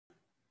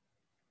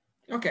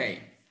Okay,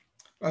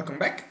 welcome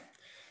back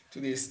to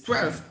this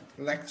 12th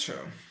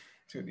lecture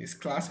to this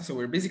class. So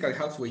we're basically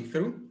halfway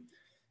through,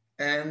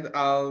 and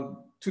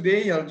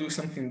today I'll do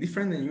something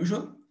different than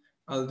usual.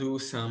 I'll do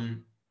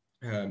something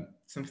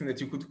that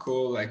you could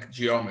call like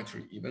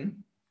geometry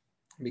even,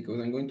 because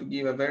I'm going to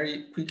give a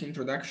very quick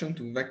introduction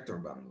to vector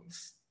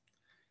bundles.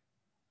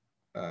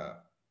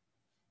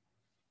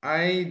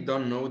 I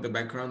don't know the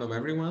background of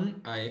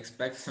everyone. I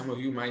expect some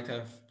of you might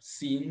have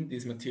seen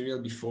this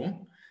material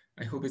before.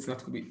 I hope it's not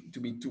to be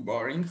too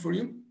boring for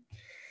you.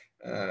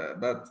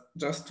 But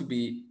just to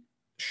be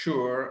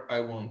sure, I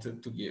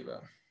wanted to give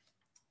a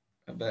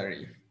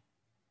very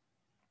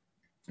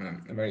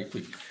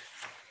quick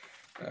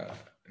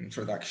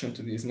introduction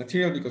to this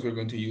material because we're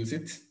going to use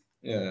it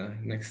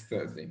next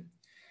Thursday.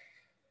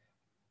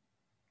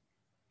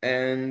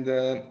 And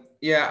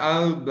yeah,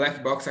 I'll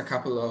black box a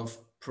couple of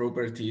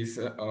properties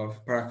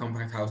of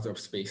paracompact Hausdorff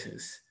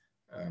spaces.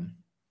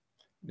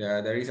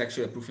 There is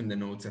actually a proof in the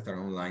notes that are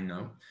online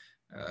now,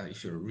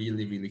 if you're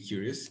really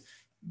curious.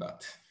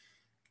 But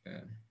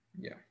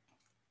yeah,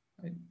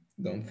 I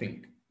don't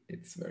think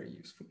it's very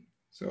useful.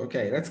 So,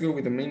 okay, let's go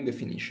with the main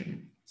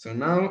definition. So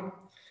now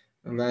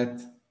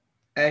let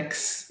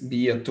X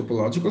be a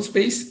topological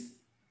space.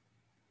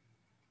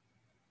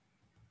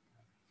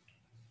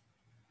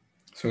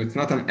 So it's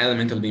not an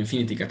element of the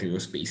infinity category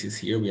of spaces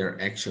here. We are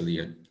actually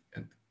an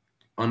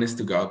honest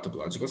to God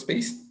topological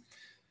space.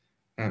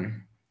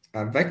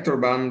 A vector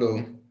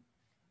bundle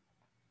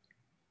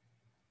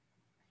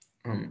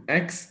on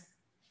X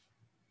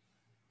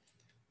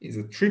is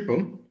a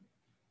triple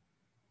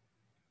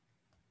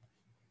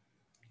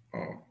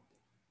of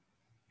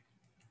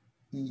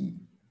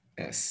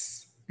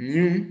ES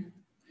mu,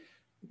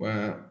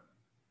 where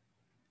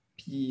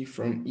P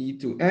from E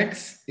to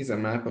X is a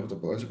map of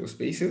topological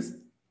spaces.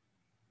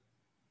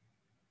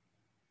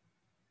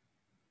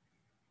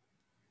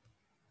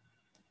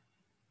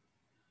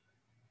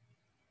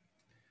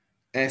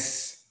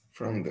 S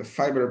from the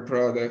fiber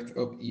product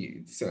of E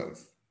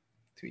itself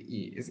to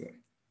E is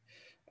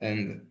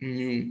and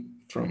mu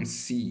from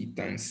C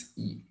times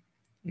E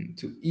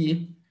into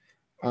E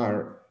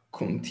are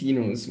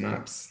continuous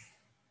maps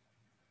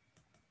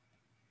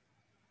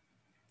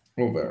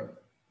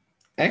over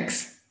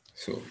X.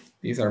 So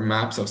these are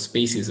maps of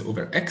spaces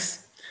over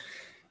X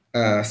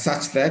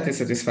such that it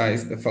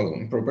satisfies the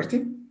following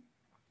property.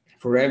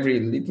 For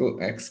every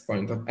little x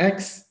point of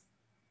X,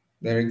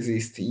 there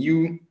exists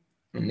U,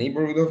 a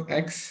neighborhood of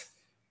X,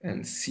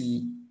 and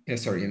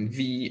and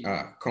V,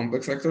 a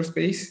complex vector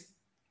space,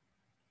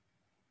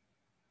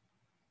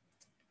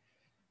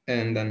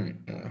 and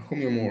then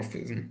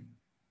homeomorphism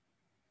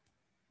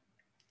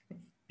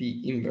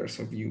P inverse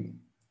of U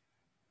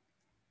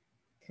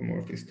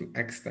homomorphic to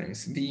X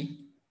times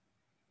V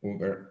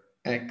over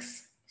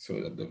X,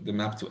 so that the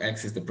map to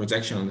X is the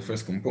projection on the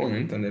first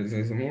component under this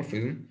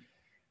isomorphism,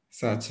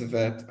 such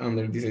that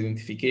under this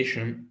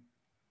identification,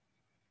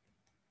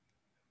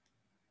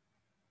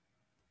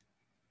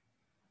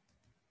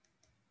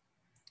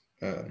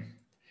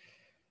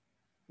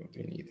 what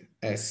we need,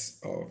 S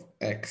of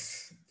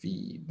X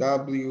V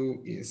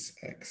W is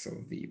X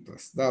of V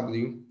plus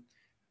W,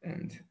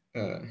 and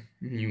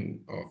mu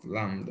of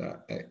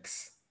lambda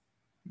X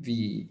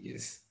V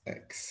is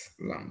X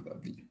lambda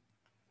V.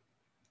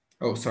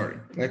 Oh, sorry,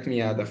 let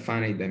me add a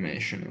finite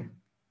dimensional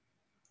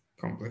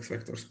complex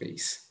vector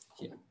space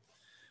here.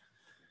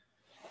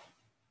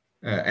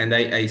 And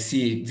I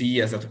see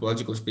V as a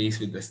topological space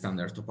with the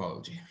standard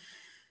topology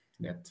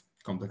that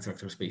complex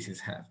vector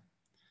spaces have.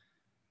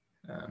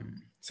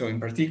 So in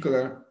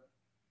particular,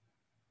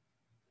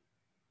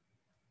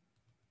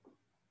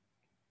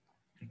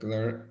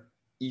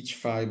 each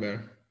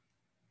fiber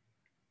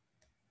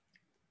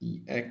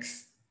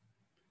EX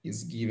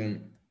is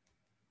given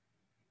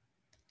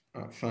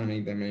a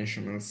finite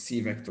dimensional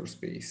C vector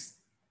space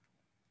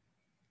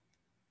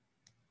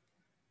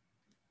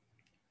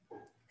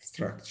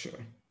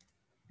structure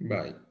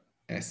by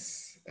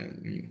S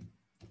and mu.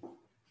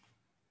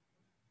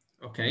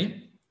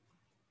 Okay,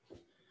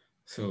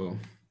 so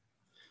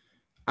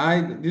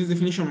this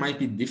definition might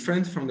be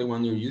different from the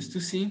one you're used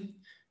to see.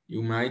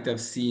 You might have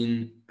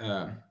seen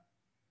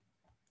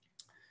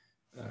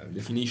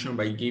definition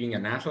by giving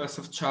an atlas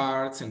of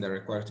charts and they're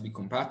required to be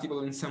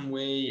compatible in some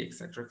way,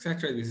 etc.,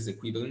 etc. This is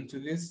equivalent to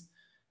this.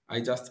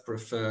 I just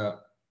prefer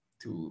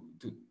to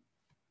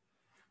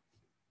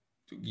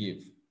give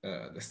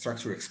the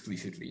structure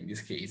explicitly. In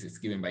this case, it's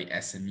given by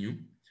S and mu.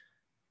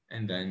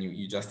 And then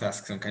you just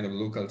ask some kind of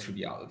local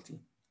triviality.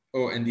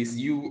 Oh, and these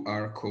U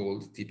are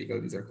called, typically,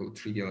 these are called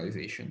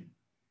trivialization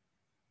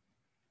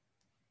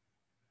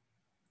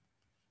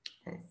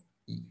of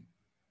E.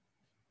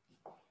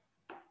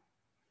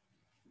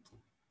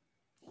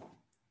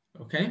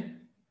 Okay.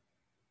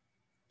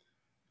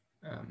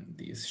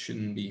 These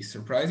shouldn't be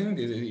surprising.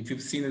 If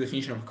you've seen the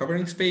definition of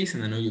covering space,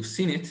 and I know you've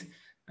seen it,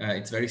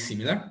 it's very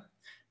similar.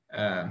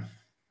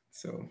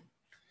 So,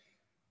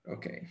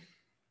 okay.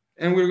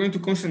 And we're going to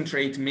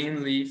concentrate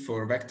mainly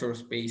for vector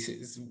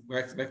spaces,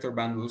 vector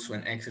bundles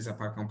when X is a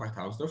paracompact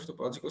Hausdorff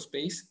topological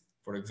space.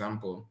 For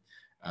example,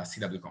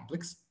 CW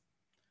complex.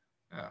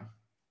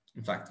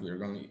 In fact,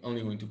 we're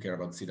only going to care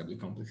about CW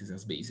complexes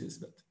as bases,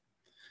 but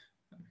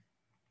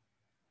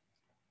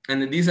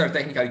and these are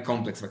technically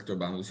complex vector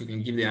bundles. You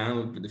can give the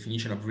analog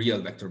definition of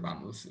real vector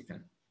bundles. You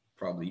can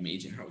probably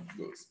imagine how it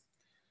goes.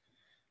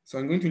 So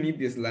I'm going to need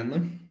this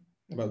lemma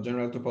about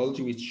general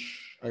topology,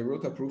 which I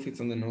wrote a proof. It's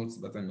on the notes,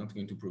 but I'm not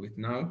going to prove it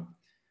now.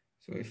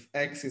 So if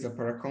X is a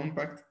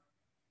paracompact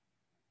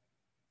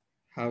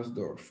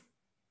Hausdorff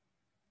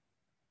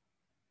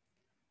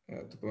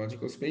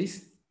topological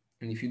space,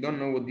 and if you don't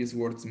know what these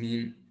words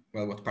mean,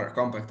 well, what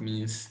paracompact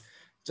means,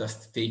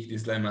 just take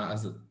this lemma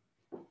as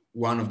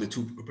one of the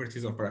two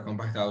properties of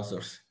paracompact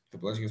Hausdorff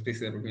topological space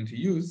that we're going to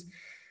use.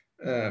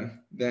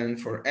 Then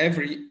for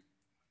every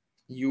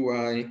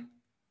UI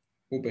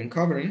open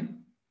covering,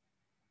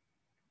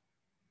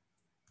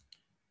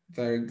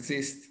 there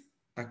exists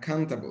a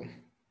countable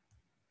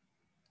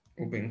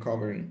open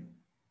covering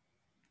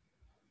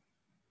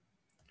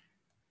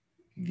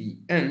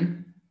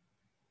Vn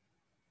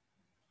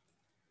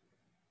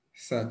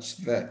such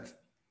that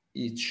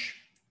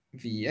each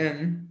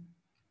Vn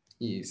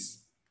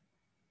is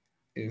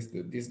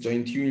the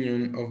disjoint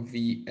union of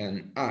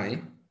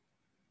Vni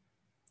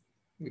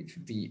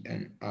with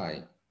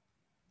Vni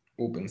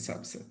open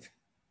subset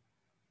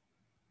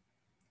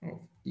of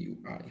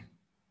UI.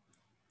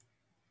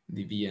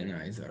 The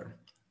Vni's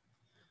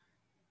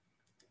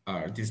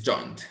are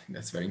disjoint.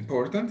 That's very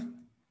important.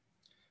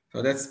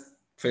 So that's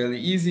fairly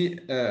easy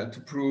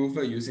to prove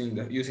using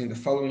the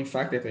following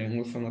fact that I'm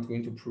also not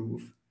going to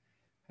prove.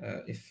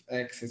 If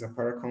X is a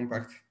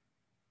paracompact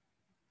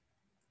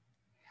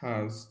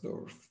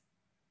Hausdorff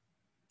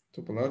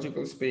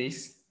topological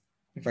space,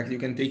 in fact, you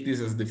can take this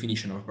as a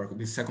definition of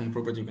this second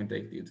property. You can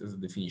take it as a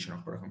definition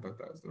of paracompact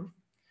Hausdorff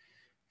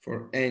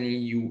for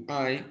any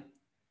UI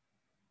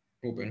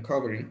open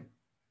covering.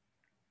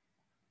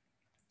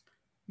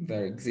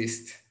 There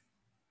exists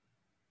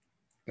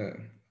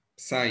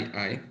psi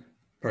I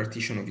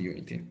partition of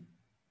unity.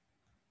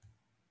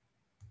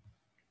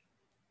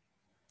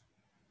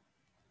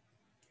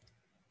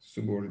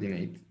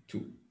 Subordinate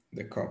to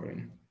the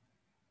covering.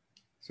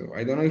 So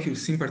I don't know if you've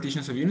seen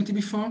partitions of unity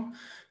before,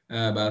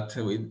 but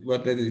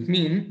what does it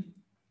mean?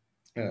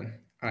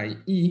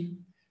 I.e.,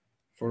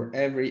 for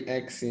every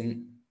x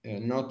in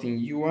not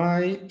in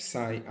UI,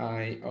 psi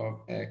I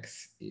of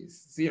x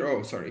is 0.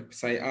 Oh, sorry,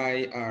 psi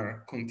I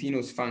are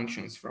continuous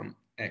functions from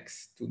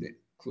x to the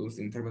closed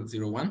interval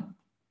 0, 1.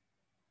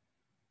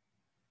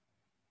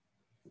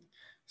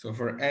 So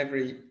for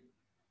every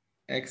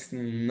x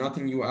not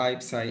in UI,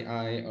 psi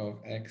I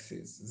of x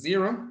is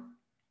 0.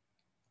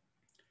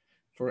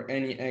 For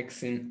any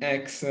x in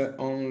x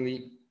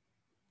only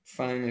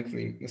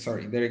finitely,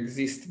 sorry, there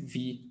exists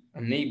V,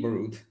 a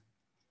neighborhood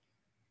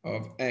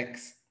of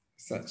x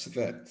such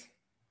that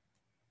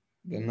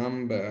the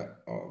number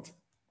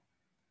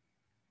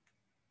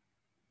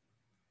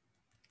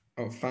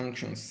of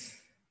functions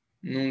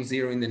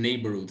non-zero in the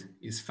neighborhood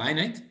is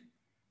finite.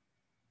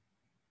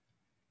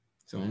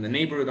 So in the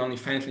neighborhood, only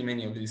finitely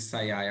many of these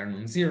psi I are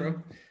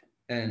non-zero.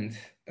 And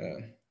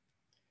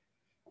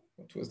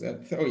what was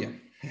that? Oh yeah,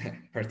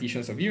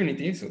 partitions of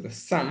unity. So the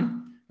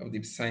sum of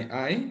the psi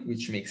I,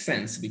 which makes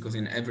sense because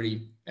in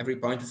every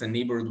point is a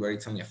neighborhood where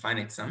it's only a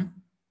finite sum,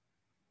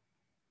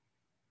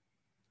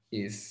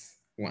 is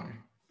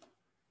 1.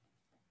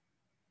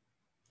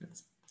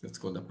 That's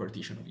called a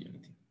partition of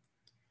unity.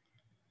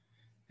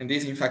 And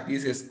this, in fact,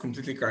 this is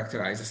completely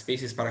characterized. A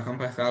space is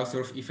paracompact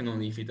Hausdorff if and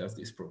only if it has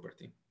this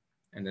property.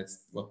 And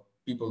that's what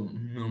people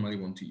normally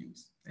want to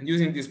use. And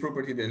using this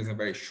property, there is a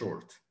very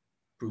short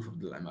proof of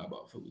the lemma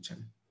above, which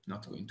I'm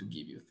not going to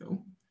give you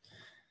though.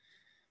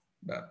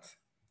 But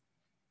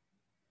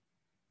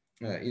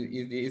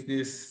is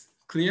this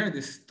clear,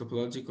 this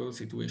topological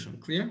situation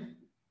clear?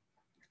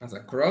 As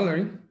a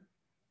corollary,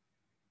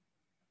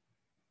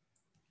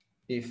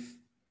 if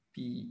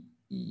P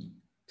E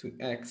to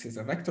X is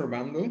a vector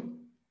bundle,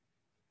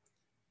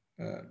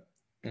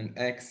 and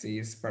X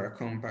is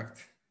paracompact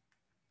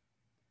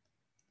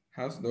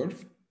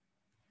Hausdorff,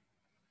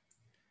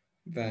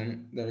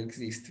 then there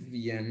exists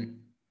Vn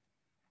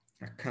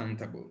a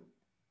countable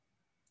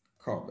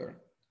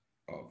cover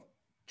of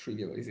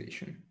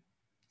trivialization.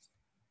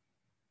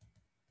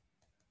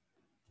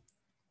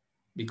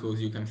 Because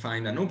you can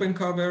find an open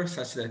cover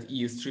such that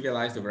E is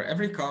trivialized over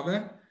every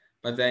cover,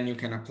 but then you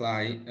can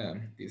apply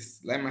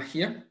this lemma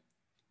here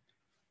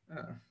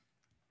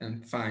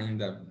and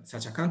find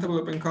such a countable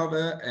open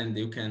cover, and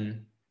you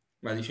can,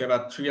 well, if you have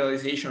a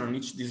trivialization on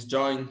each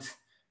disjoint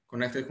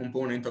connected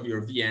component of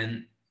your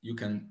Vn, you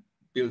can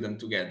build them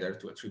together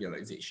to a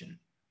trivialization.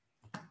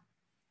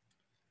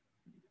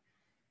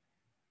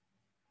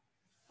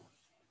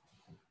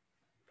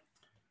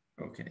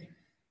 Okay.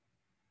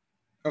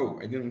 Oh,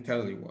 I didn't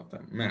tell you what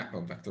a map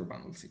of vector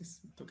bundles is.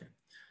 But okay,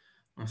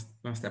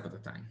 one step at a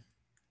time.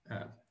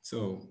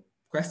 So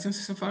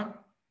questions so far?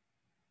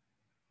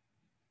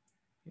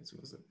 This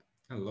was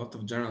a lot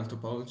of general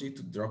topology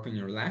to drop in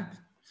your lap,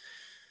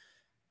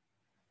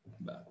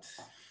 but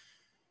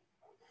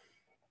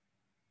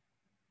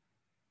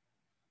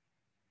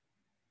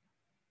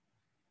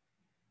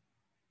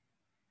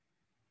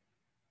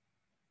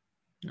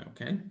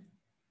Okay.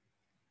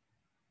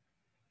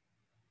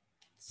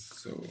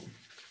 So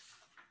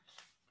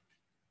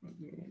where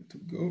do I want to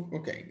go?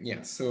 Okay,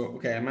 yeah. So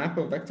okay, a map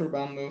of vector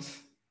bundles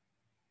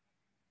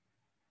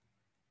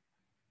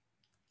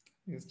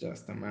is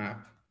just a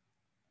map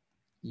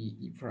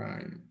E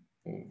prime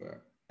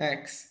over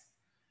X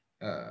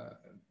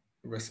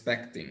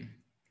respecting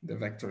the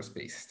vector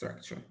space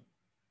structure.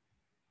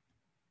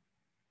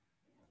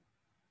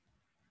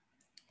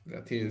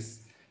 That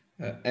is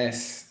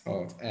S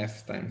of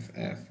F times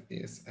F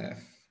is F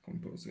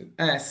composed with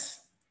S,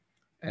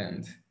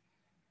 and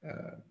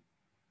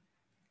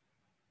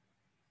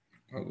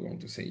how do I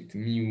want to say it?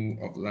 Mu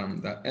of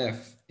lambda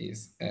F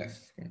is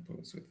F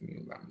composed with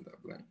mu lambda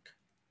blank.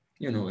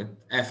 You know,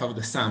 F of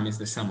the sum is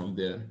the sum of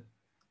the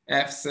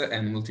F's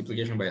and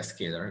multiplication by a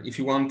scalar. If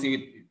you want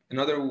to,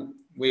 another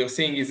way of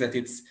saying is that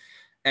it's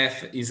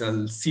F is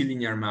a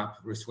C-linear map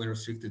when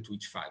restricted to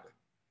each fiber.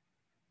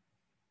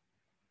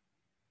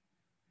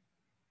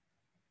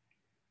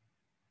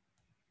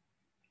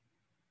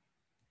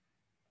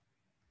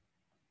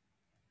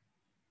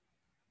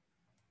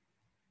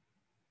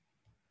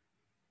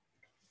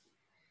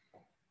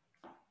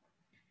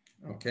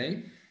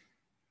 Okay.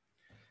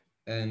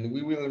 And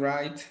we will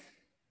write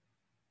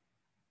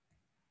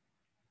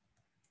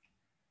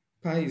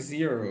pi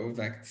 0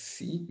 vect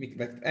C,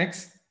 vect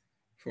X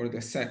for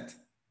the set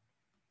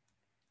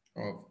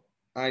of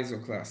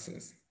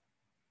isoclasses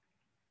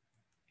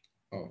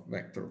of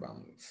vector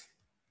bundles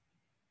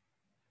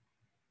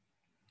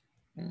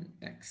on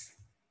X.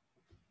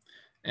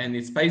 And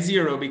it's pi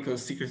 0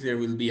 because secretly there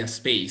will be a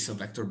space of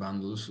vector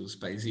bundles whose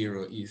pi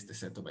 0 is the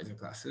set of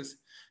isoclasses.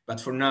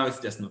 But for now, it's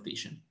just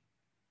notation.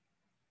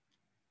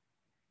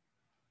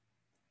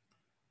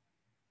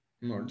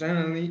 More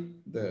generally,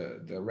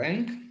 the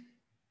rank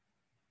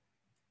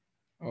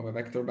of a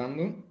vector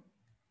bundle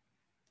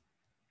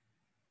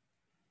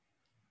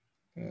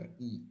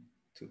e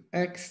to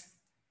x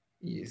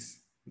is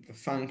the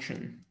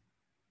function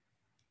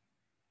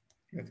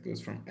that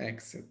goes from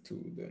x to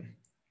the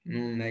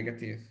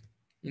non-negative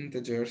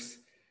integers,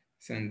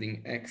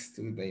 sending x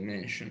to the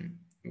dimension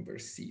over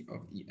c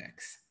of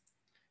ex.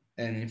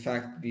 And in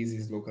fact, this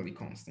is locally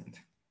constant,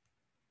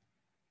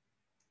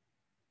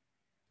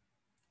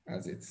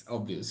 as it's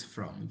obvious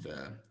from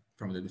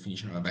the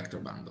definition of a vector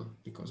bundle,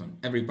 because on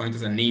every point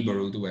is a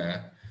neighborhood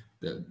where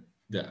the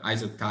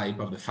isotype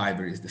of the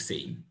fiber is the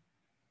same.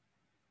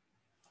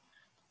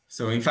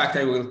 So in fact,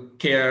 I will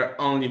care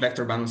only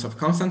vector bundles of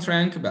constant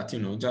rank, but you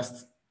know,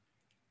 just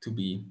to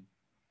be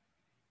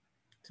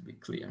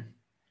clear.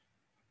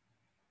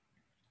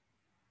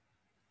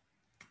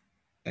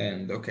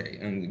 And okay,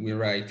 and we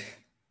write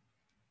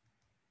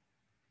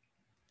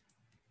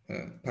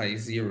pi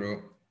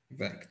 0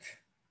 vect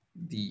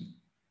d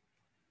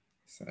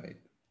side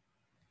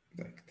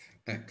vect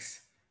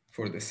x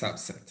for the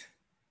subset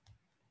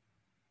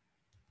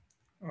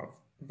of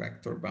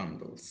vector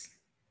bundles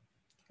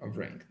of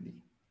rank d.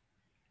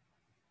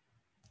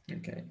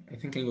 Okay, I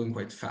think I'm going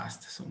quite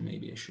fast, so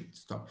maybe I should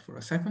stop for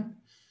a second.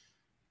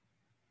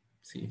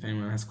 See if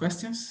anyone has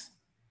questions.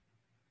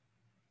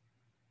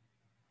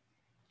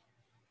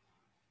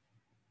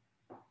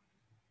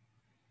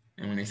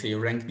 And when I say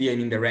rank d, I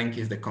mean the rank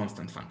is the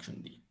constant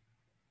function d.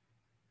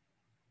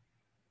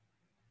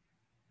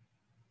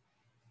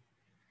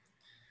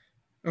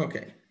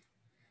 Okay,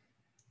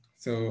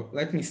 so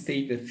let me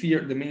state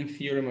the main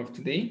theorem of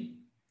today,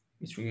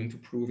 which we're going to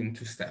prove in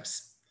 2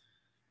 steps.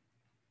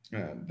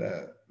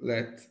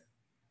 Let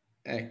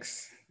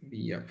X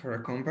be a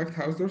paracompact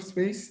Hausdorff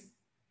space.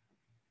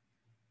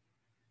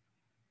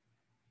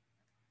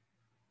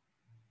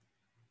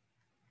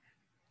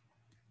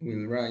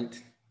 We'll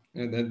write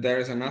that there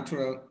is a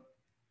natural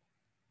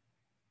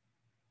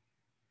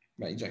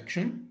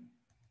bijection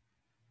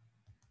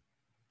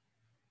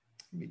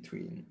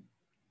between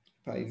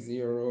pi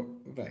 0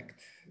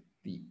 vect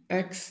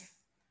dx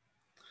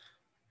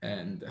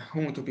and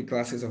homotopy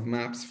classes of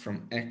maps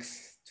from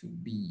X to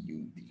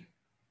BUD,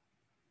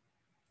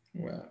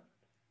 where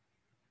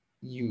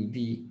UD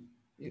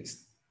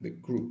is the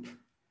group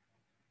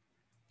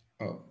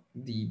of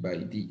D by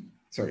D,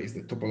 sorry, is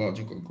the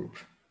topological group.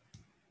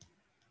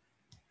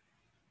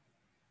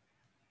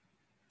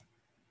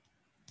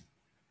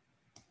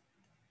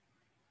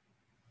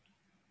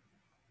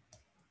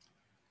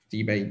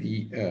 D by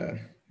D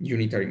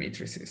unitary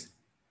matrices.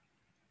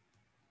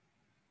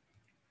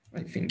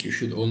 I think you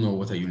should all know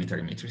what a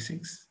unitary matrix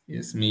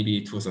is. Maybe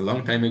it was a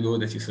long time ago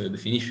that you saw the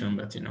definition,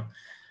 but you know,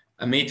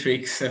 a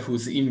matrix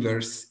whose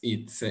inverse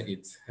it's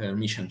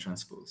Hermitian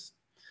transpose.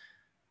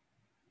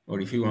 Or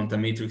if you want a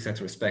matrix that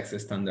respects the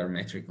standard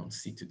metric on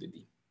C to the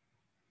D.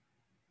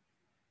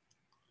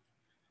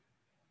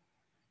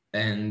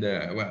 And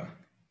well,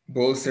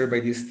 bolstered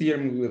by this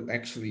theorem, we will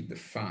actually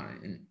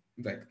define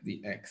vect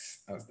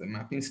dx as the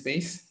mapping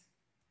space.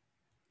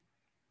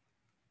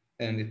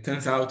 And it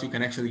turns out you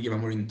can actually give a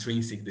more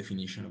intrinsic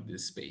definition of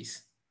this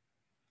space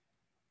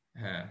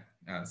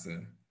as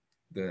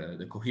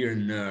the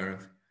coherent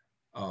nerve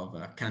of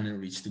a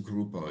Cannon-reached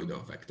groupoid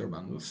of vector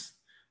bundles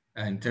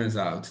and turns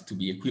out to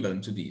be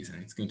equivalent to this,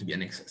 and it's going to be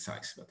an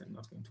exercise, but I'm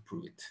not going to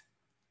prove it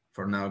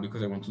for now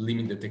because I want to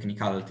limit the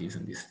technicalities,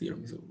 and this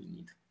theorem is all we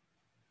need.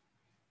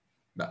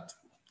 But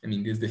I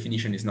mean, this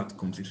definition is not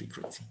completely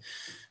crazy.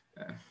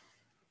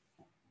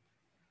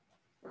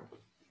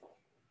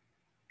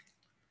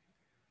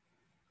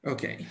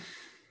 Okay.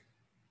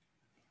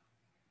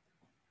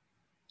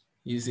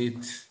 Is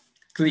it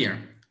clear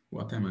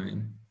what am I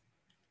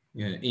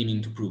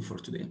aiming to prove for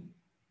today?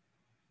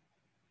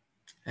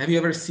 Have you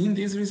ever seen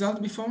this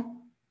result before?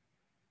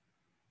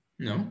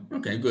 No?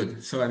 Okay,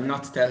 good. So I'm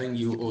not telling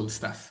you old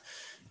stuff.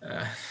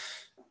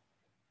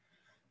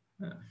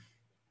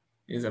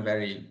 It's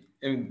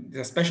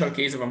a special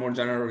case of a more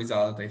general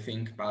result. I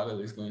think Pavel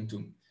is going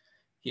to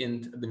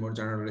hint at the more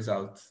general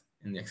result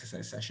in the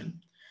exercise session.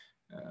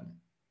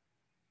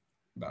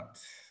 But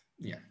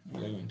yeah,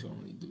 we are going to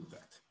only do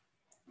that.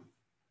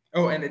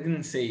 Oh, and I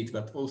didn't say it,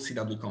 but all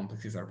CW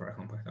complexes are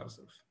paracompact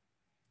Hausdorff.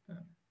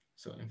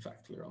 So in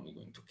fact, we're only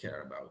going to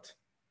care about,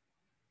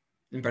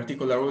 in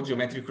particular, all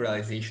geometric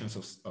realizations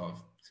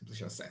of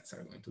simplicial sets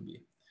are going to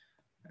be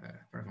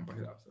paracompact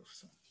Hausdorff.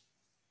 So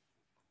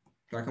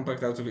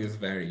paracompact Hausdorff is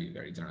very,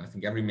 very general. I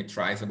think every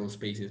metrizable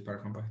space is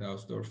paracompact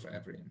Hausdorff.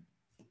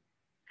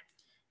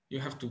 You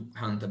have to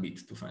hunt a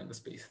bit to find a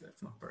space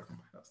that's not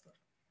paracompact Hausdorff.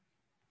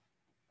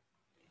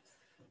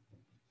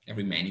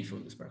 Every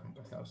manifold is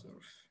paracompact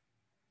Hausdorff.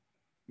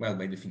 Well,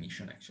 by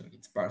definition, actually,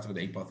 it's part of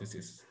the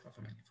hypothesis of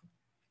a manifold.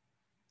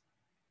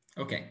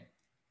 Okay,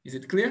 is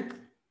it clear?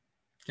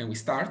 Can we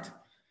start?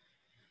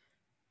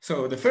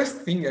 So the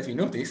first thing that we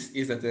notice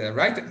is that the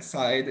right-hand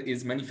side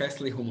is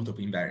manifestly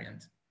homotopy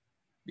invariant,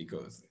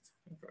 because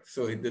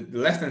the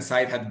left-hand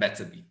side had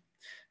better be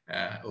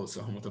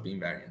also homotopy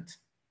invariant,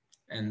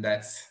 and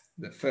that's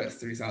the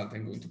first result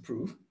I'm going to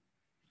prove.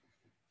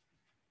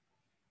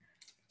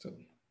 So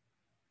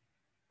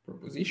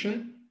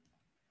proposition,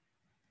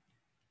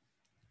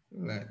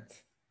 let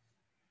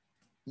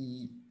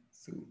E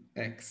to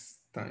X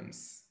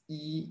times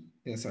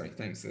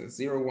times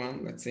 0,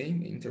 1, let's say,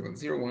 the interval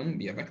 0, 1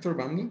 be a vector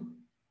bundle.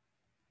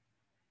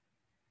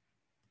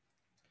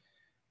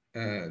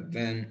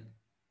 Then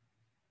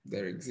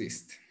there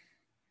exists.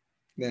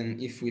 Then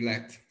if we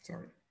let,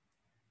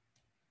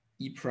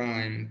 E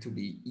prime to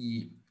be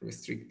E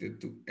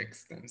restricted to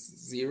X times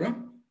 0,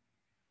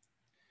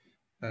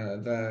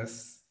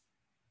 there's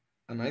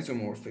an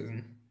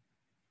isomorphism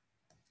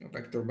of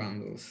vector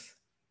bundles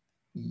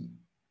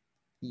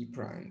E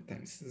prime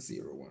times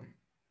 0, 1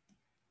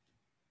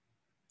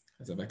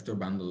 as a vector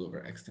bundle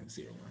over X times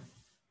 0, 1.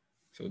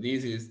 So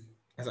this is,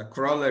 as a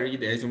corollary,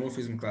 the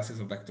isomorphism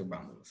classes of vector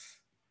bundles.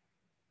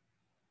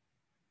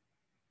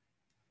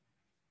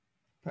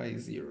 Pi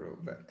 0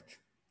 vect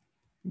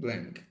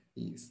blank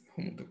is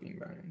homotopy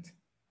invariant.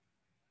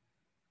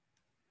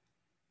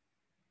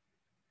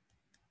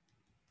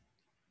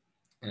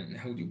 And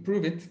how do you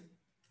prove it?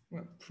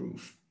 Well,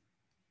 proof.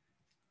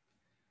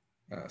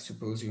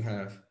 Suppose you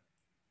have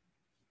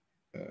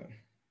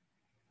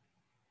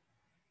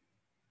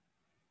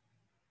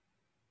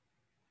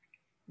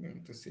I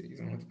want to say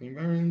is homotopy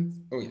invariant.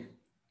 Oh yeah.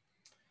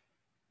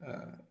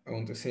 I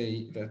want to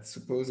say that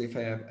suppose if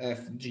I have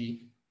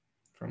fg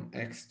from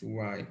X to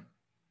Y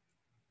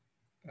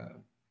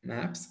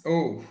maps.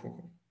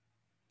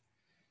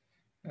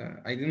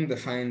 I didn't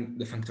define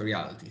the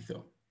factoriality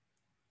though.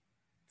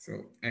 So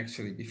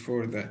actually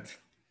before that,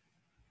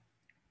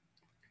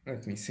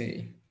 let me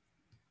say,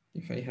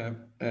 if I have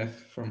f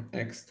from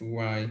X to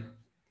Y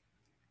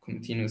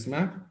continuous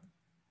map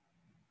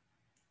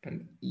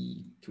and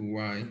E to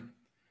Y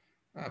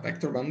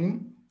vector bundle,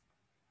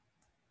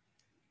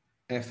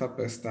 f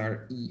upper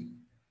star E,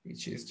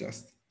 which is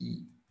just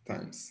E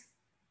times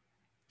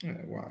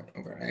Y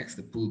over X,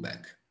 the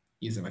pullback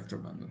is a vector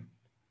bundle.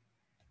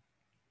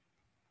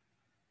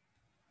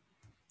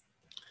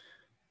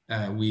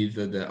 With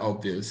the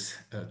obvious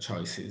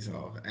choices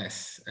of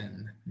S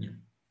and nu.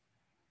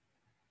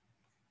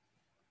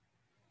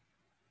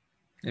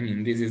 I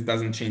mean, this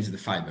doesn't change the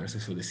fibers,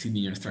 so the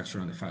C-linear structure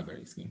on the fiber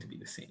is going to be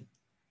the same.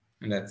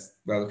 And that's,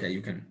 well, okay,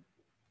 you can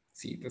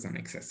see it as an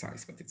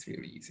exercise, but it's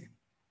really easy.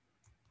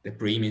 The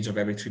preimage of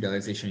every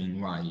trivialization in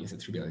Y is a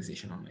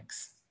trivialization on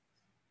X.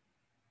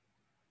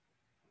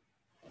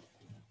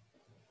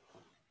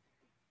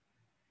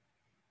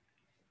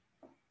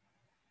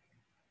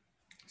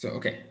 So,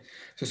 okay,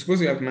 so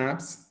suppose you have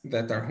maps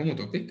that are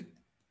homotopic.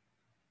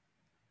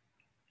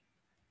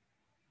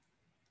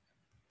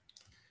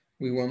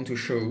 We want to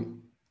show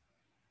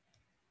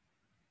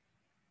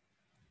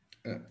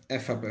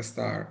f upper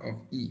star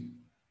of E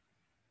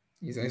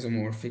is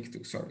isomorphic to,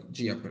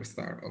 G upper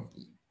star of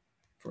E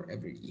for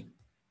every E.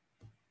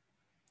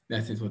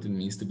 That is what it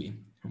means to be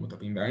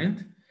homotopy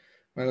invariant.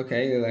 Well,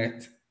 okay,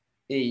 let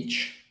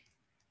H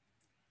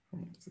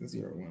from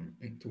 0, 1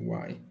 into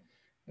Y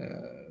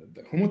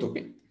the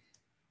homotopy.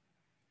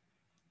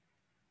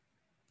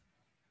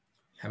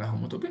 Have a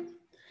homotopy.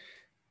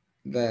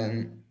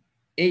 Then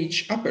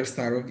H upper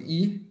star of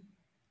E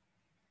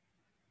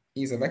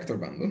is a vector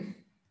bundle.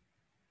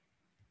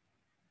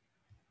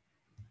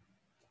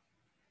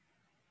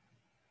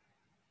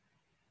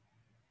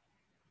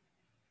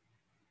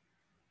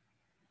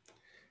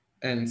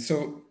 And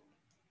so,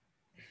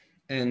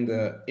 and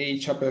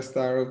h upper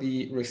star of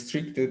e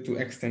restricted to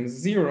x times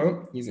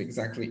 0 is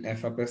exactly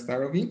f upper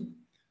star of e.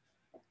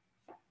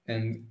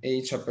 And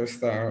h upper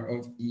star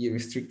of e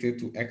restricted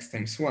to x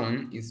times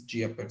 1 is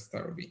g upper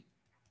star of e.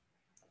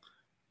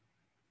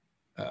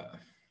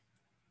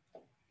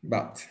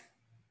 But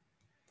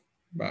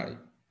by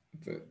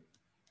the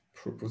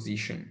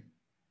proposition,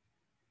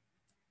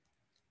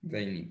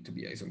 they need to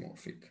be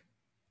isomorphic,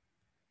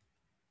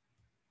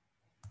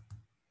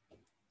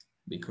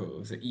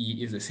 because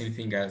E is the same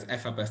thing as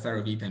f upper star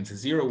of E times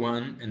 0,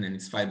 1, and then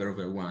its fiber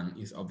over 1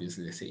 is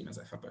obviously the same as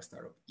f upper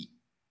star of E.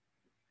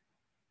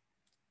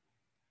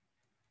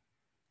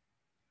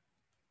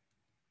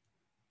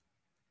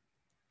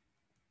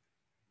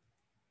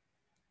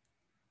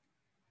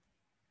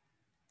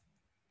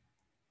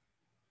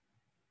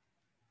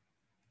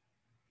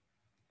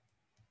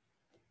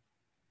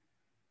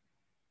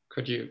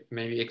 Could you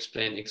maybe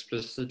explain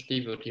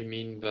explicitly what you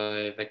mean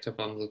by vector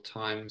bundle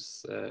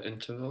times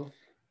interval?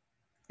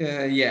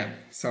 Yeah,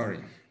 sorry.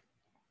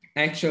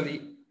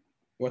 Actually,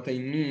 what I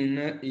mean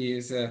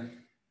is,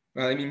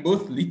 well, I mean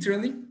both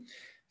literally.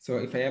 So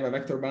if I have a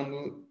vector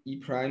bundle E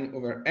prime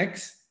over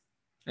X,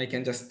 I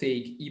can just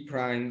take E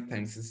prime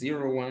times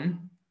 0,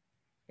 1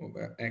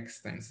 over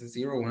X times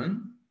 0,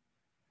 1,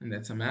 and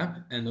that's a map.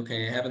 And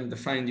okay, I haven't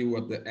defined you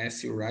what the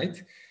S you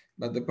write,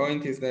 but the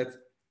point is that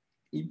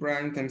E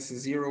prime times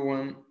 0,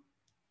 1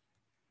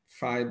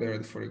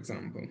 fibered, for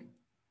example,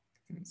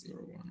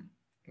 0, 1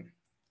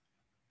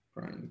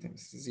 prime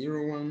times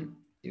 0, 1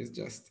 is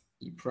just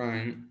E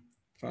prime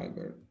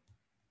fiber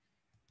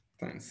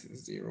times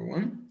 0,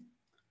 1.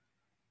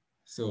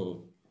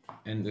 So,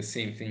 and the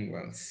same thing,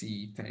 well,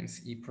 C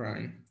times E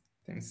prime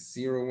times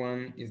 0,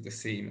 1 is the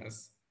same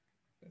as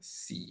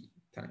C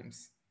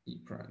times E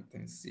prime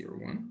times 0,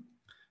 1.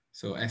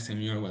 So S and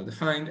mu are well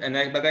defined. And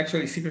but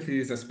actually secretly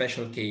is a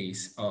special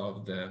case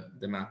of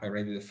the map I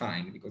already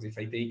defined, because if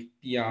I take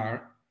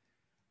PR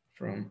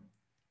from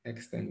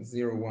x times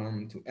 0,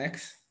 1 to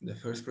x, the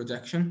first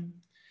projection,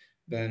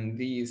 then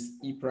this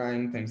E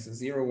prime times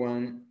 0,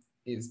 1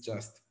 is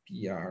just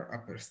PR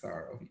upper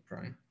star of E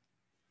prime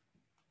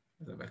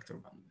as a vector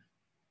bundle.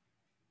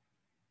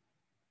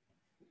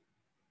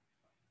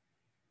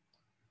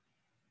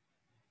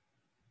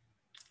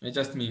 I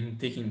just mean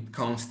taking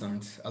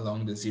constant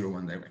along the 0,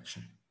 1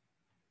 direction.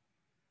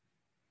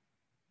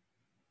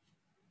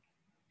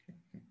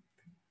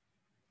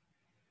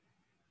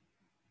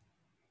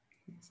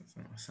 This is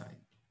on our side.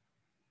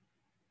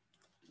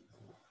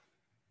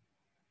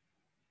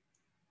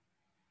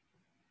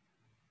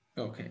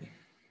 Okay.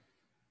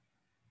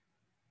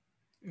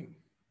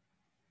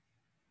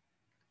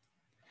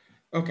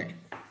 Okay.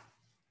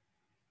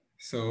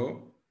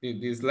 So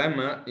this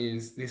lemma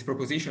is, this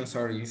proposition,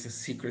 sorry, is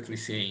secretly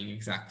saying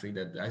exactly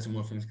that the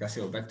isomorphism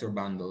classical vector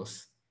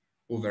bundles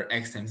over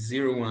x times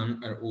 0,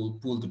 1 are all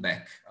pulled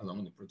back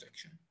along the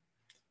projection,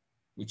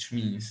 which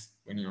means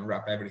when you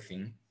unwrap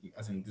everything,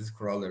 as in this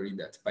corollary,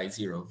 that by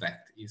 0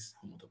 vect is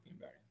homotopy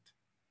invariant.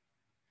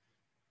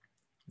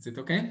 Is it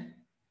okay?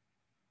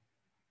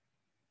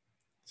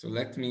 So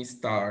let me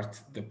start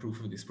the proof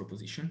of this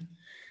proposition.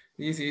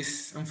 This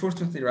is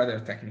unfortunately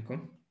rather technical.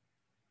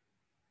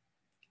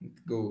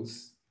 It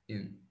goes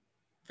in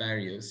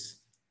various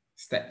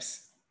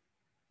steps.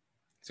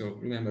 So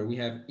remember, we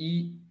have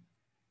E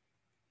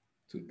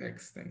to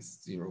x times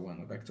 0, 1,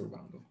 a vector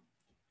bundle.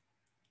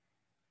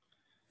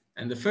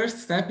 And the first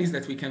step is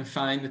that we can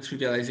find the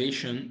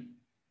trivialization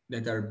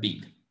that are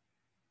big.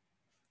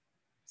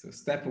 So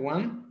step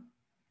 1,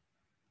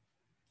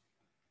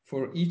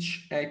 for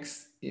each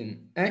x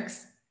in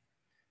X,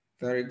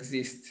 there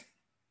exists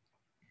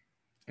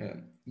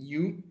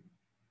U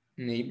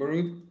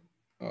neighborhood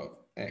of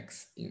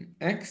x in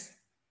X,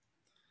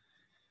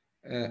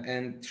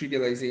 and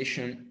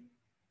trivialization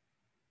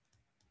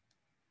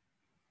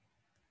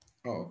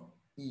of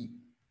E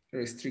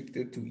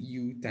restricted to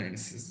U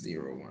times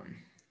 0, 1.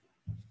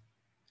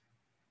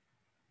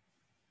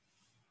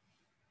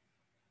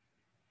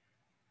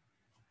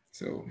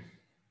 So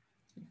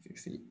if you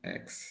see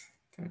x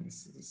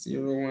times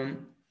 0,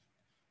 1,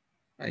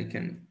 I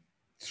can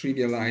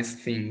trivialize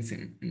things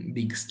in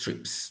big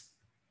strips.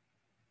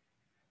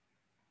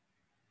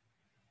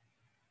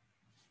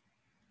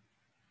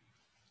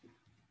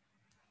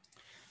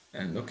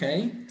 And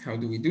okay, how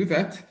do we do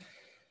that?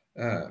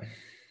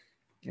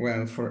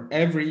 Well, for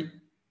every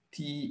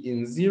t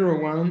in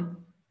 0, 1,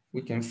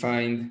 we can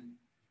find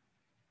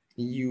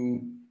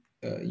ut,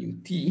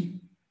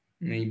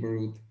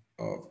 neighborhood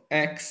of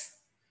x,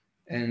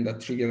 and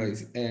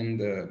trivialize,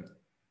 and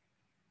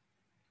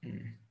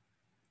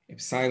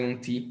epsilon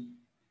t,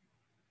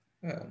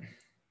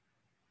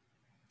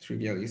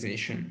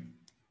 trivialization.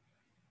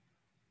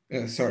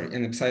 Sorry,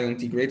 an epsilon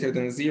t greater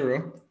than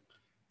 0,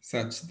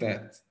 such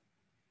that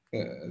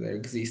there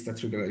exists a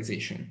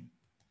trivialization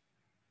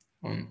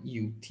on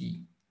ut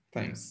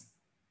times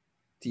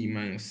t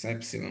minus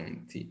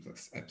epsilon t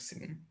plus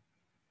epsilon.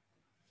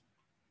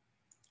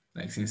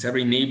 Like, since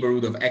every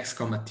neighborhood of x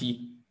comma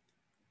t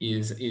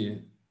is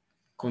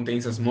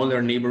contains a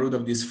smaller neighborhood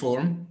of this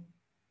form.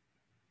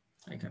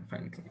 I can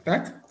find it like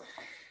that.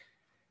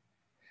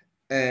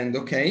 And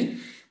okay,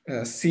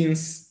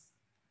 since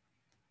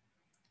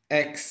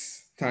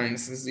x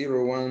times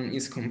 0, 1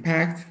 is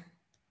compact,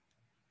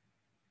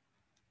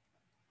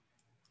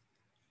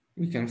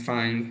 we can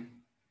find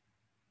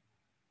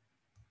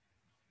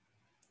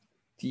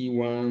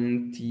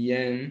T1,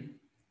 Tn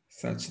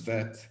such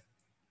that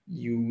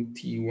u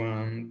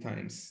T1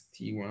 times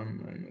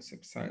T1 minus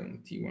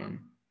epsilon T1.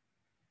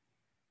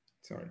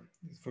 Sorry,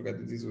 I forgot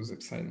that this was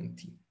epsilon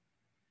T.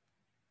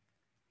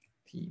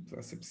 T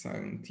plus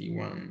epsilon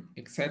T1,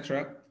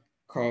 etc.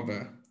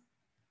 cover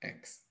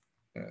x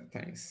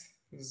times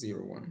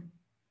 0, 1.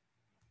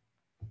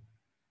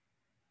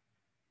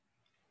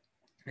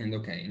 And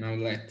okay, now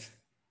let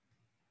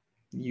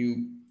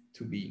u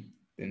to be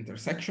the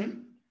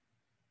intersection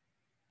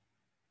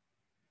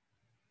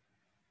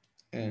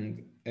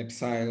and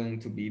epsilon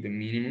to be the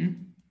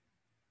minimum.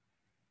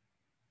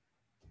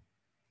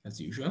 As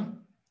usual,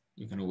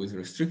 you can always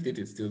restrict it,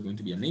 it's still going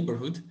to be a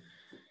neighborhood.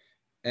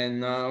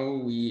 And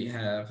now we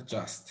have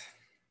just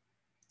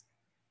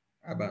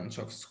a bunch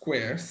of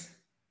squares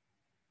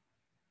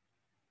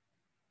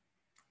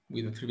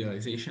with a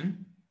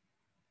trivialization.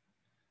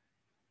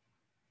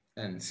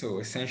 And so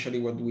essentially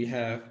what we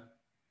have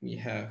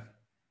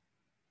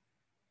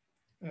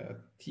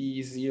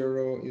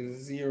T0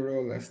 is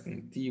 0, less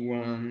than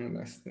T1,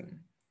 less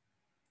than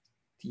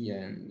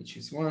Tn, which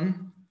is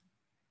 1,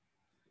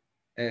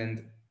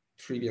 and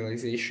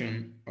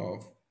trivialization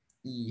of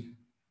E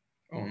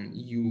on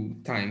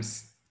U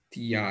times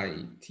Ti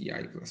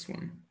plus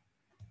 1.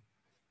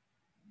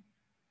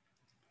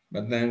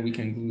 But then we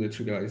can do the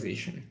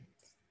trivialization.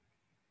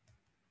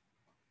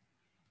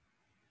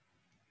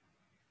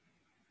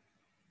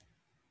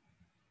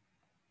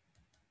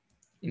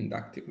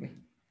 Inductively.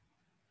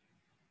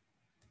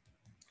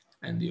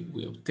 And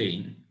we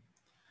obtain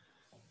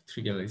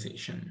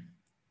trivialization.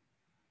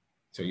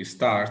 So you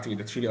start with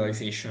the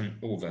trivialization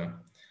over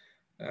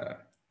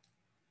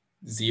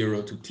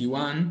 0 to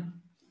T1,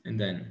 and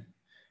then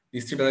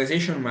this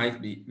trivialization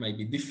might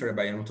be different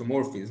by an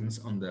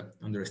automorphisms on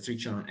the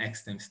restriction on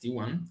x times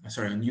T1,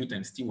 sorry, on u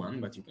times T1,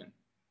 but you can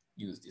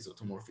use this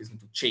automorphism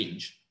to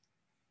change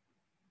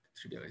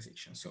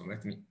trivialization. So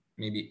let me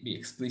maybe be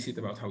explicit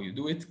about how you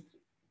do it.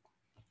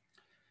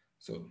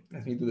 So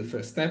let me do the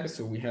first step.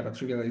 So we have a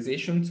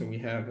trivialization. So we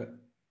have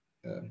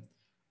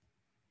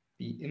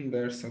the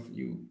inverse of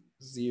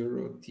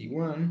u0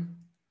 T1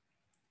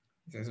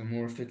 is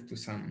isomorphic to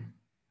some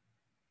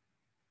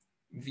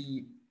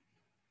v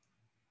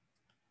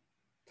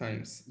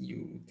times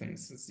u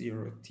times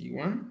 0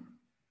 T1.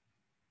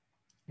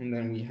 And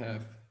then we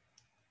have,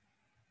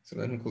 so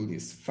let me call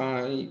this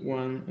phi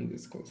 1 and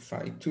this is called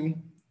phi 2,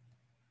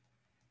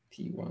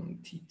 T1,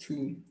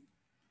 T2,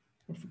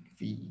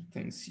 v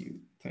times u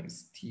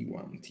times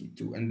T1,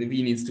 T2. And the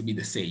v needs to be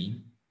the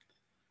same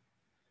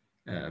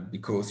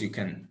because you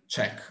can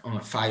check on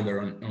a fiber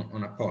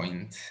on a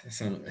point,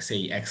 so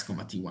say x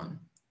comma T1.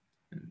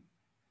 And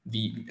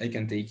v, I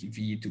can take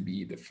v to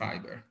be the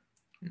fiber,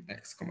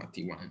 x comma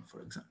T1,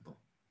 for example.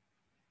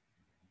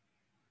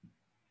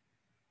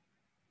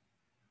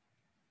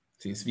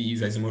 Since v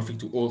is isomorphic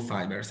to all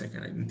fibers, I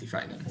can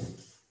identify them.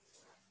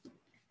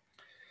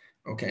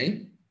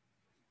 Okay,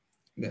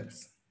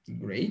 that's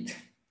great.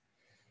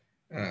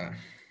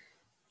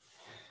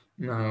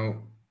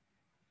 Now,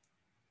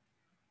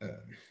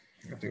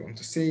 what do I want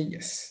to say?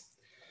 Yes.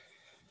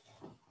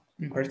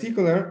 In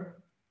particular,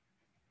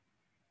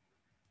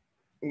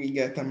 we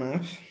get a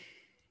map,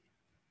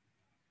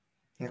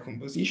 a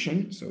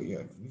composition. So you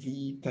have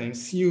v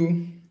times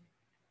u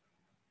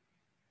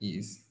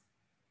is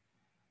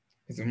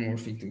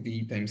isomorphic to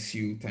v times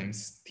u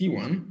times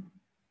T1.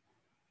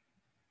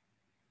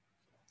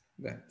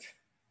 That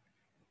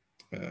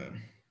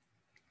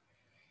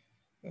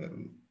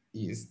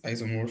is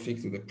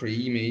isomorphic to the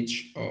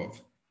preimage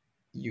of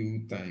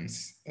u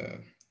times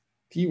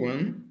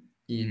T1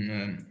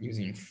 in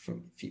using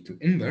phi2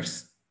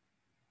 inverse.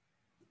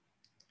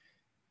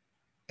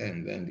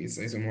 And then this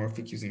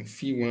isomorphic using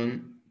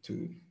phi1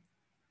 to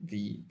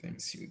v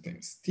times u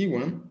times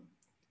T1,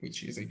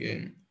 which is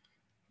again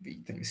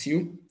v times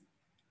u.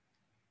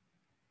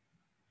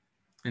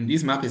 And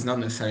this map is not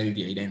necessarily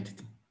the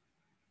identity,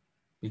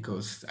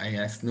 because I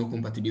have no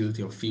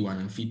compatibility of phi1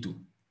 and phi2.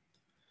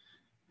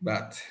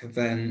 But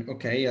then,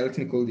 okay, let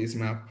me call this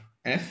map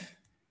F.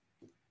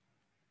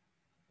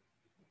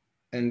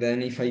 And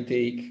then if I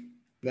take,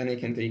 then I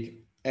can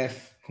take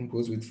F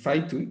composed with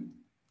phi2,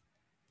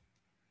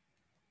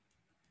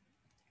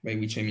 by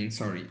which I mean,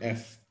 sorry,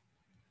 F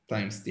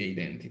times the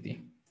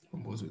identity,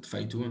 composed with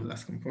phi2 on the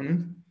last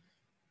component.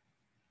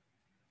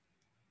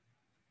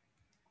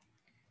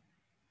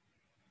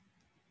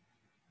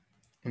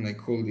 And I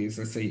call this,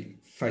 let's say,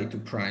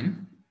 phi2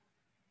 prime.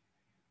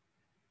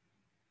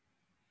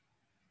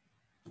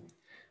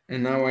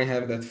 And now I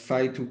have that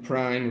phi2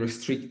 prime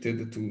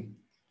restricted to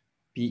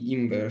P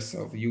inverse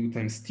of u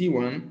times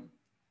T1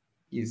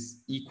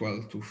 is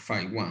equal to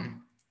phi1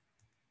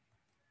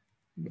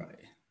 by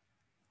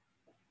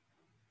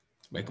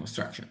by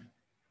construction.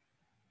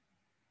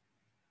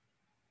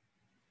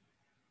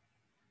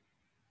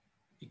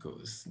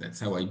 Because that's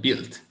how I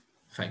built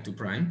phi2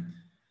 prime.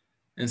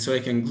 And so I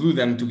can glue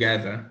them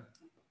together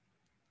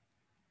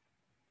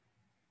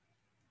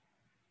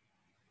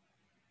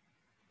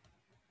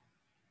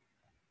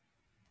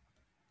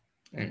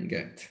and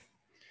get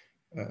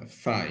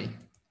phi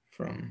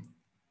from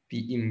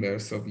P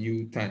inverse of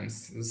U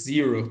times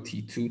 0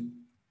 T2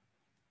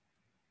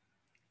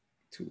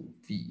 to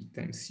V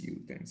times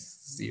U times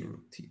 0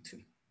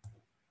 T2.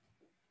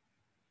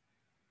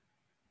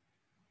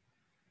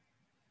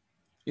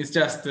 It's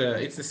just,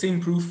 it's the same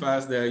proof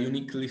as the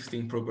unique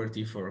lifting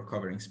property for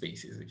covering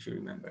spaces, if you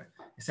remember.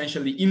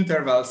 Essentially,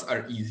 intervals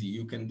are easy.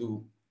 You can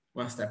do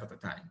one step at a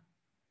time.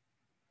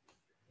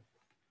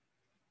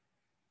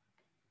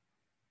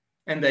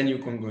 And then you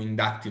can go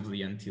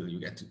inductively until you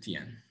get to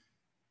Tn.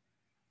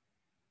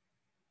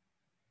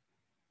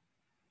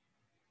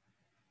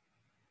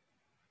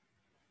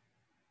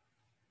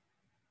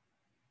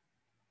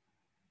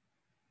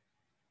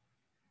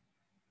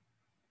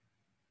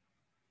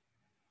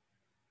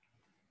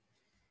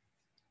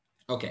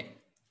 Okay,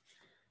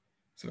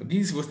 so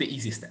this was the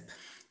easy step.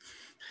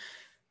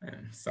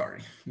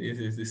 Sorry,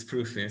 this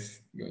proof is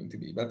going to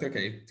be, but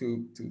okay,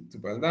 to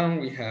boil down,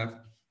 we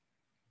have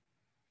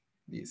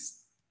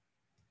this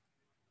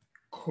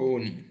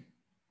cone.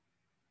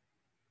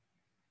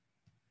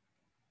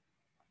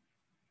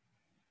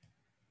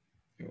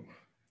 Oh,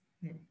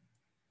 no.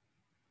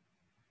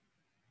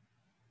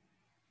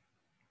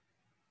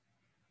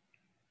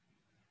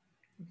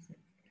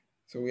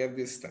 So we have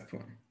this step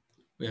one.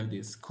 We have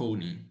this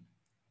cone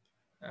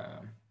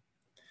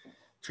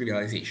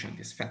trivialization,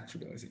 this fat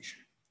trivialization.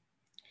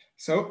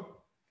 So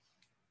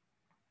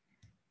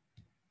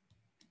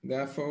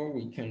therefore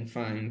we can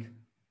find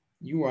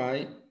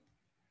UI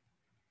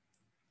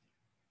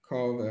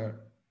cover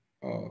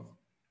of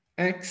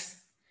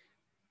X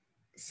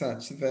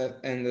such that,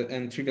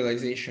 and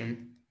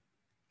trivialization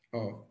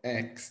of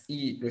X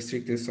E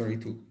restricted, sorry,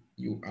 to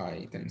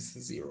UI times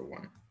 0,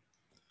 1.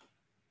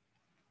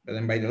 But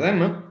then by the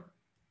lemma,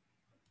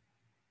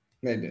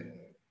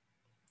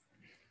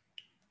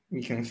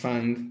 we can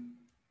find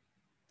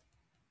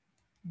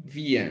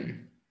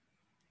Vn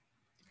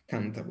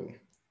countable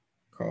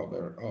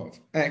cover of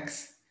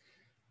X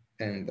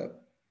and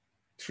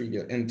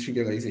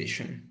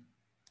trivialization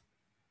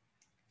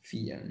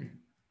Vn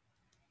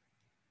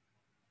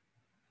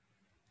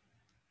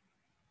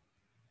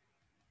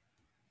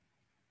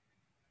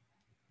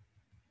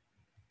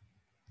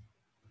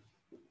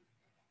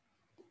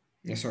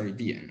sorry,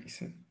 Vn, I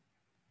said.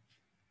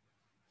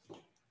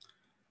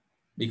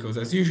 Because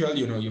as usual,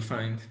 you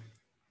find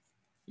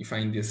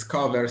this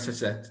cover such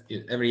that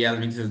every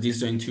element is a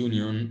disjoint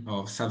union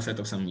of subset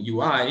of some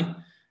UI,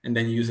 and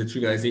then you use the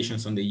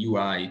trivializations on the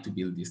UI to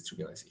build this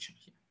trivialization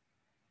here.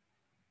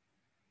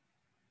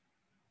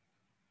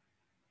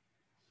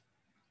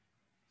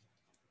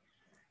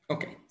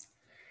 Okay.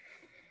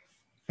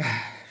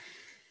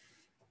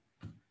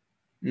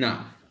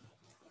 Now,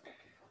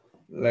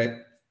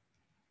 let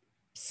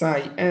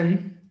psi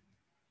n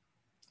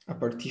a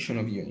partition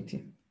of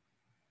unity.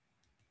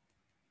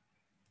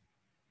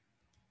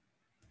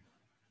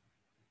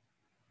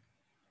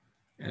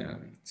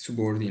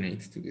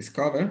 Subordinate to this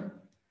cover,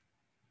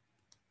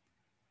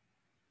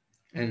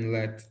 and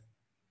let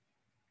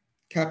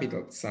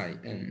capital psi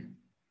n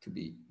to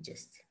be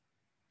just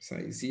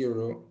psi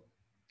 0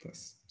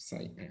 plus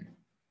psi n.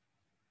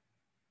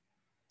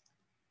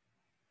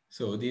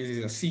 So this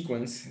is a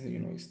sequence,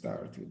 you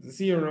start with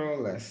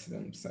 0, less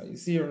than psi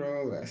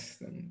 0, less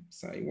than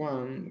psi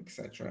 1,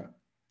 etc.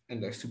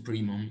 And the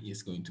supremum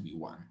is going to be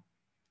 1.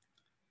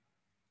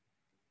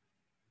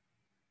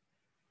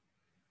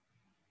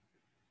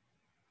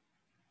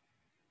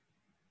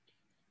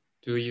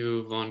 Do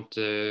you want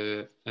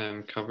the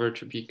cover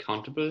to be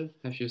countable?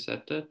 Have you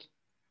said that?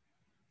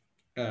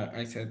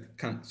 I said,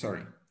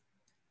 sorry,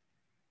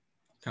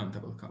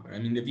 countable cover. I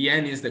mean, the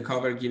Vn is the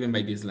cover given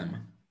by this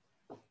lemma.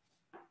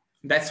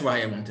 That's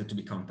why I wanted to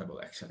be countable,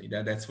 actually.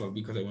 That's what,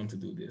 because I want to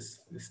do this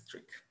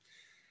trick.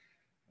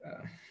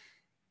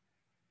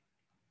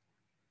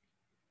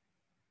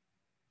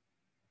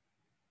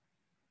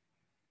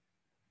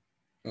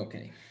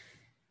 Okay.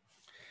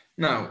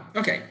 Now,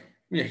 okay,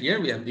 we are here,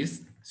 we have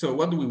this. So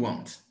what do we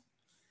want?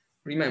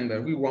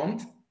 Remember, we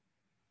want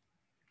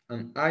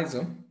an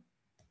iso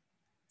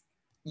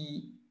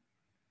E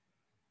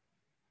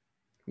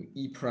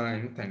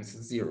prime times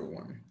 0,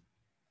 1.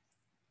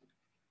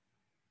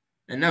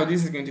 And now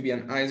this is going to be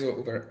an iso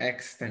over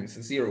X times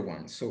 0,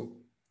 1. So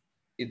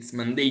it's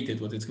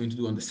mandated what it's going to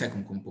do on the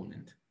second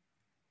component.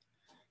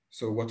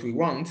 So what we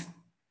want,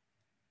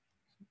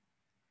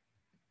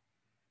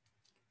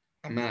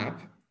 a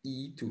map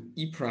E to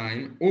E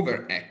prime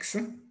over X,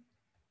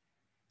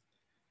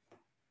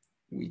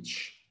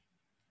 which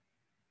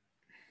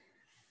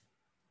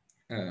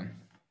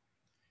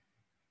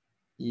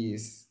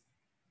is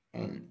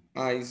an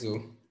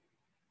iso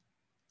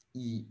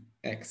E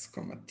x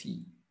comma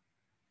t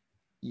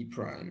E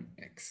prime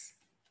X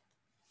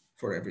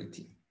for every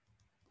t.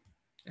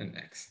 and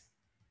X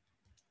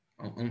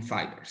on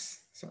fibers.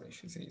 Sorry, I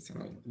should say it's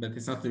annoying, but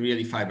it's not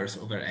really fibers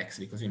over X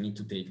because you need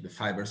to take the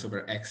fibers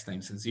over X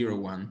times 0,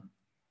 1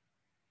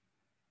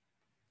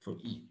 for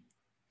E.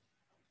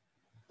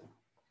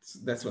 So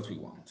that's what we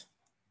want.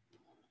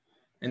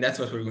 And that's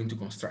what we're going to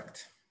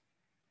construct.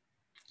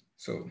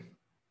 So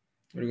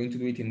we're going to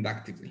do it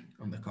inductively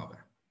on the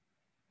cover.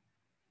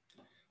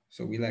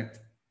 So we let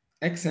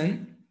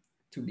Xn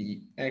to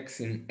be X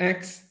in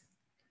X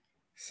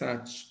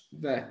such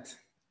that,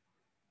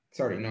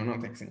 sorry, no,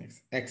 not X in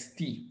X,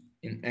 Xt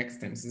in X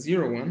times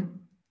 0, 1,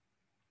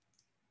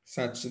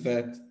 such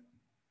that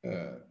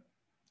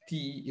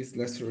T is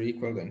less or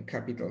equal than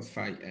capital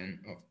phi n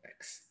of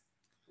X.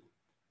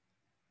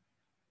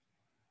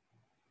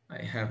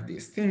 I have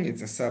this thing,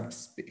 it's a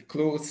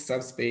closed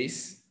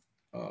subspace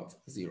of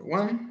 0,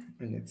 1,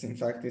 and it's in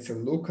fact, it's a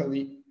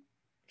locally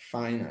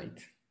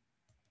finite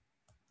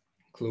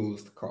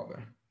closed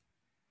cover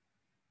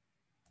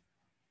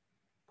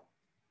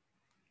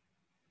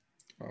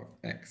of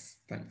X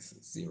times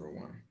 0,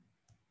 1.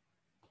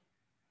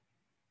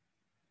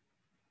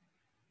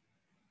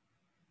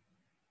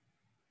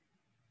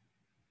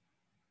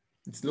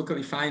 It's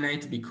locally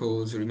finite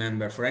because,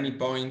 remember, for any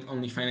point,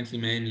 only finitely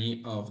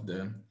many of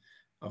the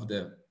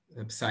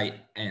psi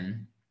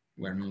n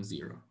were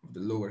non-zero, of the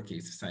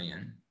lowercase psi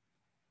n.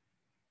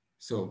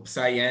 So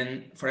psi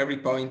n, for every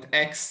point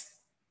x,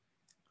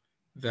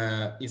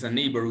 is a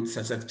neighborhood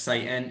such that psi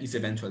n is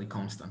eventually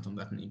constant on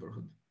that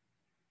neighborhood.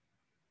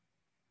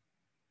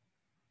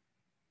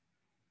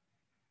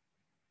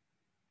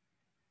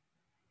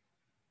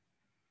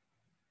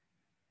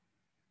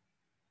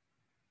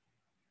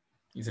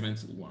 Is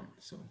eventually 1,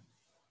 so.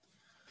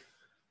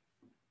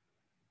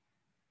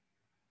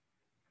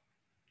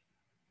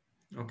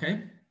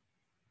 Okay?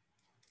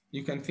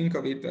 You can think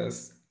of it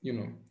as, you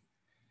know,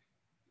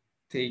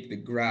 take the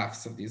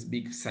graphs of this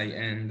big psi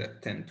n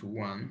that tend to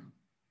 1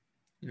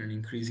 in an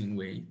increasing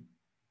way.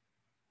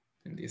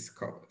 And this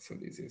cover, so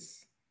this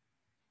is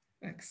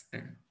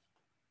xn.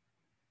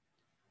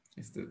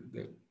 It's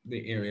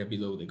the area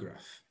below the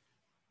graph.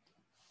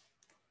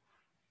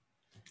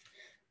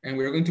 And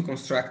we're going to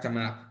construct a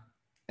map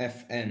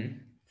Fn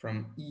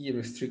from E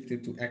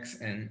restricted to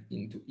Xn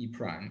into E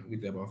prime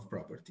with the above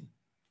property.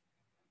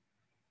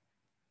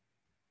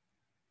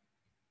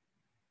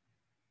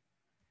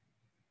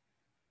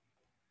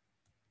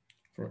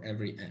 For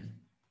every n.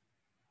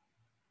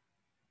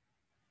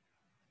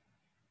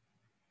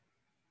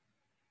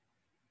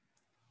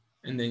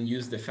 And then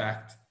use the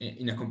fact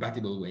in a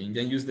compatible way. And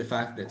then use the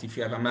fact that if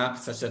you have a map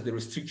such that the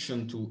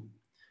restriction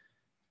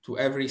to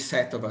every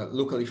set of a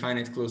locally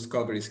finite closed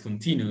cover is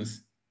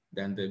continuous,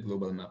 then the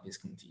global map is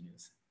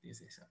continuous. This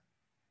is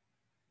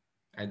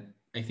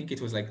I think it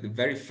was like the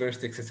very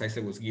first exercise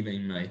I was given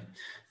in my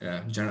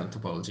general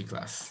topology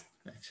class,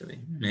 actually,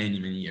 many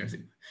years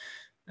ago.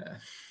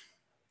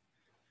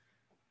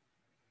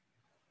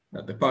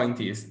 But the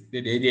point is, the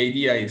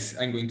idea is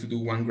I'm going to do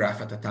one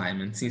graph at a time.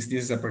 And since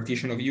this is a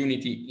partition of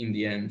unity, in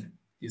the end,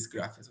 this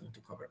graph is going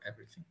to cover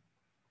everything.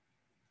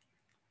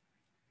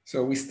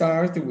 So we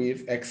start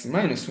with x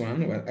minus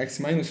 1. Well,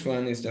 x minus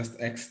 1 is just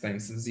x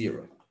times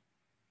 0.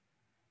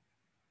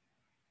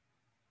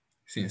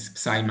 Since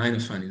psi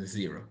minus 1 is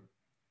 0.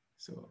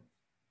 So,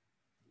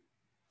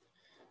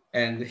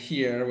 and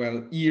here,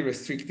 well, E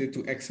restricted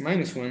to x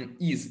minus 1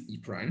 is E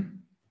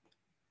prime.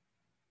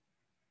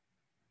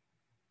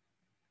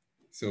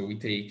 So we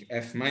take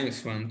f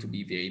minus 1 to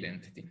be the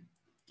identity.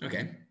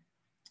 Okay,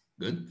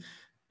 good.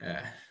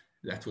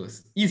 That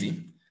was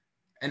easy.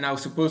 And now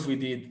suppose we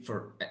did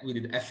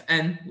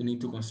fn, we need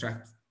to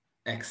construct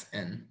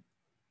xn.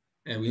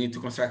 We need to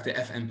construct the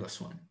fn plus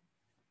 1.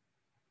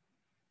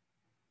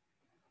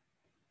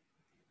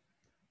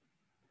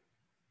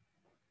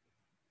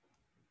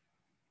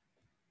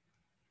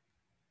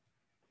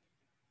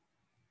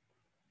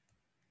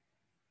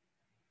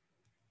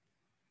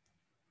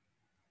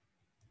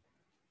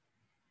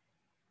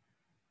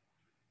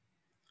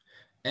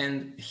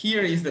 And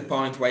here is the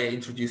point why I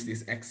introduced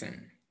this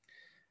xn.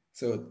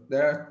 So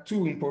there are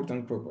two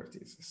important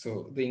properties.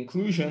 So the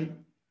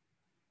inclusion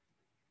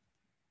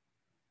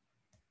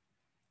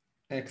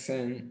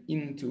xn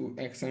into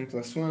xn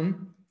plus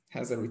 1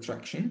 has a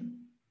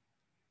retraction.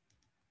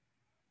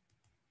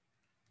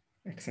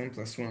 Xn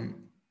plus 1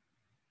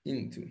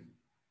 into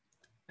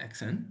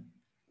xn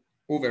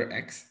over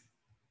x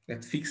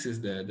that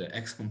fixes the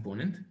x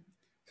component.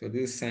 So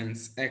this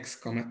sends x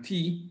comma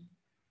t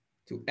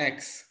to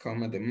x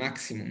comma the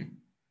maximum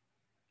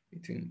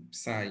between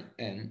psi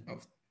n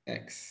of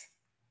x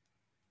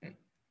and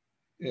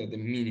the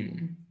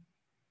minimum,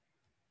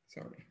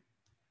 sorry.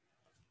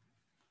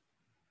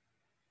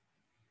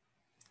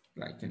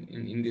 Like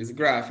in this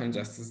graph, I'm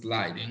just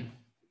sliding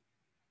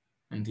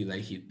until I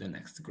hit the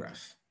next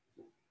graph.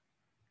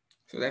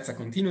 So that's a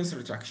continuous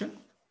retraction.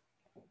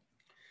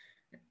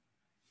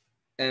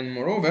 And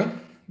moreover,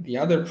 the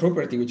other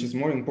property, which is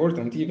more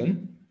important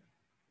even,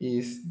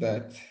 is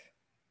that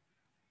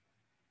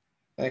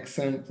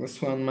xn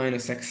plus 1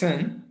 minus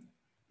xn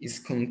is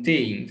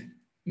contained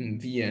in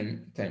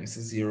Vn times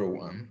 0,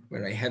 1,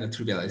 where I had a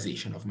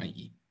trivialization of my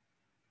E.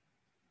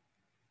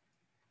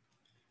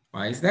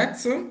 Why is that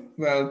so?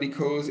 Well,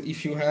 because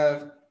if you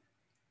have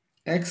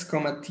x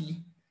comma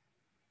t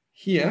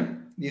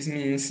here, this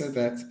means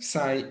that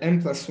psi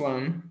n plus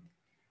 1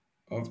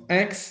 of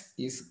x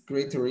is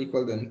greater or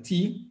equal than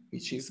t,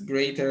 which is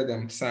greater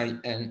than psi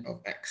n of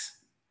x.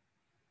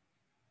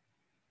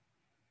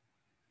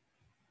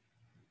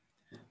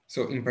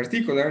 So in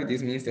particular,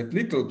 this means that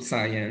little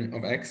psi n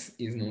of x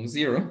is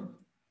non-zero,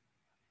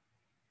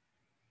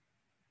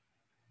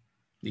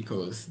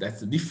 because that's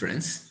the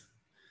difference.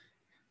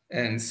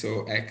 And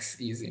so x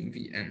is in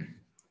Vn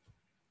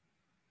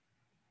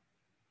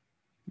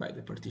by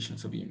the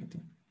partitions of unity.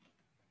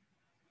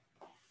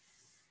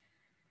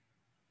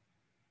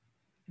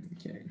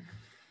 Okay.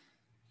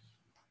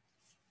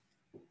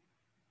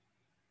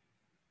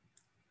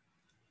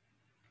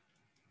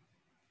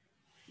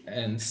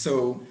 And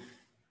so,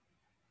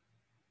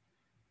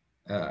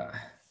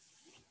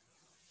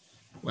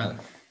 well,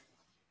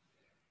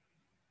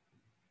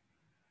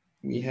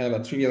 we have a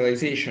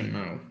trivialization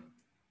now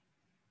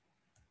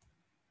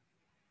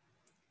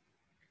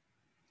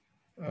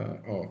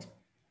of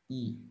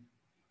E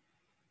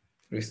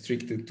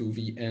restricted to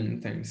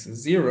Vn times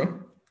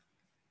 0,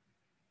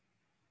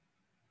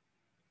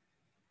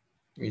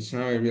 which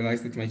now I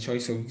realize that my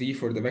choice of V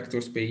for the vector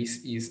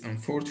space is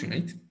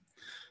unfortunate.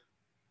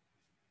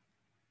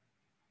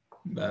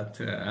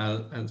 But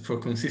I'll, for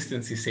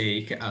consistency's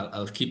sake,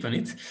 I'll keep on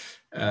it.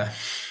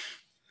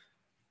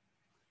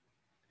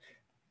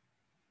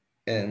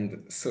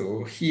 And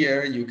so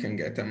here you can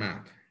get a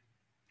map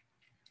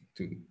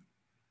to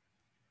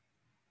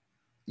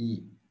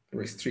E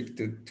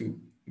restricted to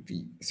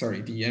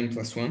Vn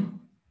plus 1.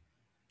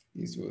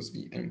 This was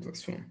Vn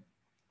plus 1.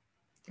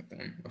 But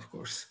then, of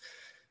course,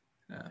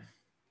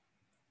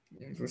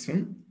 Vn plus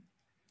 1.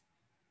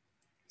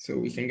 So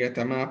we can get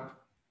a map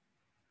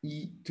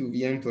E to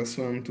Vn plus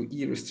 1 to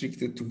E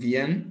restricted to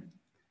Vn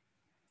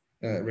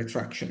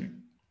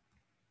retraction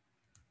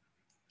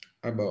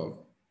above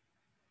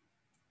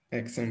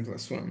xn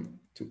plus 1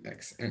 to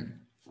xn.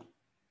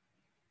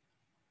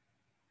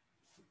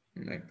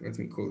 Like, let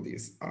me call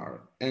this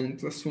Rn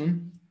plus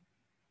 1.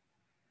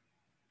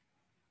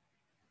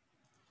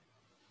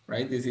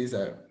 Right, this is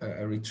a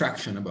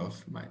retraction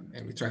above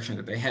a retraction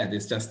that I had.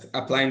 It's just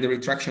applying the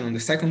retraction on the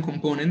second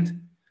component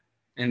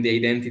and the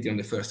identity on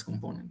the first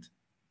component.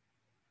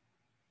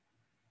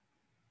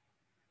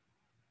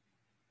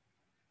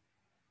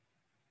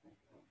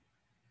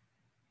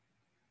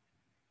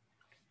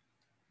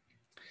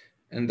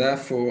 And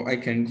therefore, I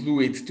can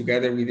glue it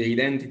together with the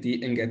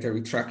identity and get a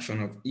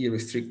retraction of E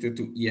restricted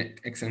to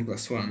xn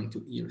plus 1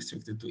 to E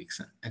restricted to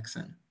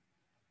xn.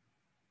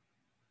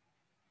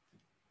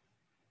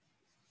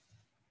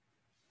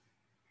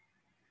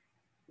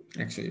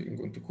 Actually, I'm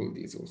going to call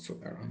this also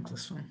Rn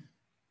plus 1.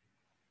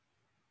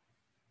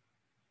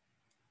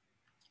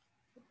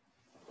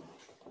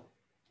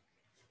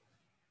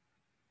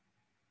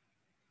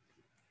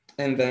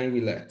 And then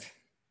we let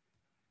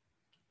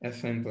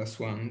Fn plus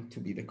 1 to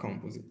be the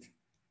composite.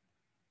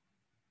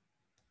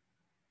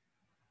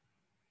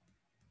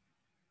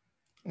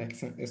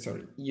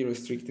 E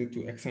restricted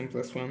to xn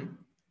plus 1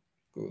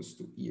 goes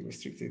to E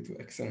restricted to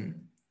xn,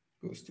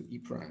 goes to E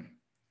prime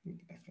with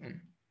Fn.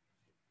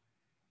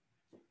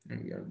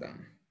 And we are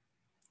done.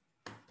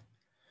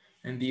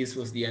 And this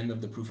was the end of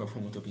the proof of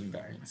homotopy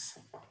invariance.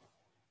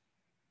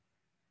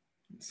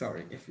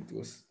 Sorry if it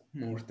was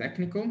more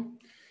technical.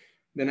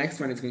 The next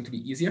one is going to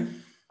be easier,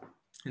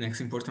 the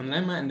next important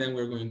lemma, and then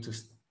we're going to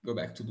go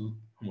back to do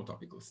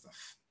homotopical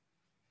stuff.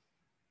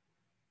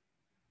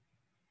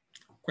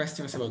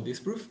 Questions about this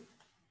proof?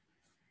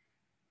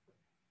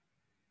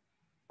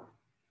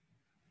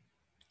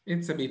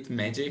 It's a bit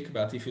magic,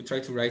 but if you try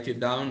to write it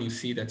down, you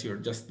see that you're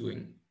just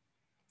doing,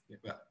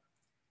 well,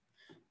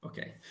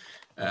 okay.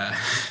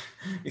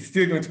 It's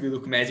still going to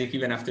look magic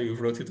even after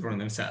you've wrote it from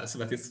themselves,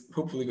 but it's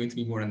hopefully going to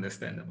be more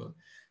understandable.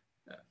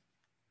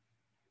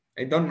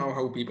 I don't know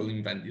how people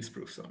invent these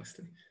proofs,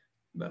 honestly,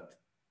 but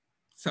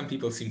some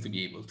people seem to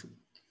be able to.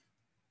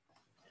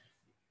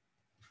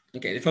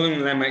 Okay, the following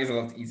lemma is a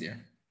lot easier,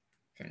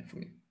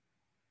 thankfully.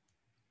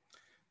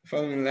 The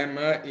following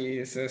lemma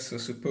is, so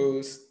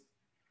suppose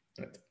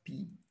that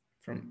P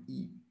from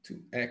E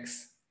to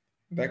X,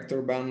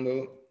 vector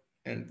bundle,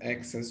 and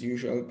X as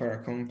usual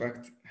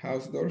paracompact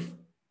Hausdorff.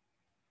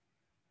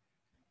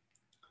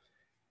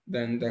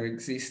 Then there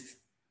exists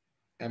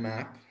a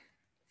map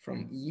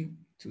from E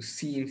to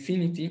C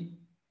infinity,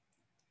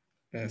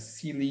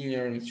 C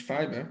linear in each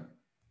fiber,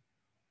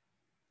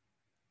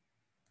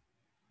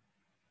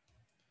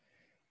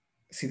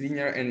 C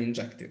linear and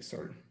injective,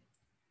 sorry,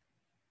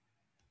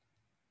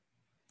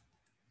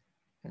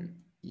 on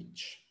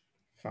each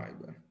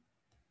fiber.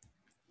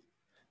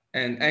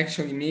 And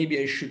actually,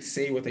 maybe I should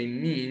say what I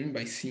mean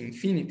by C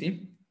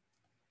infinity.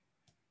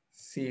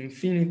 C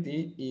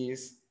infinity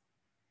is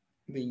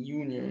the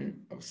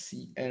union of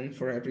Cn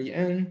for every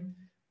n,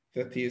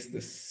 that is the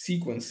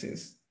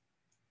sequences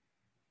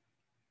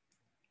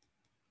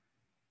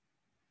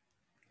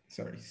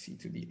sorry, C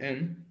to the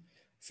n,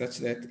 such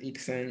that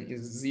xn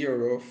is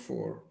 0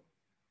 for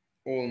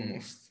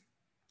almost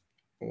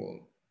all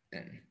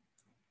n.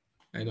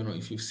 I don't know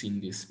if you've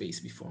seen this space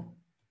before.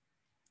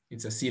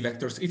 It's a C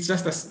vector, it's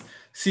just a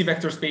C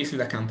vector space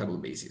with a countable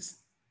basis.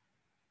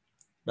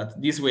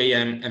 But this way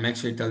I'm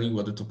actually telling you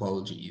what the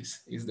topology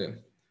is the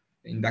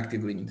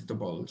inductive limit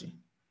topology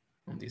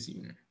on this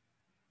union.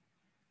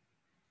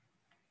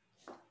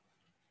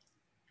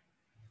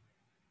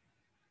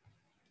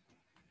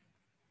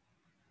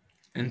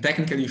 And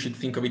technically you should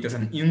think of it as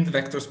an int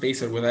vector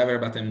space or whatever,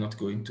 but I'm not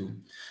going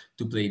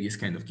to play these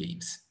kind of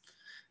games.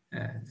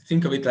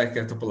 Think of it like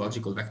a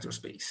topological vector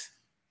space.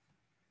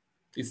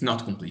 It's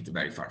not complete,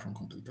 very far from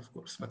complete, of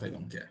course, but I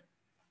don't care.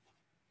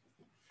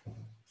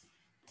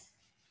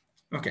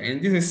 Okay,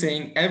 and this is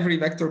saying every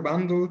vector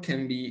bundle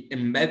can be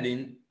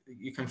embedding.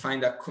 You can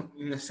find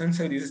in a sense,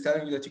 this is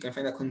telling you that you can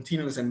find a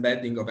continuous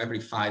embedding of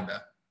every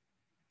fiber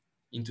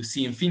into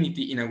C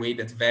infinity in a way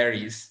that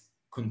varies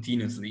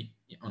continuously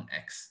on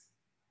X.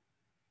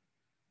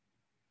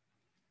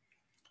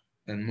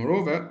 And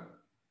moreover,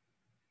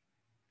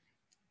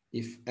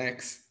 if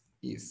X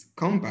is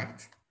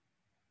compact,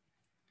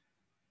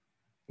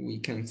 we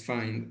can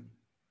find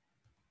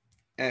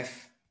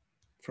F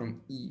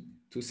from E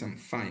to some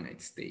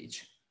finite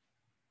stage.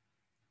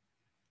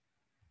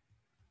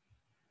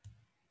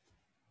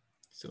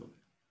 So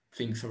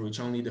things for which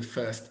only the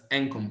first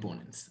n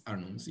components are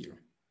non-zero.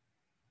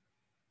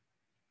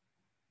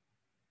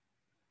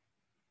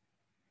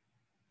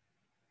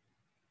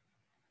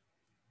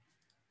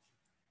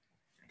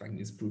 In fact,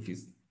 this proof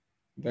is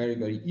very,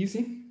 very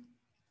easy.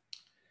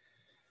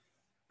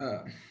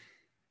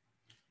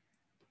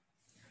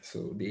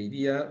 So the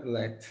idea,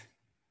 let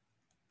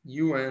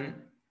un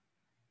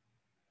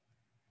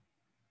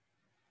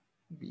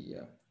be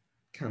a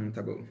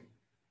countable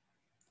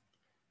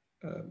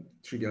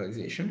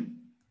trivialization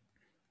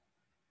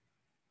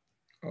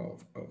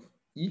of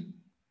E.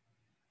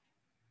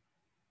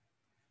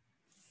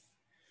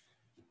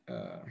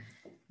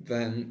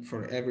 Then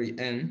for every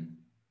n,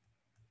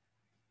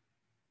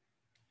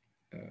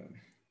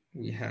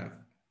 we have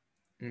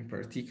in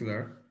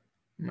particular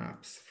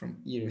maps from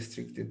E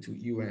restricted to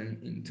un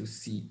into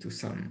C to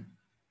some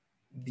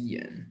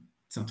dn.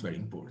 It's not very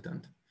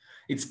important.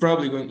 It's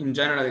probably going, in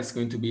general, it's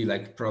going to be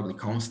like probably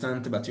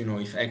constant, but you know,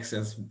 if X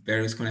has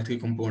various connected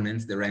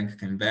components, the rank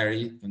can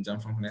vary, can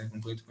jump from connected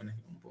component to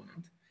connected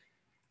component.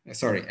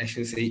 Sorry, I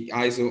should say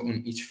ISO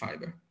on each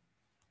fiber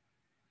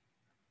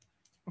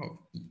of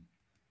E.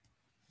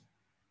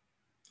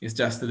 It's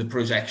just the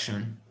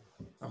projection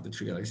of the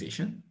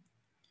trivialization.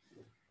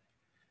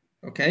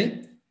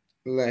 Okay,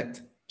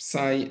 let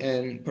psi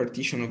n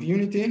partition of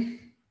unity,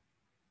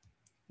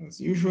 as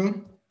usual.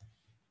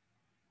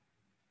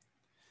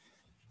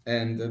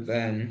 And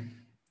then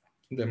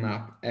the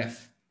map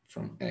F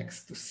from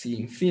X to C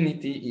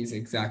infinity is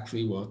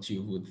exactly what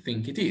you would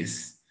think it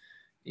is.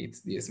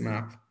 It's this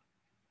map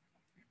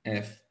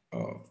F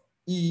of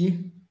E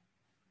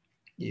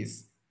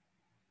is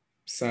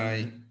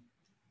psi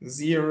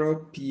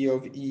 0 P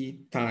of E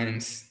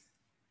times,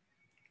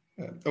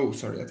 oh,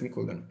 sorry, let me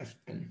call them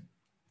Fn.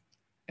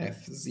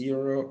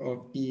 F0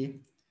 of E,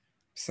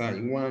 psi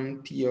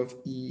 1 P of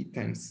E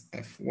times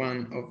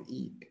F1 of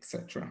E,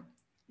 etc.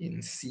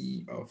 in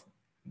C of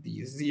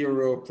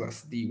D0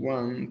 plus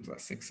D1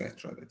 plus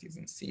etc. that is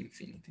in C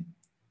infinity.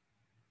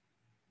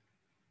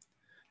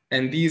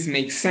 And these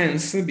make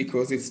sense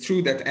because it's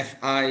true that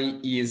Fi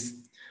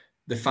is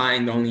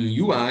defined only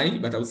in UI,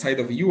 but outside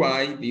of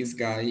UI, this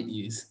guy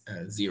is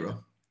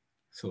 0.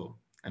 So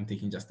I'm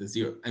taking just the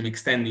 0. I'm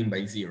extending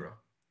by 0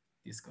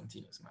 this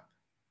continuous map.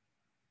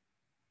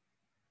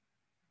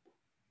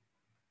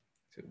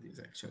 So this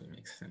actually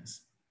makes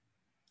sense.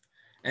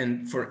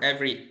 And for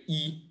every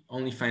E,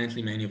 only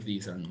finitely many of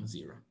these are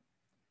non-zero.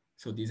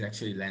 So this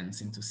actually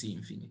lands into C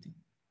infinity.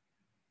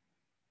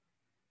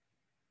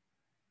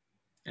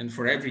 And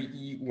for every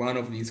E, one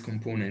of these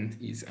components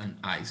is an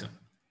ISO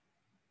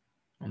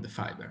on the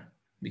fiber,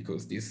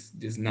 because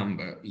this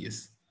number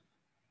is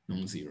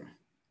non-zero.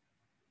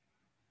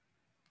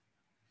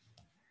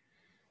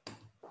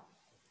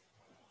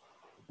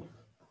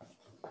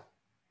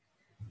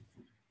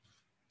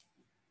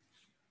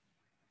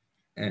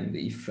 And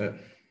if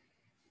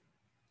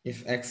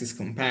X is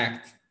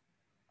compact,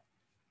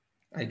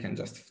 I can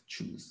just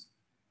choose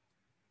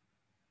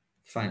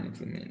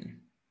finitely many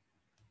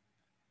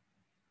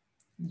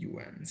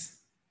UNs.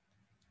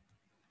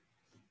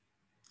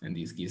 And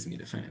this gives me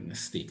the finiteness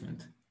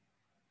statement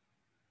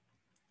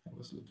I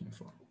was looking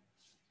for.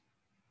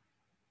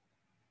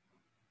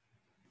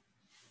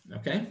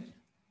 Okay?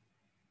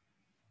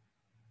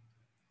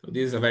 So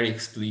this is a very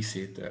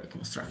explicit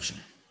construction.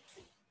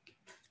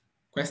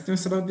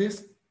 Questions about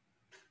this?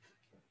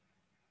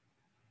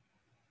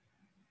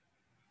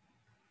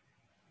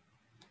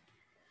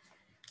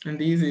 And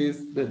this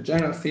is the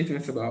general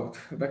statements about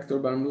vector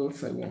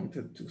bundles I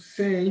wanted to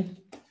say.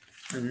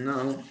 And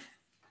now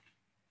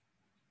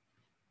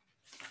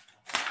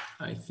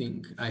I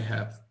think I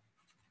have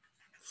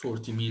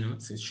 40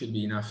 minutes. It should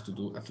be enough to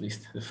do at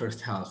least the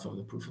first half of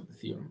the proof of the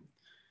theorem.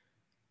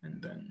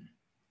 And then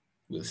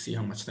we'll see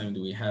how much time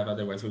do we have.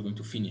 Otherwise, we're going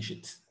to finish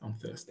it on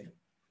Thursday.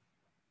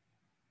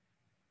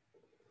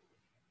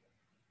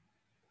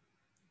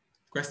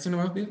 Questions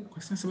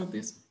about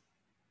this?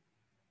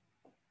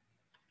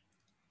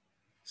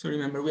 So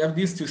remember, we have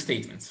these two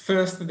statements.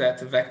 First, that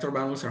vector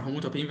bundles are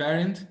homotopy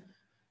invariant.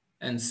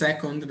 And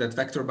second, that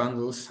vector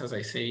bundles, as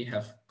I say,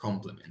 have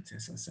complements in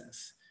some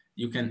sense.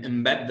 You can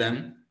embed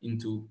them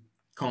into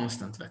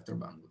constant vector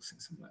bundles in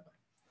some level.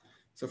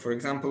 So for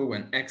example,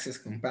 when X is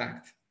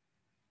compact,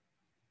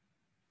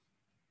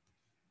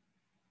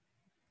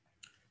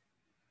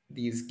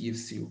 this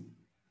gives you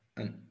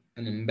an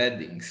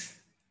embedding,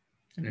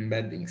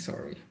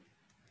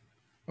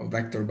 of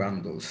vector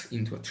bundles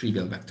into a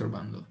trivial vector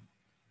bundle.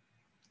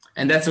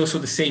 And that's also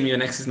the same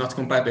when X is not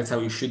compact. That's how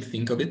you should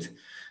think of it.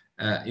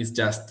 It's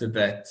just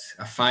that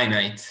a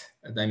finite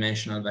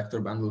dimensional vector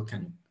bundle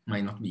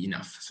might not be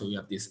enough. So you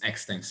have this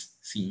X times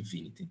C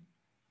infinity.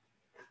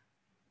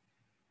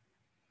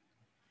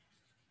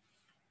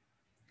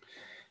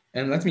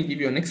 And let me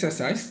give you an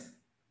exercise.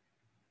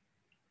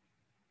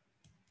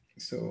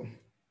 So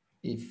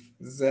if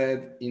Z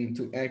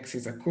into X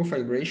is a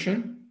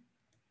cofibration,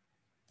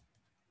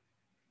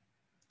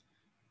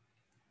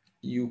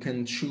 you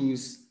can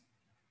choose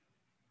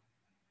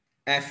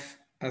F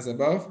as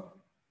above,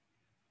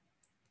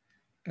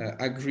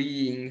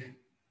 agreeing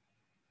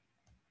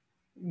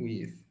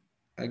with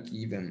a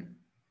given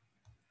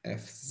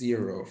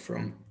F0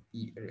 from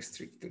E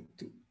restricted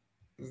to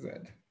Z.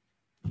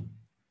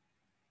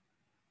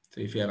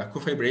 So if you have a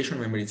cofibration,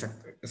 remember it's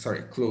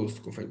a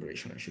closed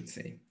cofibration, I should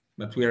say.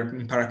 But we are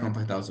in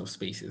paracompact Hausdorff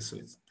spaces, so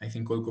I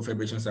think all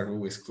cofibrations are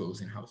always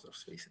closed in Hausdorff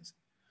spaces.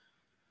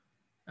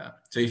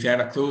 So if you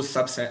have a closed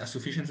subset, a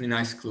sufficiently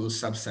nice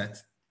closed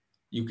subset,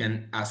 you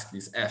can ask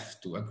this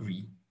F to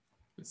agree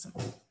with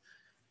something.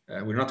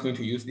 We're not going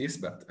to use this,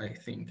 but I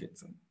think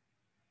it's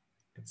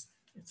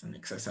an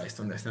exercise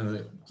to understand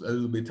a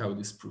little bit how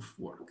this proof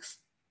works.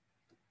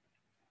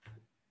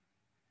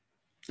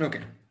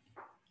 Okay.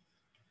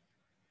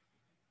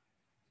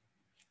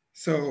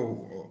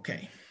 So,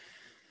 okay.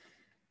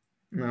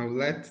 Now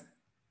let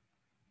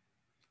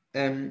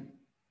M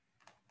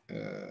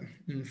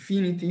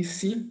infinity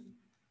C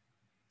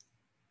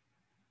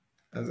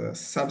as a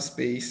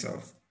subspace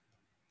of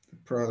the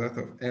product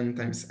of N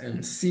times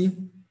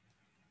NC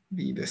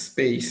be the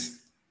space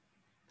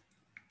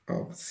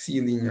of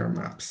C linear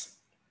maps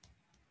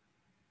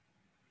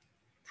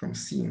from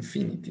C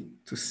infinity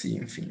to C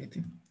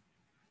infinity.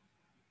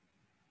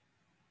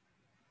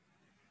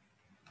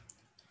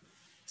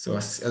 So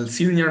a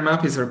C linear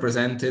map is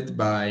represented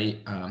by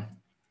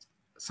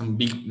some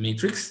big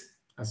matrix,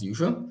 as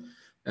usual.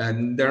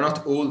 And they're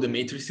not all the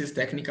matrices.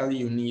 Technically,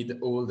 you need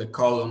all the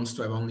columns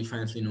to have only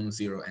finitely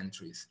non-zero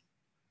entries.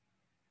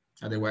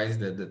 Otherwise,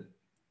 the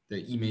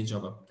image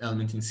of an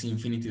element in C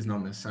infinity is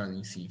not necessarily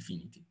in C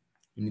infinity.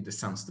 You need the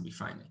sums to be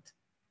finite.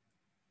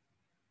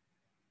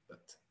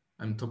 But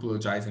I'm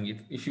topologizing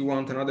it. If you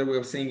want, another way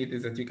of saying it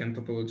is that you can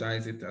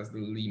topologize it as the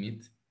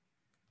limit.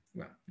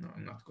 Well, no,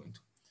 I'm not going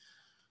to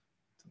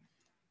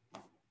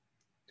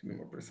be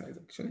more precise,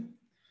 actually.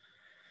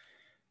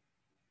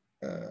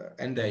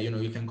 And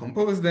you can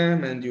compose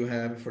them, and you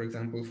have, for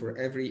example, for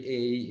every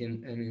A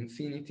in M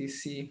infinity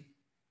C,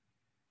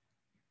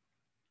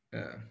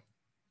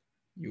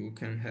 you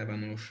can have a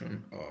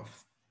notion of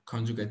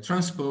conjugate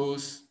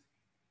transpose,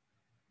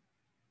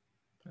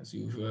 as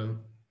usual.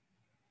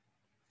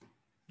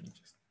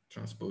 Just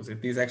transpose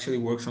it. This actually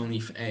works only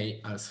if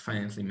A has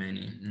finitely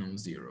many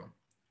non-zero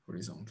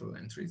horizontal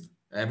entries.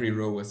 Every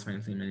row has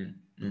finitely many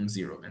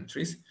non-zero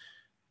entries,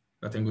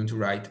 but I'm going to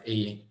write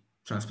A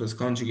transpose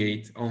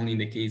conjugate only in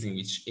the case in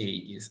which A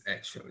is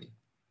actually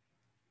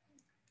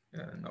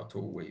not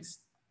always,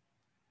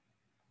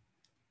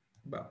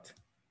 but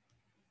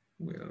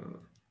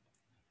we'll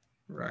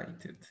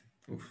write it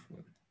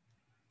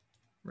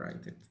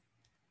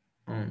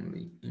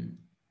only in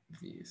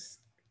this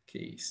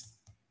case.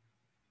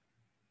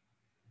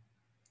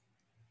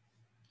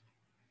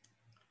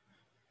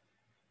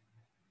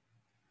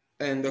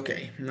 And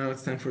okay, now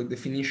it's time for the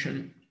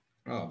definition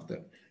of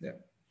the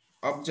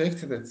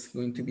object. That's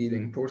going to be the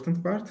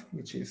important part,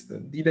 which is the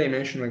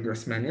d-dimensional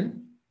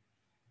Grassmannian.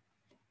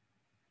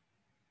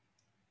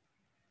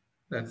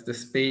 That's the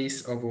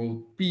space of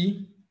all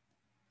P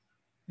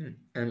in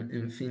M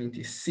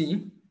infinity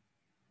C,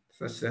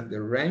 such that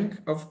the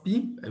rank of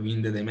P, I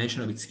mean the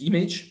dimension of its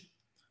image,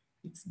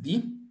 it's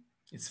D,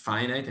 it's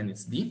finite and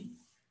it's D.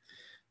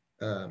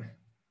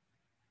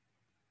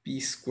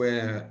 P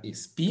square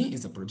is P,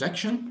 is a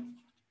projection,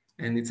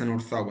 and it's an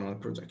orthogonal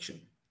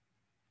projection.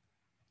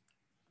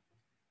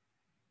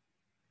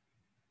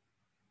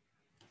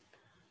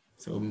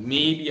 So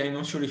maybe, I'm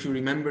not sure if you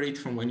remember it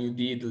from when you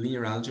did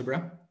linear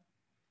algebra.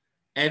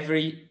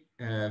 Every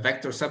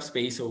vector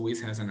subspace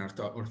always has an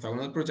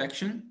orthogonal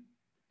projection,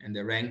 and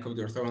the rank of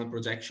the orthogonal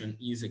projection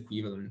is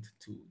equivalent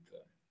to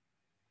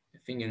the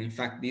thing. And in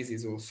fact, this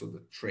is also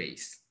the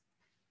trace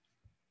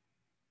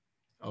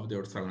of the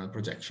orthogonal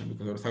projection,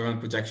 because orthogonal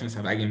projections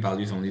have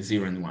eigenvalues only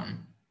 0 and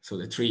 1. So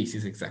the trace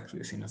is exactly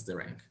the same as the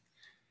rank.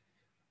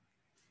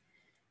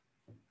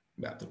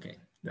 But okay,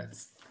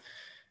 that's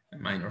a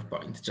minor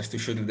point, just to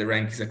show that the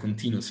rank is a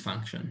continuous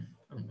function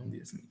on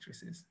these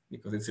matrices,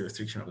 because it's a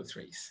restriction of the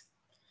trace.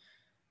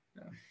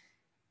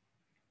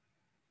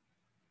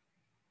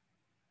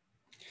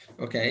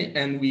 Okay,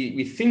 and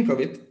we think of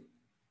it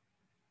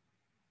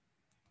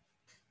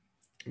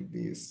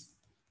this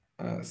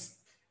as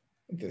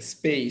the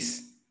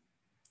space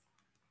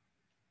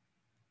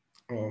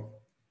of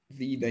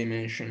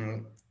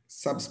v-dimensional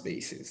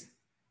subspaces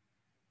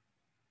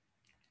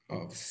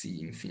of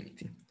C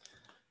infinity,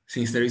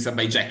 since there is a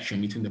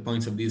bijection between the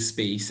points of this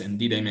space and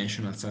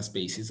d-dimensional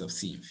subspaces of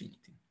C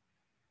infinity.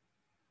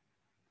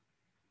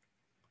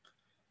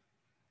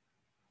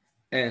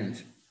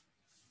 And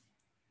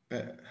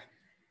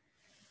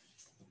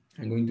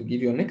I'm going to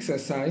give you an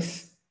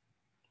exercise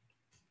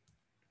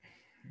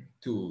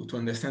to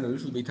understand a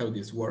little bit how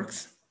this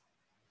works.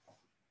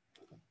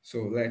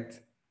 So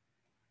let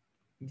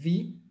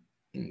V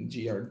in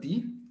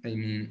GRD, I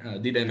mean a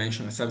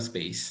d-dimensional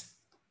subspace,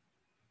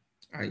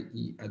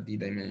 i.e. a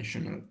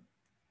d-dimensional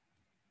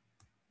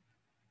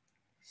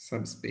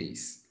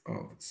subspace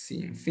of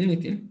C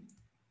infinity.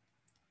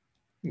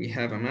 We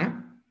have a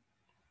map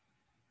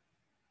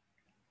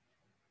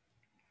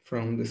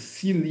from the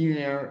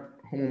C-linear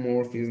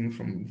homomorphism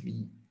from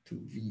V to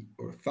V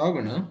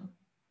orthogonal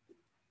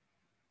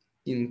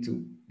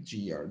into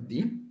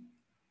GRD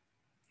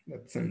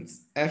that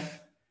sends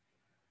F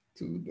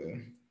to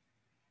the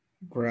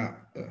graph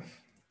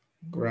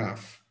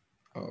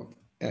of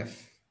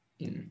F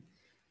in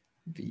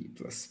V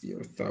plus V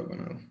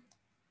orthogonal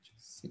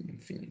C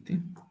infinity.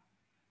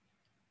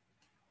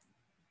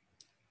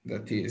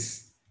 That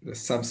is the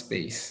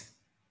subspace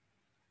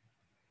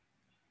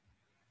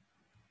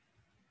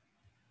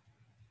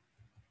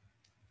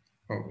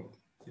of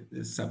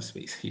the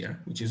subspace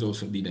here, which is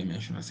also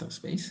d-dimensional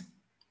subspace.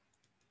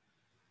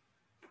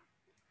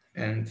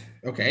 And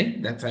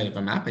okay, that's I have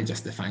a map. I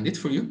just defined it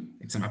for you.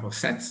 It's a map of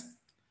sets.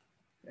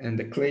 And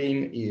the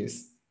claim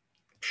is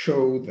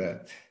show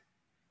that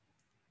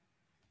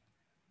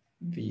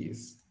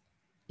this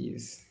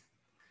is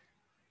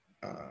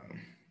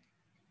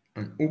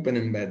an open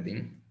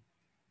embedding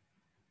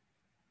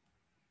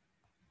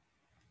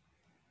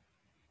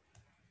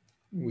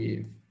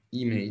with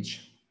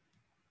image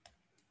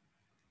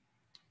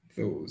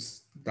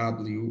those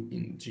W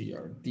in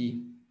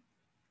GRD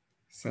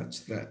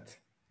such that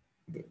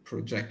the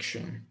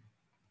projection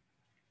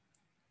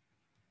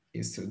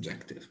is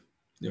surjective.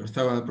 The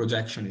orthogonal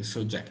projection is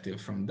surjective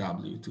from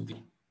W to V.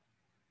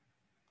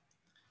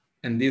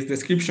 And this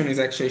description is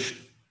actually,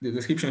 the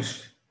description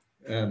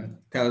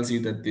tells you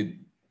that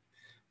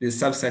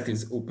this subset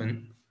is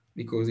open,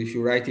 because if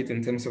you write it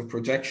in terms of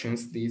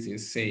projections, this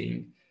is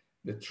saying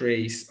the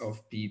trace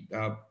of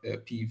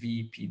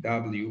PV,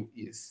 PW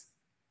is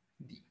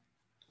D.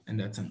 And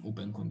that's an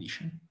open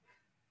condition.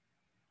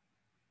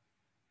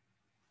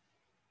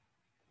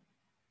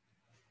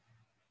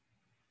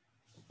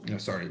 No,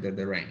 sorry,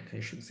 the rank, I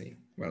should say.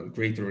 Well,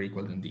 greater or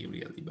equal than D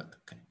really, but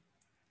okay.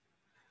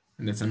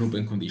 And that's an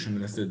open condition.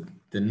 That's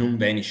the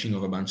non-vanishing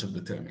of a bunch of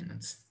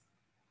determinants.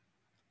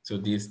 So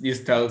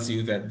this tells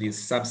you that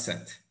this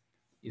subset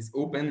is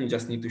open. You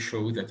just need to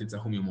show that it's a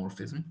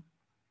homeomorphism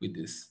with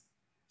this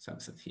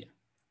subset here.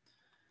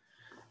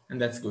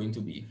 And that's going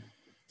to be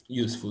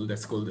useful.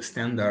 That's called the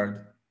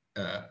standard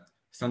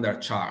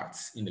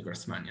charts in the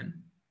Grassmannian.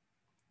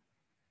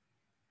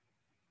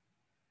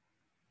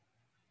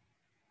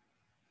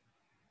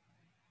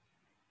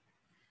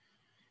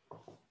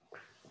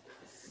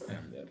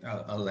 And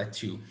I'll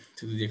let you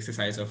to do the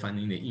exercise of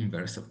finding the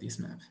inverse of this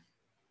map.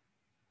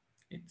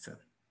 It's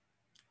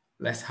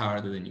less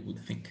hard than you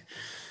would think.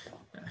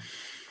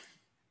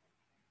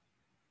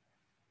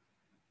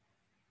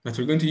 But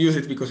we're going to use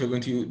it because we're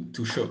going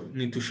to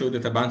need to show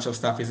that a bunch of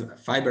stuff is a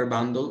fiber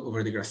bundle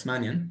over the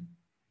Grassmannian,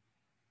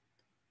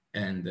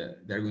 and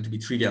they're going to be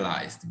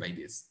trivialized by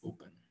these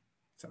open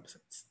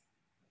subsets.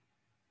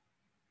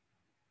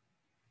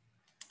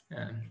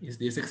 Is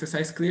this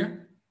exercise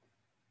clear?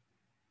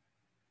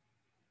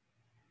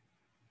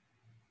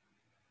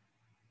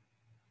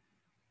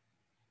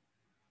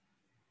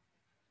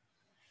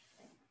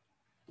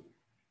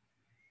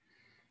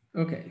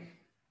 Okay,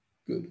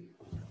 good.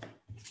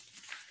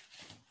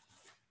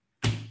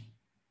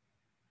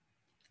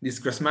 This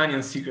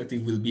Grassmannian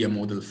secretive will be a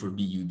model for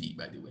BUD,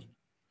 by the way.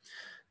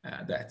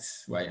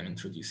 That's why I'm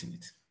introducing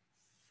it.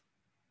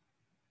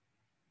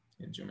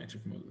 A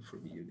geometric model for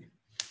BUD.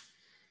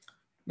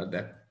 But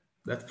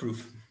that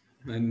proof,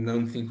 I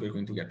don't think we're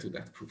going to get to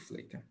that proof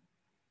later.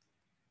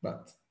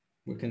 But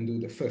we can do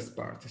the first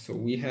part. So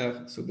we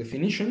have, so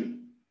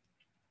definition,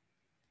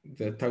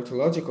 the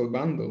tautological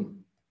bundle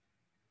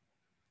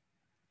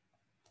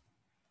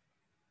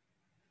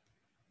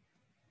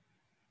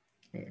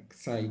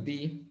psi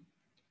d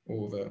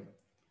over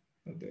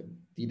the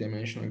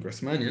d-dimensional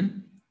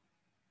Grassmannian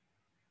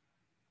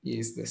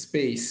is the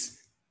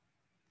space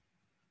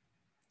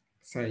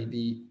psi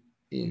d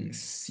in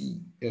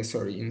C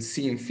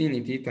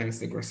infinity times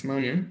the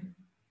Grassmannian.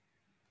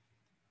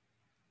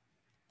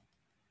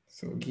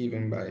 So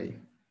given by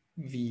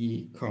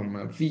V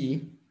comma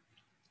V,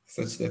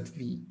 such that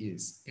V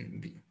is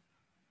in V.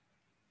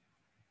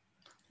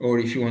 Or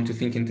if you want to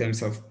think in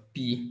terms of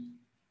P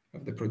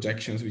of the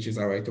projections, which is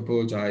how I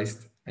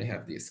topologized, I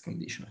have this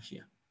conditional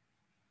here.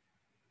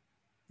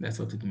 That's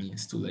what it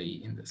means to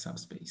lay in the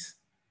subspace.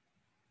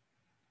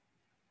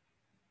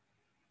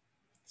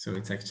 So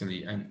it's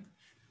actually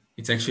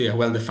a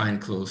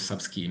well-defined closed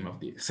subscheme of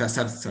the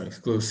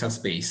closed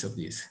subspace of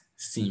this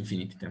C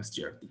infinity times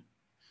GRT.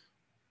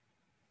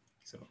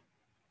 So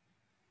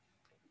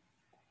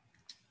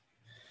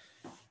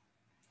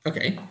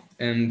okay,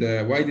 and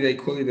why did I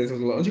call it a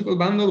tautological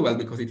bundle? Well,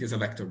 because it is a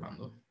vector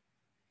bundle.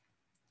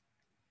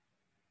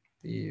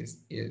 This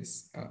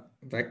is a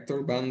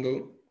vector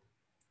bundle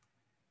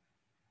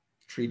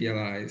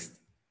trivialized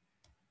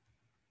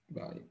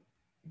by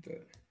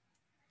the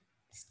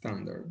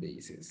standard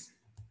basis.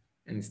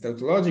 And it's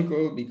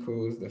tautological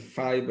because the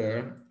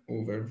fiber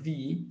over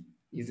V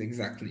is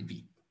exactly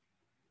V.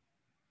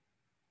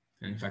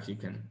 And in fact, you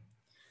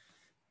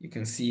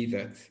can see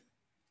that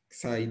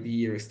psi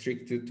d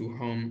restricted to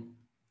hom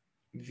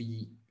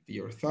V, the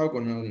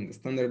orthogonal in the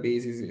standard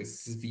basis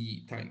is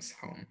V times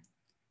hom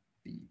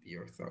V, the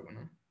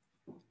orthogonal.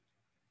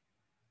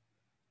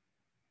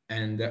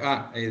 And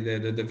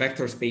the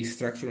vector space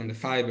structure on the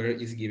fiber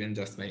is given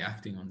just by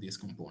acting on this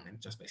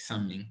component, just by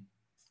summing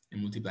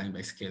and multiplying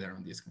by scalar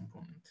on this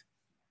component.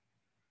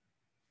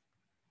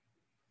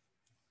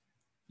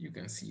 You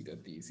can see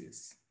that this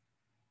is,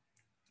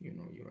 you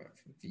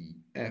have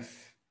df,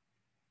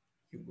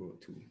 you go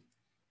to,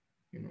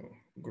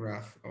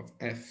 graph of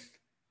f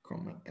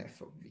comma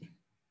f of v.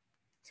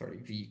 Sorry,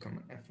 v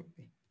comma f of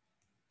v.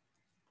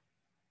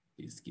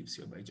 This gives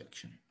you a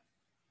bijection.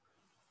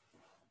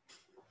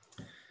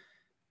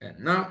 And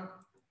now,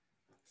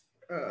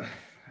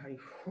 I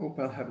hope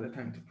I'll have the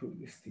time to prove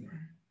this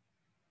theorem.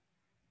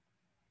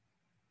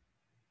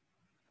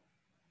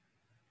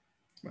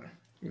 Well,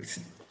 we'll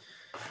see.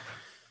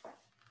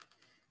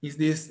 Is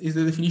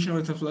the definition of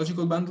a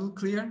tautological bundle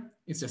clear?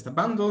 It's just a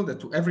bundle that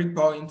to every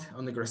point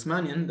on the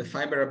Grassmannian, the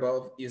fiber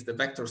above is the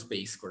vector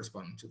space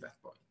corresponding to that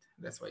point.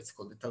 That's why it's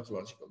called the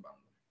tautological bundle.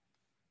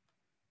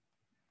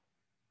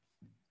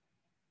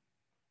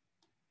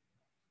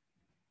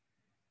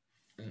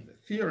 And the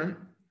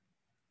theorem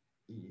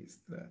is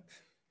that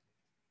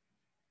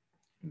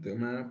the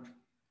map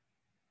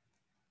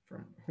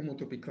from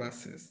homotopy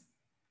classes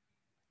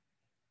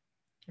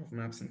of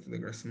maps into the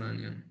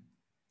Grassmannian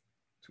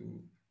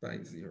to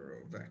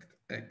pi0 vect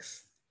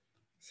x,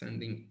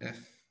 sending f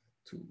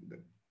to the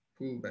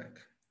pullback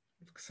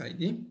of psi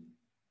d,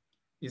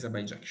 is a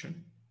bijection.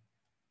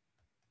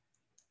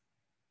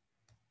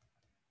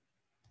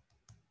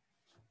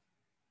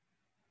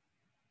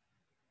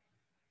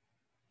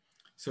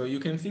 So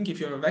you can think, if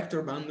you have a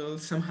vector bundle,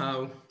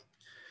 somehow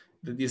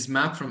this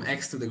map from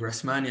x to the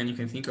Grassmannian, you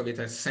can think of it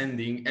as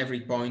sending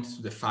every point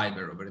to the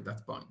fiber over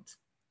that point,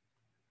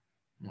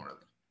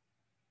 morally.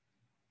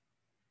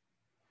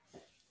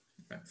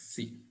 Let's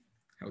see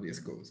how this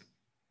goes.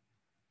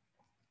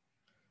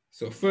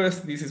 So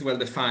first, this is well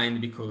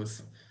defined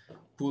because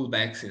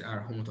pullbacks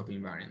are homotopy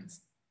invariants.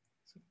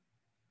 So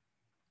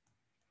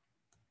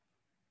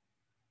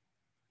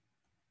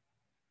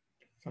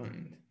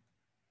find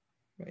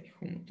by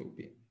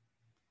homotopy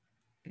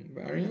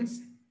invariance.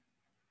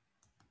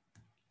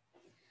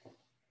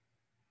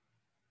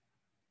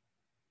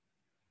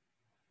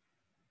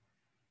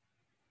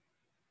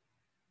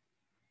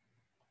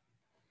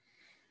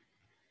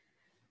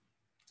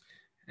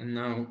 And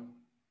now,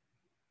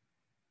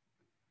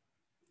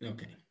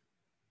 okay.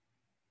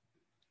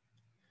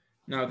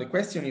 Now the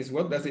question is,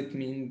 what does it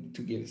mean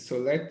to give? So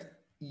let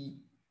E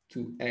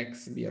to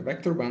X be a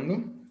vector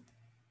bundle.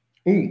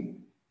 Ooh,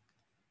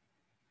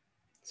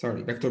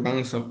 sorry, vector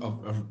bundles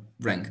of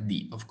rank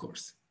D, of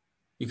course.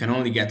 You can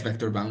only get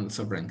vector bundles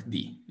of rank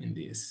D in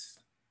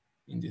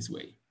this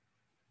way,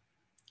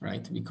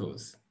 right?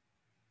 Because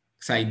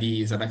psi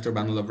D is a vector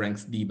bundle of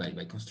ranks D by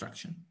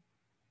construction.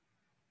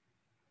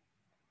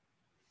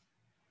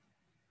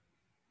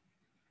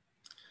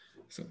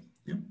 So,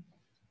 yeah.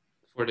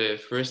 For the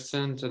first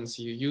sentence,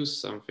 you use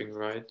something,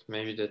 right?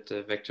 Maybe that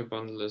the vector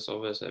bundle is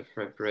always a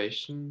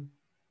vibration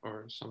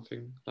or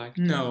something like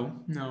that.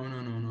 No.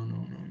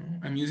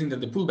 I'm using that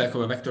the pullback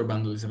of a vector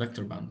bundle is a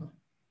vector bundle.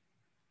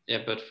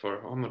 Yeah, but for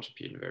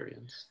homotopy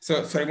invariance.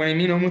 So sorry, when I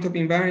mean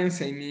homotopy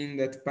invariance, I mean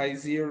that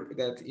pi0,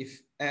 that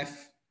if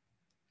F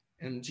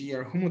and G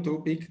are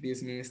homotopic,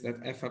 this means that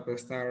F upper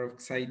star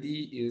of psi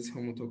D is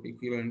homotopy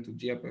equivalent to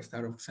G upper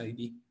star of psi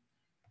D.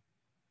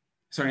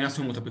 Sorry, not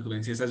homotopy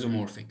equivalent, it's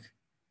isomorphic,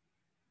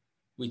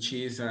 which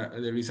is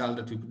the result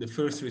that the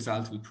first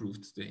result we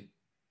proved today.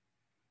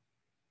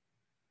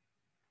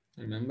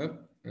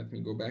 Remember, let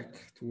me go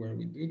back to where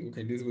we did.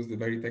 Okay, this was the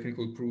very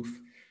technical proof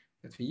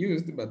that we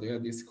used, but we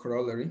have this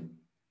corollary.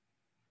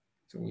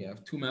 So we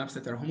have two maps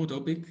that are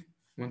homotopic.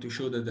 We want to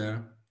show that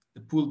the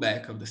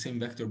pullback of the same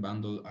vector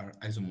bundle are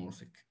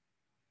isomorphic.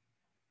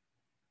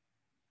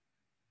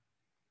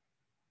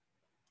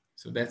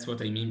 So that's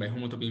what I mean by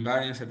homotopy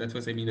invariance, and that's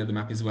what I mean that the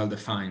map is well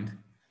defined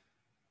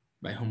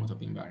by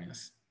homotopy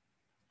invariance.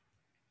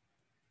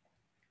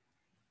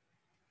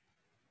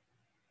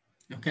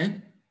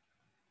 Okay?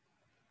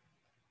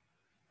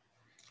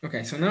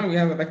 Okay, so now we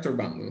have a vector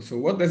bundle. So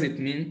what does it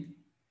mean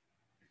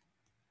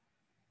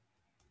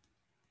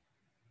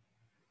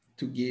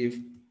to give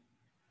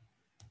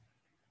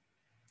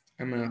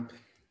a map,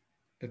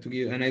 to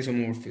give an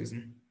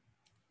isomorphism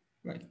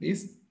like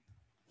this?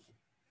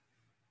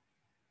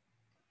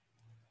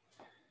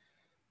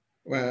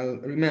 Well,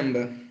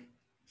 remember,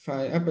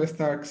 phi upper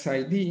star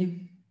psi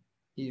d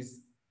is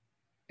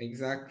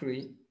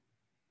exactly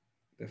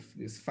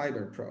this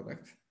fiber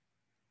product.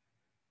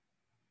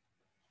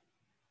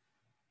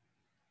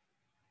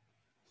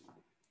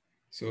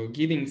 So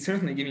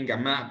certainly giving a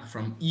map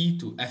from E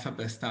to F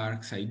upper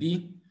star psi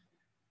d.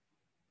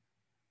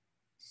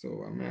 So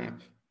a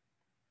map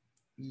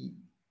E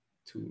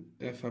to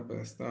F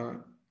upper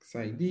star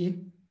psi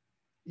d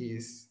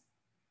is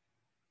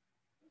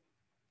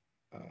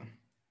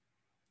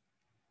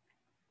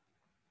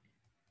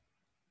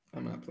a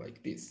map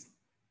like this.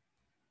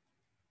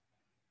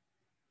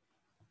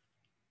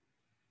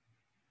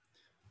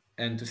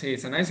 And to say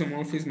it's an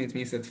isomorphism, it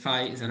means that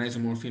phi is an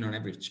isomorphism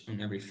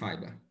on every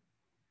fiber.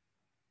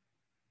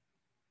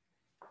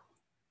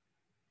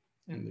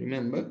 And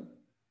remember,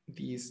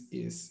 this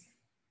is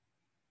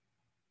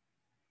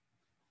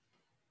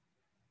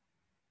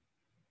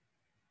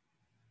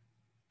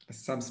a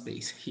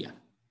subspace here.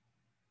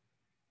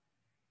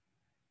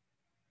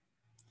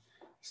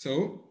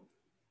 So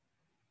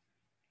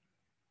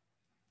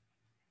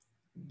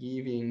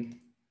giving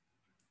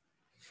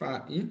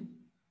phi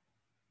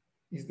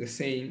is the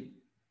same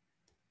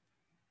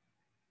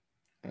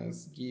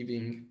as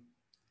giving,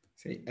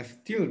 say,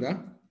 f tilde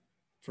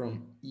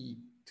from E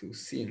to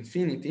C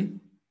infinity,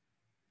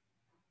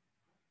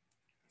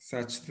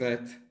 such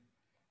that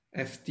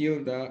f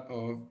tilde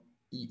of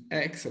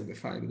Ex of the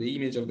fiber, the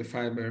image of the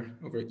fiber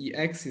over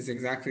Ex, is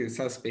exactly the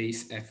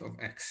subspace f of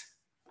x.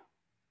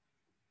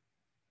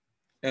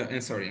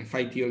 And sorry, and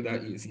phi tilde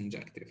is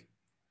injective,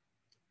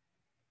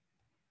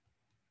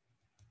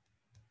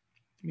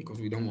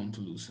 because we don't want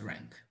to lose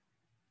rank.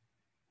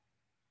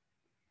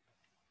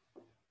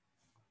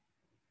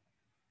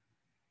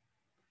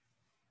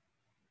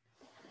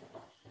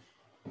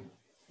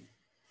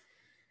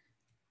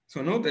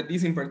 So note that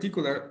this in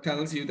particular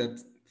tells you that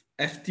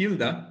f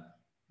tilde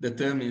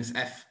determines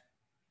f.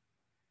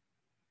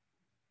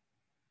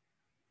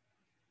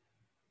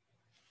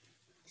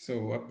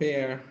 So a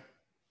pair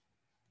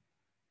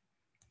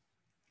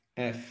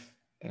f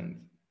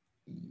and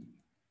E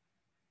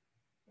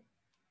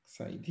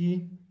psi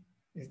d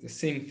is the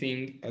same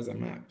thing as a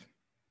map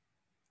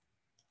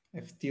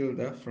f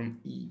tilde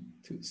from E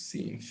to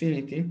C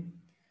infinity,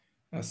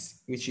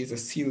 which is a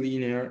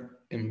C-linear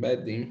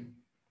embedding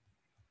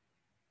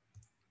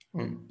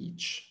on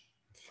each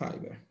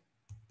fiber.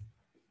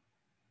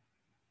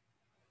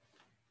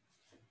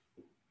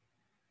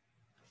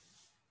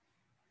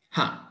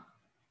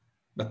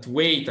 But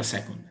wait a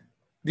second.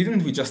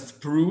 Didn't we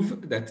just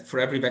prove that for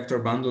every vector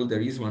bundle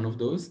there is one of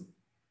those?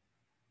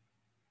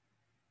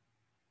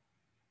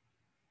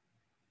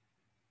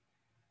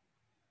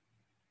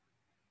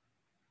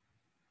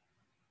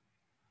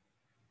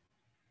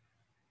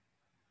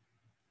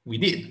 We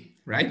did,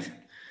 right?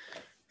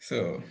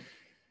 So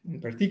in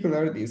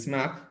particular, this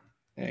map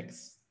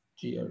x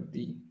grd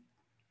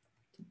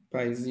to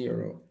pi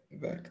 0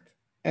 vect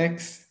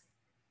x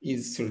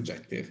is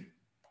surjective.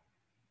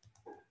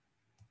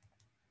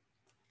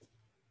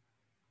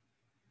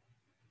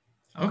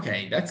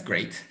 Okay, that's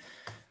great.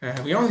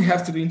 We only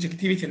have to do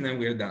injectivity and then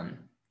we're done.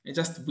 I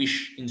just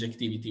wish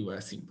injectivity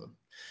were simple.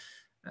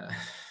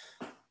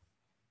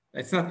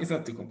 It's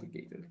not too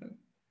complicated.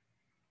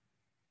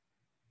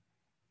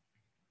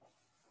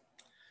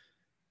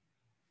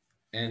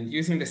 And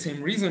using the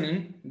same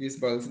reasoning, this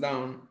boils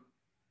down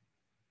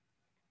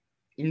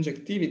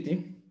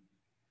injectivity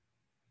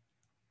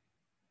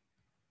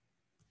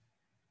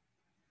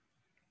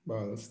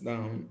boils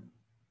down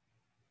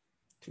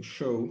to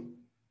show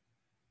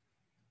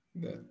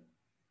that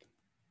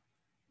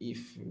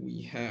if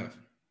we have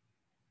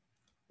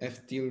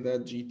f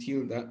tilde, g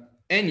tilde,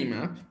 any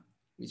map,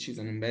 which is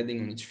an embedding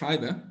on each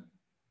fiber,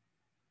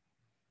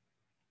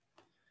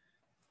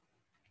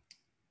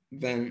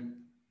 then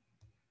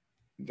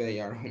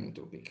they are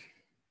homotopic.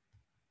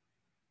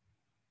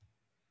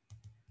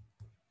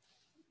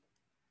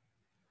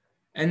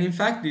 And in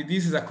fact,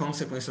 this is a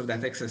consequence of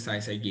that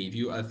exercise I gave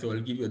you, although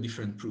I'll give you a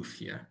different proof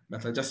here,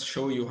 but I'll just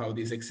show you how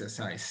this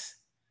exercise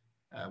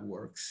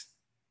works.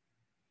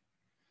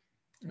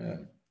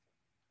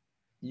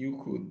 You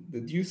could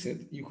deduce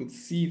it, you could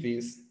see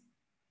this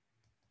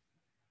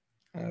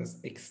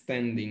as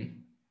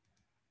extending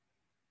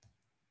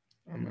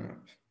a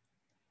map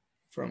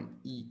from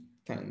E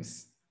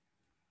times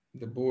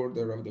the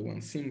border of the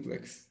one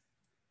simplex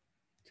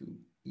to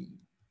E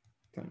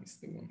times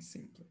the one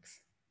simplex.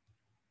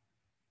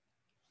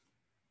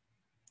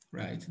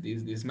 right?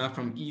 This map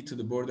from E to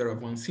the border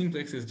of one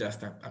simplex is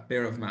just a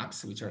pair of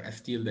maps, which are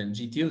F tilde and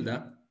G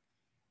tilde.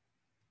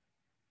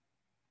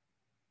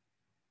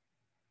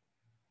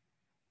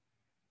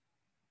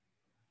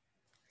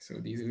 So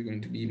this is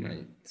going to be my,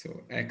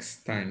 so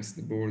X times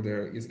the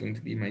border is going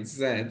to be my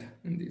Z,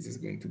 and this is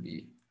going to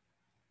be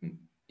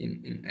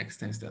in X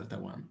times delta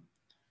 1.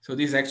 So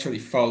this actually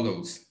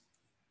follows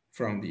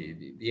from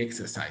the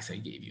exercise I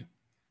gave you.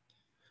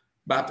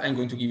 But I'm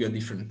going to give you a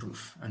different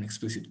proof, an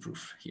explicit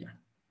proof here.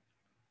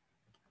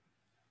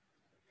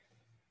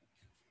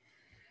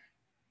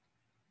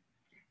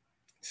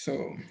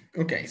 So,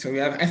 okay, so we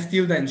have F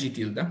tilde and G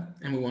tilde,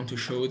 and we want to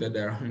show that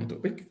they are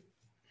homotopic.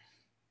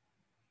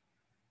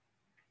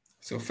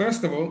 So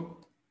first of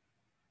all,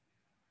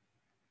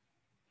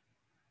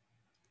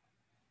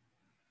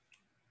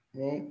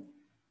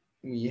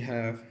 we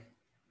have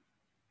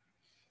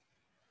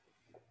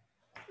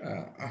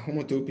a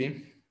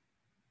homotopy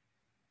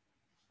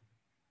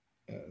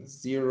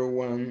 0,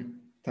 1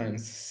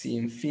 times C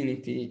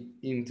infinity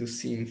into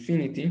C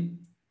infinity,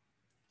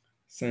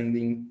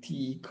 sending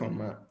T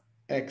comma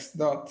X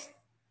dot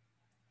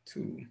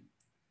to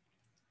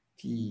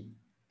T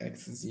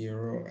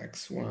x0,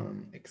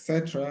 x1,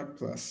 etc.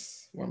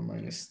 plus 1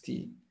 minus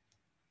T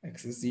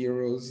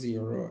x0,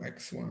 0,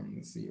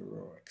 x1,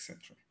 0,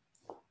 etc.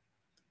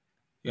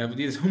 You have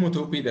this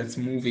homotopy that's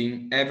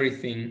moving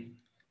everything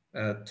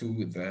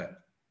to the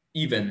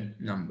even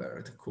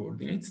numbered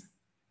coordinates.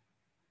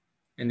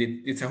 And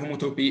it's a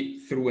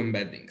homotopy through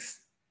embeddings.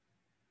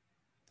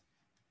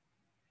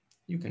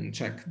 You can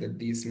check that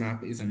this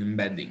map is an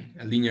embedding,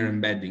 a linear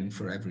embedding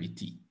for every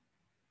T.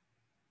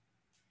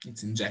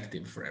 It's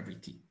injective for every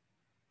T.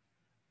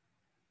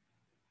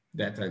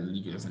 That I'll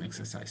leave you as an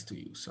exercise to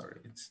use. Sorry,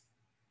 it's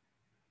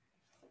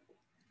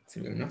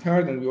really not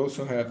hard. And we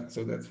also have,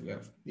 so that we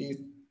have this,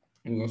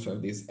 and we also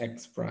have this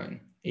X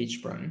prime,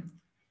 H prime.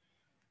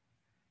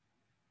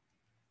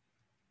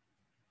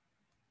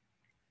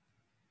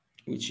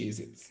 Which is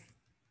its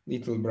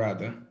little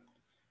brother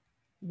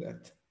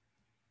that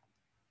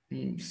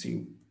moves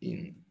you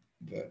in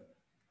the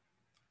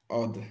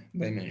odd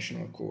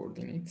dimensional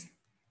coordinates.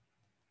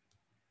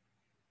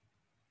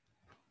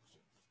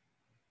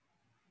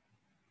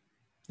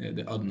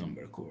 The odd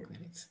number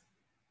coordinates.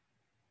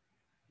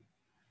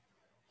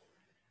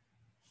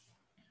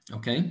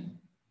 Okay.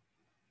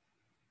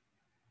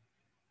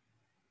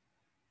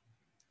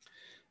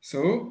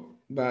 So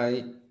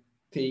by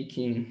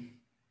taking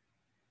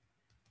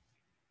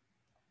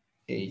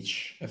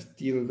H F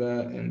tilde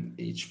and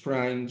H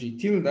prime G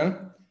tilde,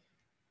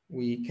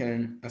 we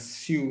can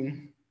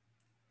assume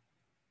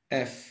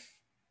F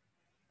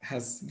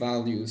has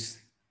values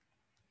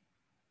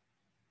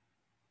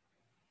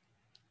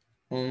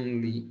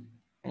only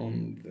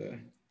on the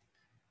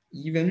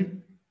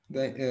even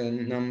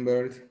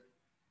numbered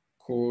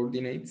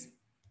coordinates.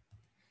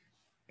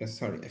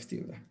 Sorry, F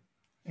tilde.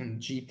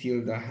 And G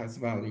tilde has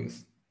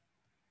values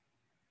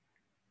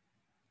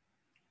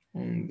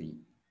only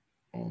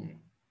on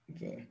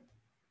the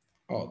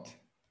odd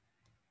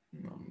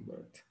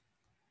numbered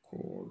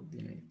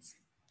coordinates.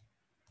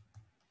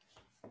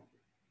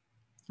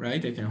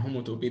 Right, I can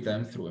homotopy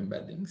them through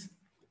embeddings.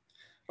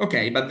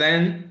 Okay, but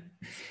then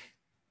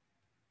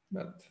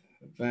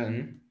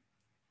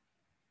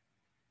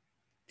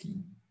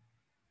T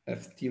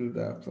F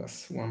tilde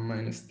plus 1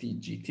 minus T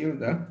G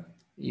tilde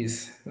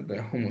is the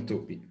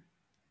homotopy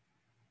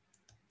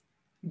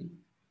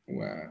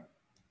we're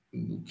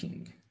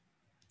looking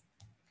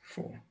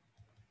for.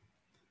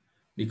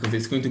 Because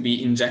it's going to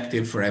be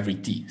injective for every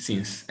T,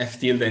 since F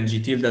tilde and G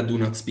tilde do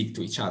not speak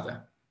to each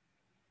other.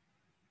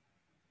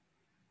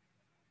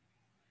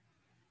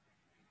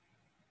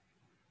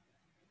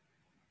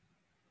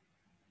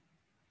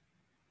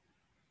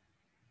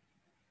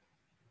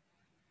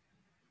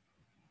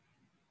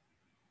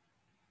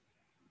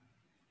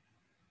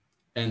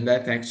 And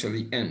that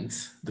actually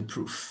ends the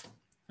proof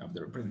of the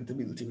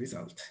representability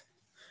result.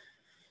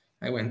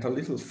 I went a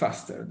little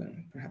faster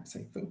than perhaps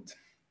I thought.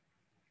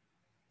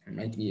 I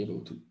might be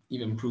able to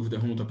even prove the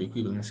homotopy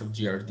equivalence of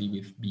GRD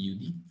with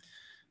BUD,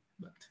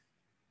 but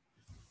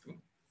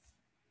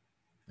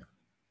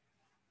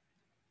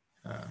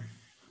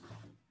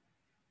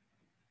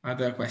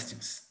other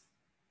questions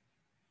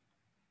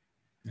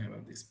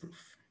about this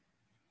proof?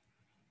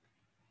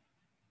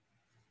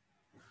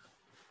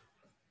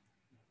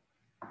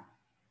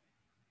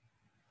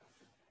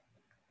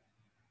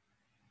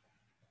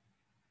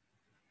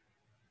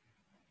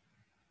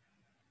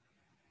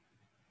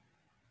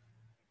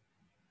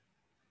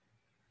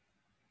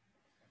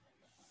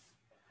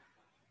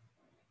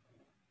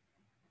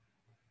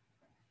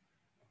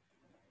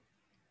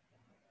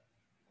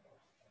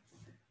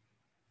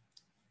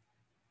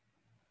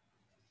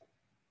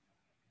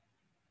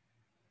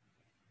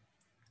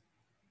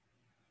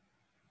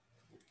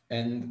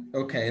 And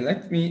okay,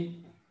 let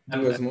me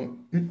do a small,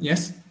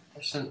 yes?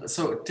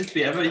 So did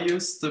we ever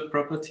use the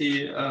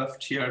property of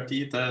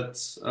GRD that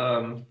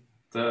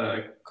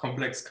the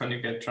complex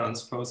conjugate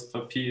transpose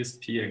for P is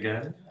P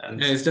again?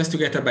 And it's just to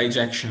get a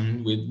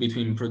bijection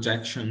between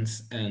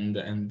projections and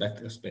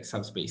vector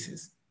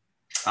subspaces.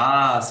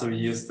 Ah, so we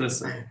use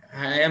this.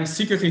 I am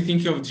secretly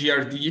thinking of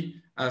GRD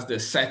as the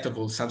set of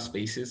all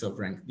subspaces of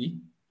rank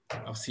D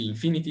of C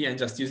infinity, and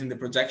just using the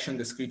projection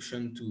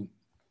description to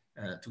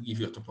give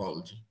you a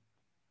topology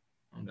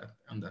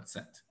on that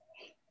set.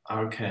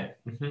 Okay.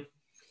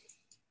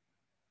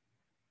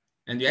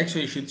 And you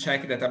actually should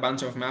check that a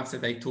bunch of maps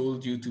that I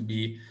told you to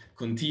be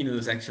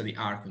continuous actually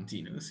are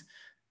continuous,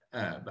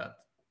 but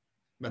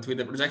with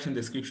the projection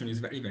description is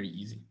very, very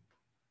easy.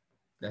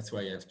 That's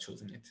why I've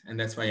chosen it, and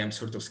that's why I'm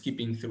sort of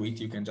skipping through it.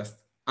 You can just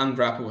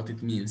unwrap what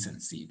it means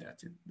and see that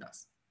it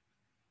does.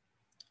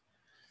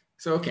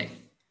 So okay,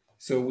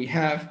 so we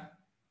have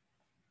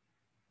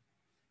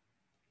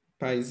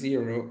pi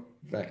 0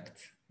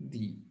 vect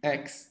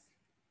dx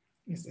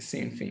is the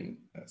same thing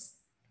as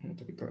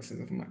homotopy classes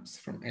of maps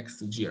from X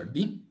to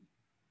GRD.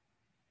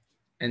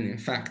 And in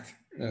fact,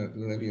 the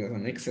level of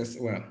an excess,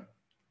 well,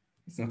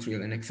 it's not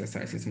really an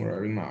exercise, it's more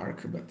a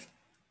remark, but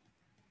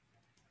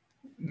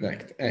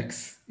vect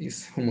X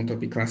is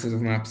homotopy classes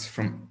of maps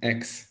from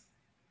X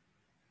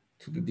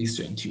to the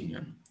disjoint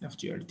union of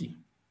GRD.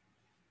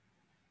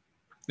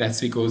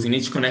 That's because in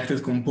each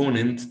connected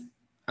component,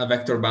 a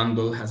vector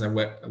bundle has a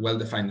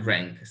well-defined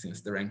rank,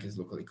 since the rank is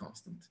locally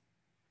constant.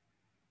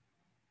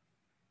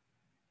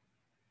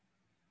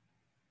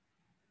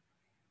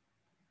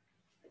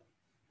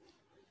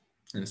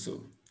 And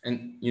so,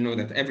 and you know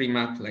that every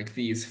map like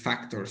these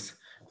factors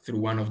through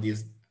one of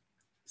these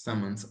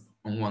summands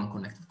on one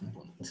connected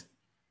component.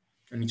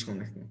 And each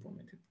connected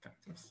component it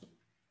factors.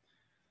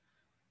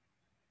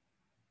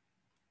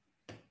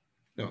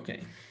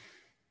 Okay.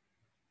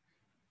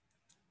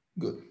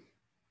 Good.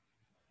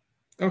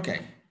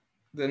 Okay.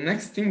 The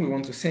next thing I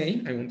want to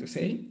say,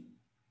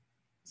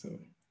 so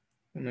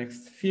the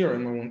next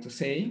theorem I want to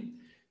say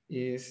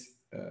is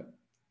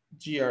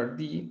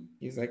GRD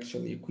is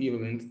actually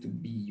equivalent to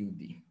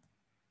BUD.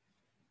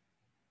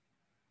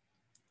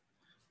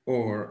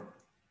 Or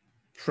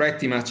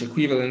pretty much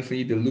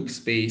equivalently, the loop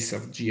space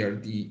of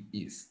GRD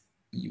is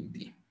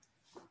EUD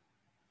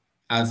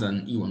as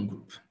an E1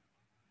 group.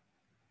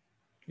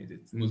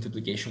 It's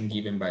multiplication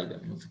given by the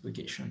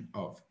multiplication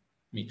of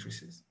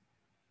matrices.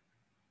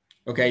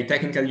 Okay,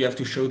 technically you have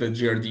to show that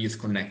GRD is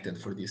connected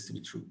for this to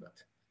be true,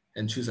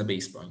 and choose a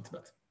base point,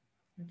 but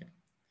okay.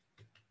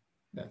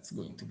 That's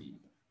going to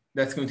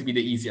be the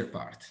easier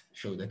part,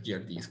 show that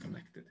GRD is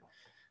connected.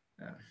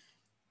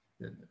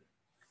 The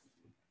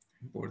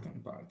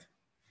important part.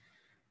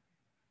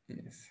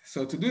 Yes.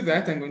 So to do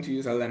that, I'm going to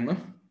use a lemma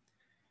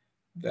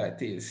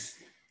that is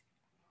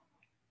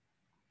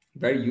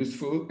very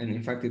useful, and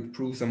in fact, it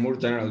proves a more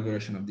general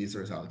version of this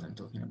result I'm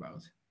talking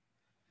about.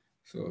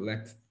 So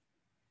let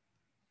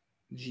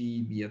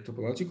G be a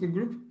topological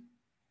group,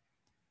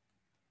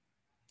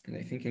 and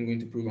I think I'm going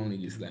to prove only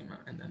this lemma,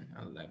 and then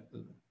I'll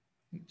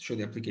show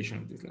the application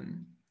of this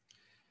lemma.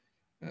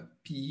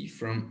 P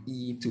from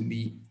E to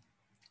be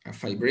a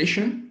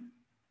fibration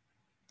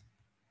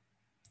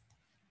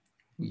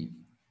with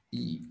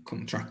E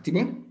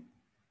contractible.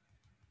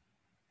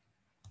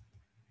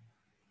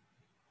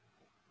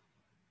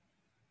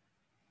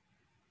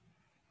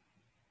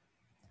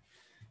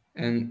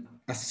 And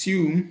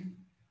assume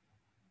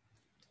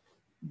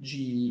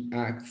G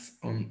acts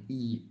on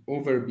E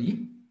over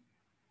B,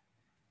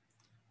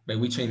 by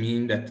which I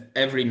mean that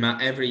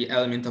every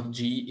element of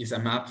G is a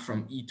map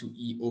from E to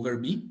E over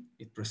B.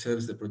 It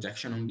preserves the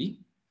projection on B,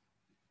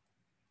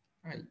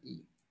 i.e.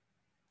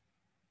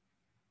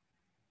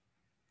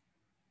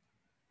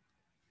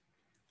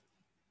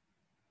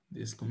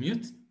 this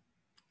commute,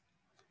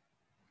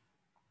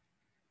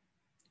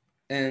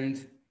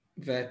 and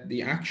that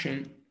the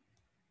action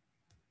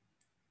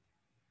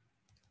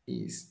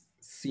is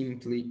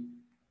simply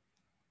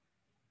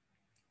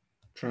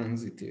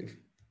transitive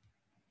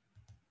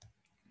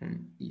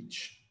on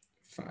each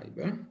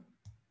fiber,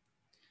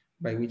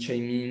 by which I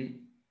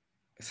mean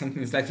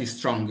something slightly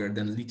stronger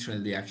than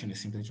literally the action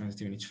is simply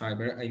transitive on each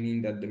fiber. I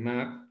mean that the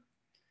map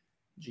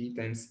G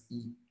times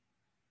E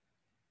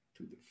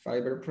to the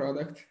fiber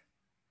product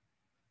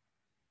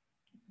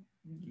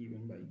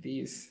given by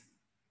this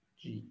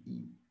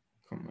GE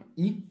comma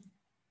E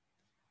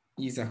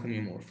is a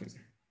homeomorphism.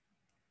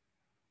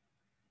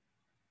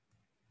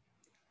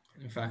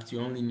 In fact,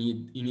 you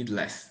need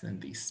less than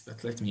this,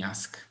 but let me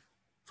ask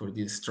for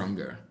this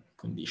stronger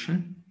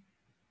condition.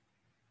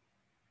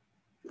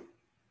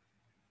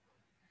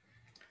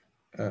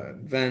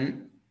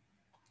 Then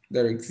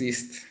there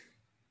exists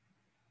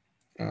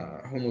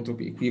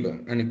homotopy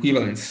an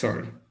equivalence,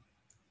 of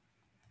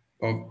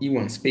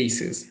E1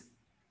 spaces,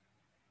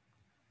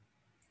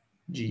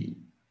 G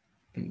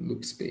and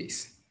loop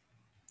space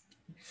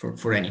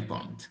for any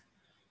point.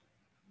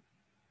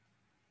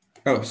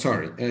 Oh,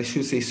 sorry, I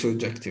should say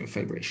surjective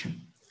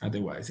fibration.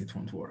 Otherwise, it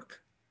won't work.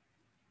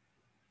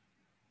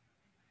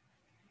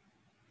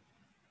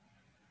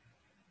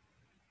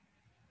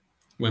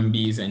 When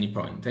B is any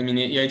point. I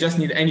mean, I just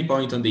need any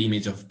point on the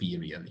image of B,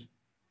 really.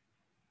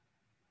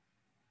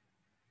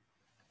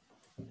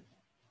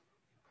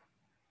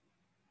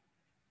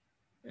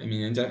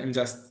 mean,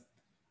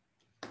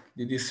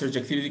 this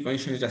surjectivity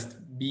condition is just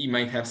B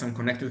might have some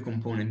connected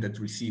component that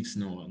receives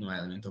no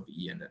element of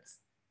E, and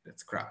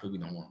that's crap. We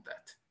don't want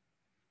that.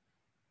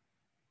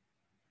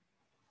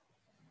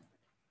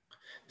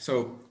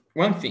 So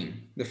one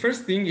thing, the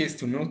first thing is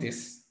to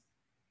notice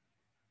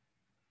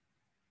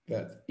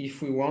that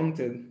if we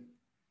wanted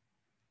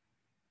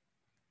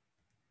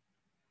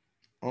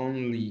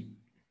only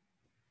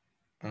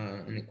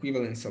an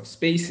equivalence of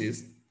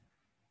spaces,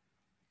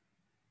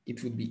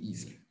 it would be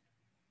easy.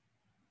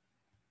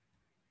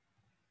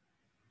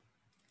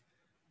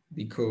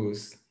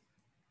 Because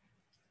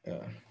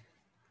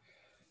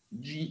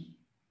G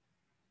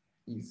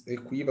is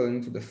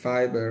equivalent to the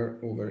fiber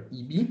over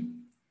EB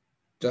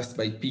just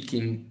by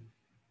picking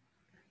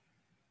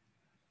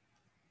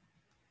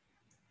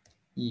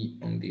E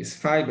on this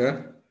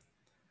fiber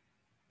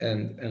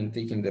and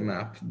taking the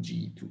map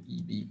G to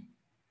EB.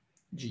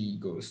 G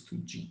goes to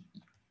GE,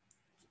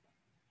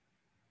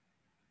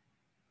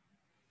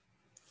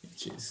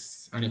 which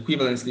is an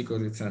equivalence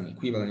because it's an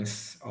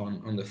equivalence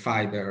on the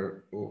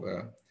fiber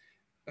over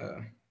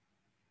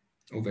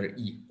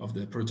E of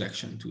the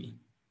projection to E,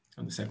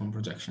 on the second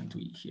projection to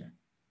E here.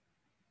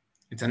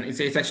 It's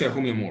actually a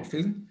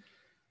homeomorphism.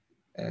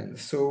 And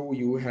so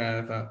you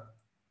have a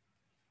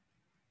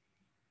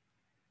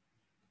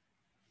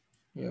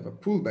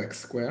pullback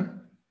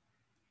square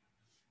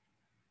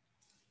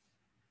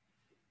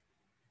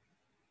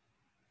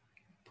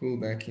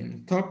pullback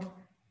in top,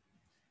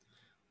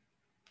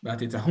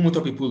 but it's a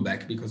homotopy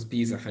pullback because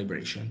P is a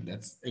fibration.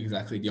 That's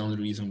exactly the only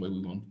reason why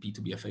we want P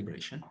to be a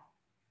fibration.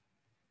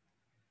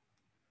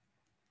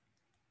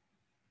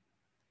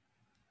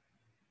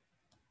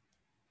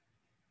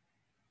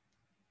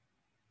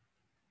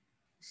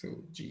 So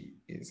G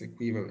is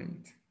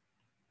equivalent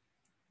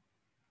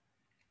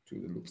to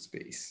the loop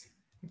space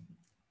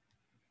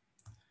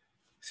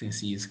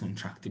since E is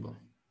contractible,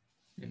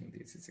 and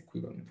this is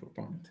equivalent for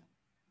point.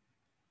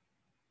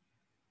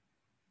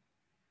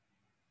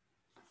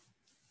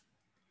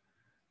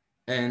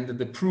 And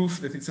the proof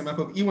that it's a map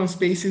of E1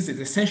 spaces is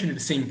essentially the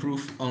same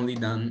proof, only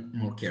done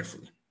more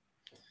carefully.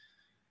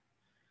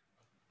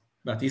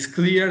 But it's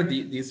clear,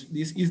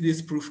 is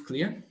this proof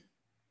clear?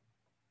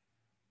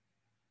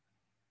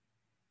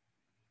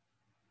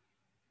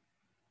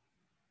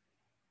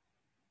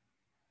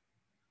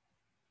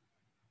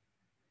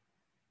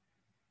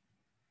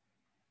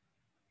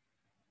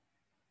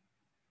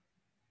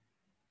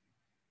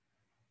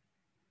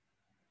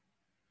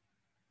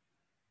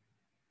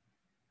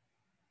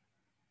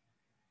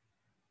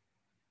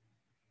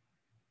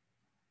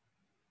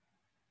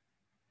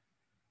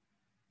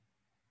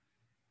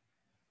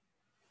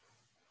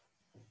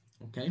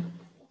 Okay,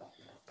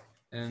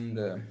 and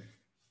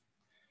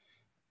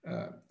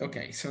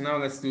okay, so now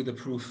let's do the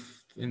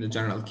proof in the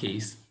general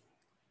case,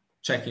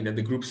 checking that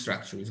the group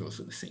structure is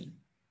also the same.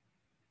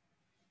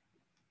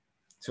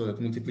 So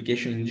that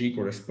multiplication in G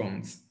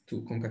corresponds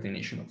to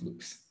concatenation of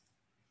loops.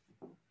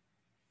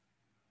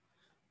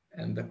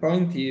 And the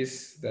point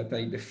is that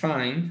I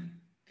defined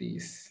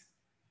this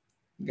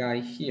guy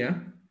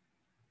here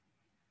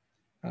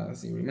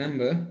as, you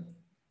remember,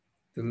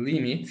 the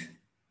limit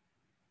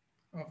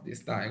of this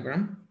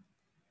diagram.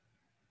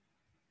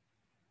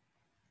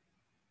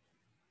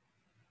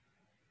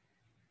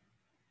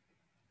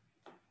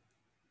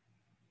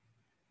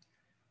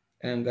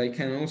 And I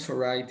can also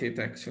write it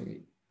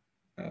actually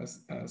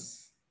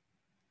as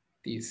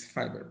this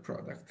fiber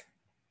product.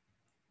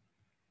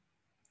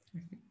 I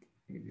think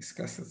we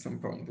discussed at some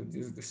point that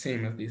this is the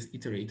same as this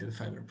iterated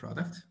fiber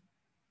product.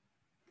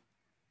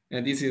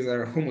 And this is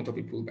our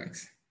homotopy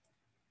pullbacks.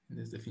 In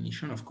this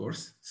definition, of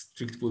course,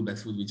 strict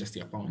pullbacks will be just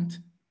a point.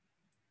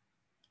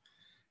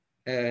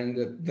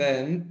 And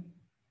then,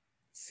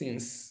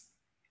 since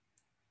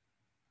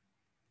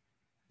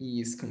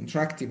E is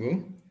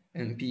contractible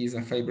and P is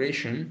a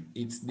fibration,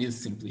 it's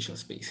this simplicial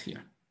space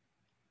here.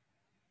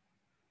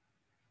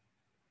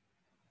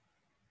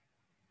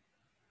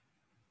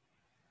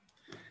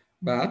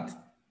 But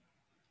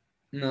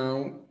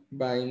now,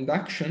 by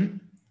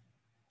induction,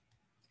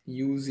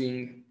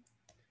 using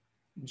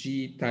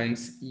G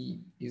times E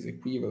is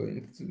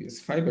equivalent to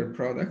this fiber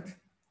product,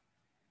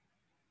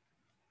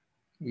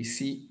 we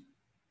see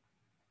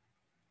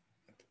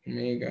that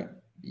omega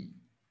B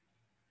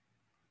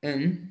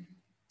n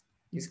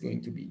is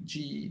going to be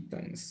G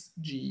times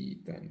G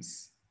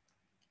times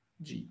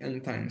G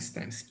n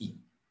times E.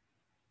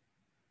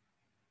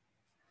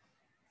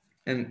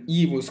 And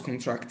E was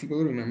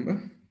contractible,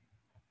 remember?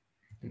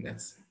 And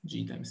that's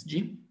G times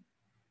G.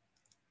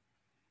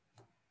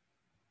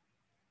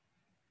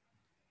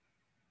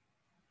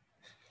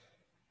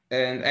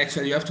 And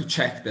actually you have to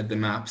check that the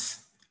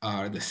maps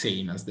are the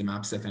same as the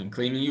maps that I'm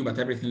claiming you, but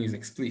everything is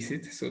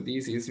explicit. So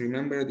this is,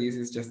 remember, this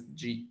is just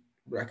G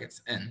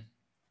brackets N.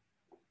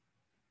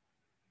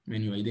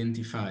 When you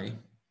identify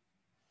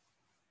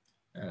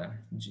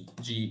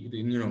G,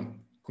 you know,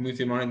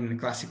 commutative monoid in the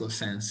classical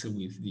sense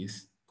with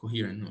this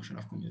coherent notion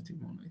of commutative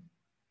monoid.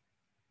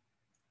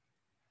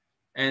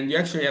 And you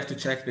actually have to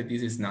check that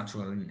this is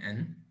natural in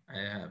N.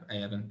 I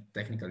haven't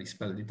technically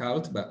spelled it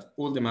out, but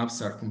all the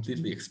maps are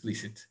completely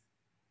explicit.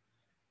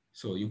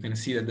 So you can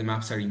see that the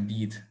maps are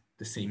indeed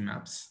the same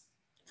maps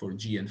for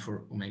G and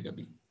for omega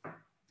B.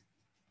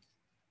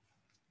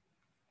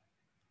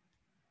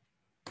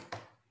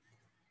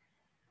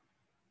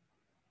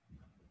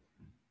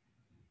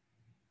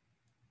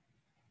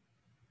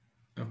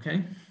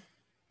 Okay.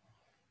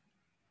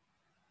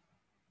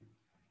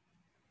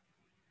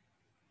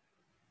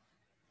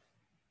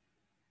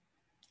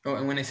 Oh,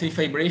 and when I say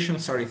fibration,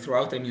 sorry,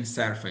 throughout I mean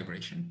serif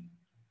fibration.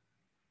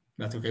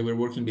 But okay, we're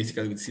working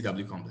basically with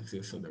CW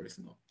complexes, so there is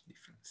no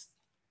difference.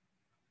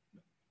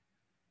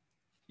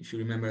 If you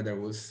remember, there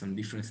was some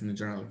difference in the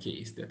general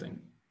case that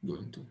I'm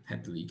going to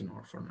happily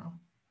ignore for now.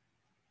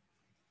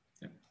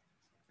 Yeah.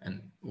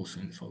 And also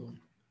in the following.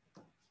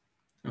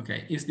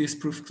 Okay, is this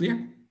proof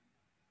clear?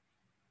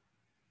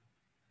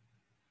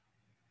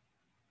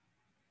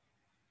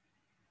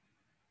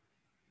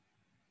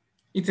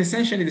 It's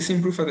essentially the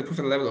same proof as the proof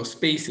at the level of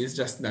spaces,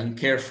 just done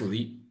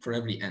carefully for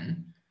every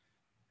n,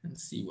 and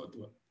see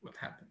what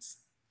happens.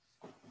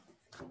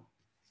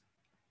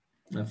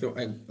 So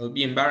I'll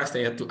be embarrassed.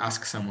 I had to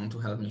ask someone to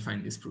help me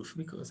find this proof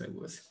because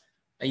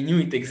I knew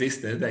it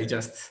existed. I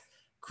just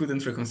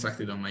couldn't reconstruct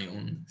it on my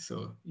own.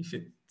 So if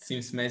it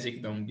seems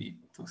magic, don't be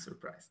too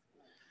surprised.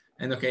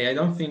 And okay, I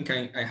don't think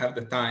I have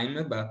the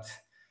time, but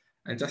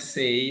I just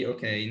say,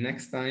 okay,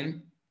 next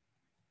time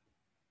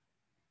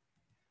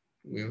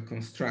we'll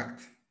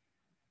construct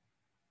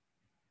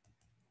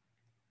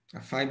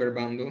a fiber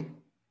bundle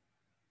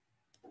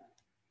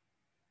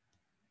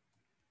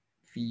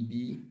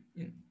VB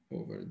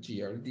over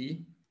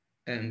GRD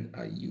and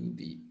a UD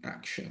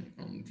action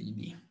on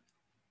VB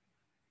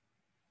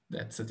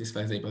that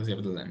satisfies the hypothesis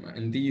dilemma.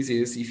 And this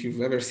is, if you've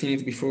ever seen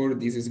it before,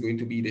 this is going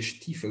to be the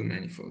Stiefel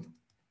manifold.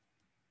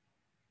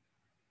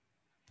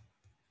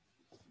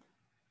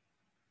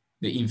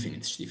 The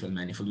infinite Stiefel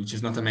manifold, which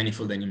is not a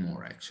manifold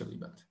anymore, actually,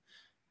 but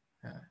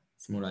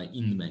it's more like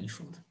in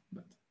manifold.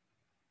 But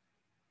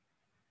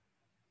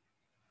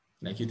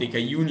like you take a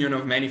union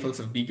of manifolds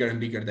of bigger and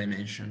bigger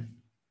dimension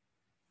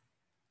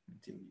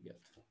until you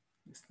get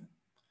this thing.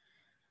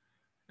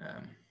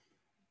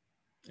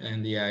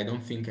 And yeah, I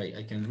don't think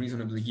I can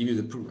reasonably give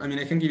you the proof. I mean,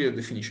 I can give you the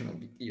definition of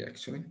VD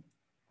actually.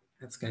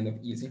 That's kind of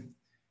easy.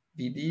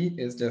 VD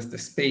is just the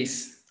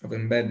space of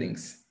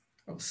embeddings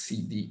of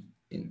CD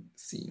in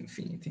C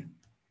infinity.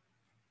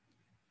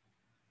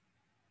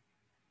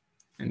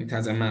 And it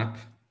has a map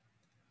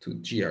to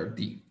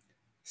GRD,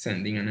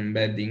 sending an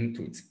embedding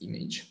to its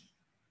image.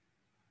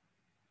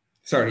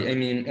 Sorry, I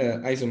mean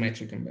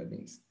isometric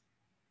embeddings.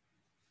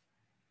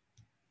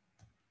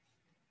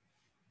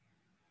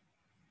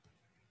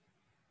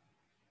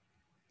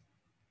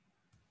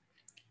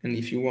 And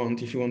if you want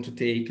to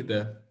take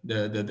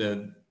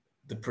the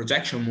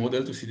projection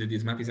model to see that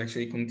this map is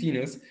actually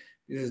continuous,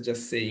 this is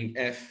just saying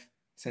F,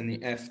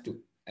 sending F to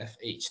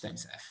FH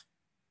times F.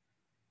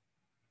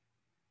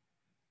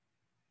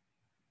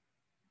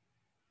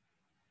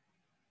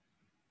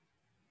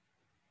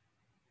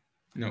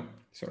 No,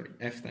 sorry,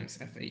 F times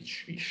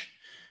FH-ish.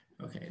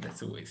 Okay,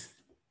 that's always,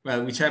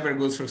 well, whichever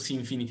goes from C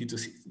infinity to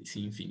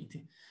C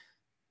infinity,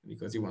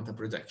 because you want a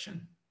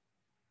projection.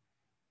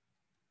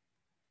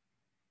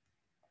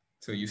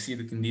 So you see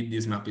that indeed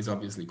this map is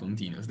obviously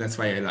continuous. That's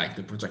why I like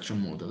the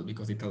projection model,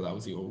 because it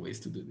allows you always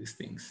to do these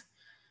things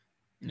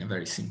in a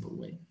very simple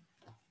way.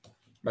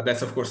 But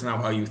that's of course now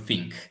how you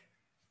think.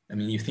 I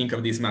mean, you think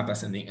of this map as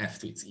sending F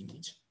to its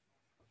image.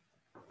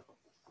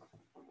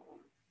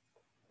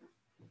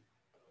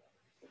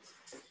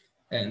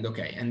 And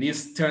okay, and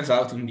this turns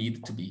out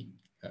indeed to be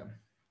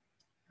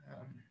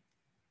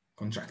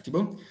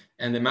contractible.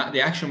 And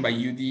the action by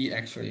UD,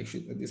 actually,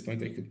 at this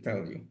point I could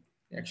tell you,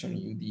 the action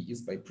UD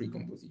is by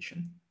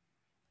precomposition.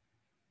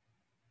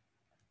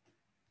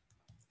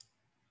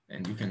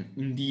 And you can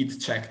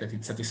indeed check that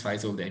it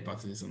satisfies all the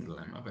hypotheses on the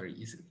lemma very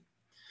easily.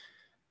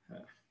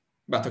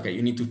 But okay,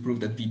 you need to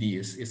prove that VD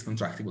is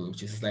contractible,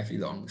 which is slightly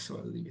long, so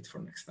I'll leave it for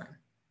next time.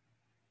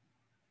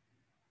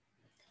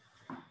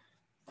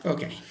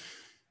 Okay.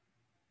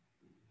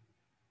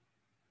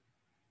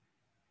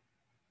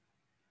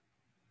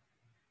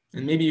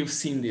 And maybe you've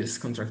seen this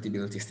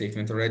contractibility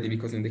statement already,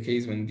 because in the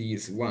case when D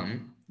is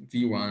 1,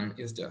 V1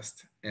 is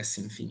just S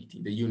infinity,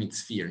 the unit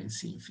sphere in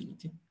C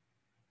infinity,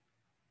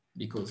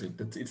 because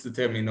it's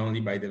determined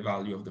only by the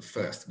value of the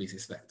first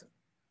basis vector.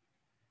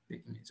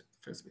 The image of the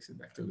first basis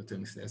vector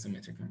determines the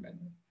isometric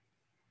embedding.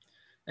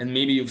 And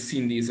maybe you've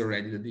seen this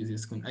already, that this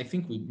is, I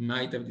think we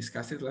might have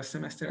discussed it last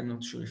semester. I'm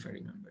not sure if I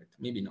remember it,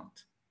 maybe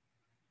not.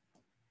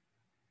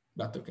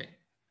 But okay.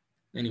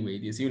 Anyway,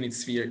 this unit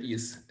sphere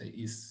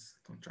is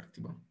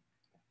contractible.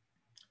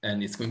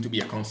 And it's going to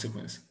be a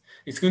consequence.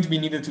 It's going to be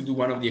needed to do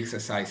one of the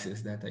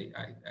exercises that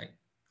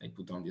I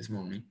put on this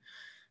morning.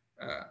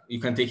 You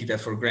can take it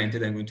for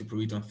granted. I'm going to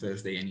prove it on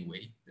Thursday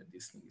anyway, that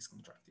this thing is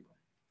contractible.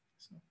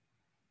 So,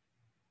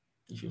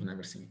 if you've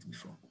never seen it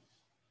before.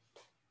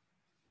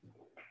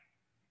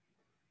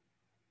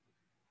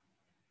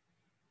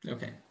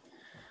 Okay,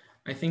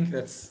 I think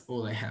that's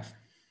all I have.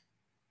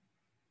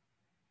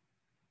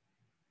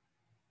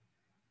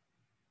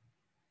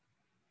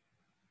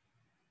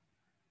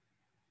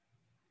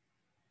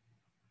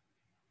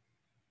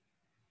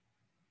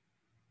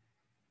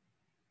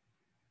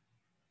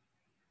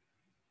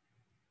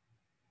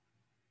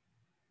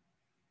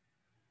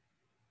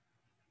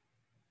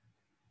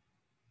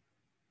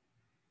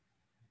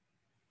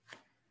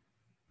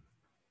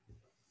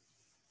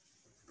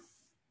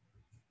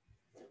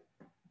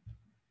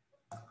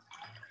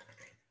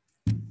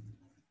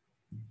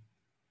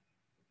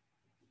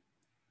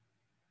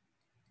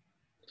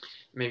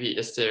 maybe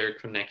is there a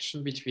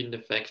connection between the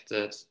fact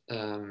that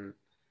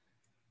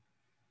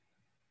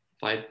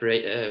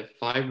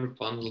fiber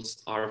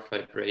bundles are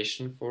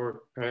vibration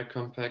for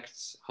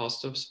paracompact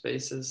Hausdorff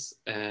spaces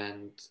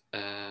and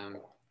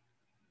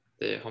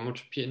the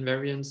homotopy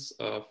invariance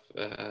of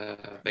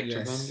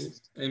vector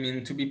bundles? I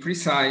mean, to be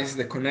precise,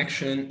 the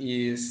connection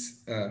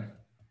is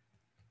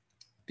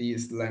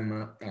this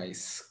lemma I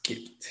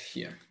skipped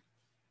here.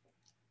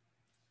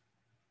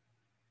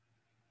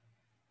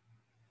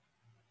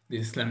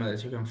 This lemma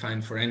that you can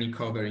find for any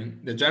covering.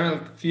 The general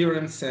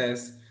theorem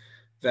says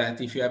that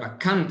if you have a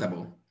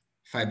countable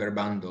fiber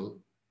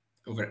bundle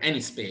over any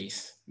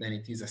space, then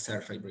it is a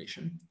Serre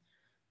vibration.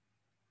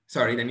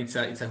 Sorry, then it's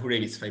a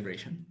Hurewitz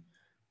vibration.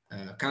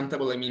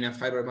 Countable, I mean a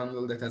fiber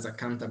bundle that has a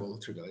countable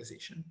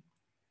trivialization.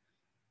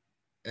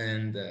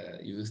 And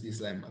use this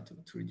lemma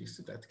to reduce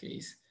to that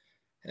case.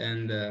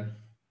 And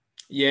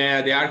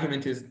yeah, the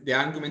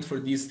argument for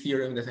this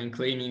theorem that I'm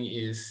claiming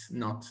is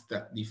not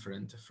that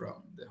different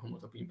from the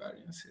homotopy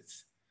invariance.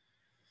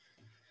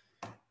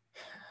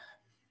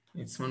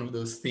 It's one of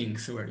those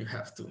things where you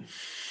have to.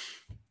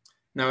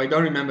 Now, I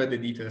don't remember the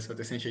details, but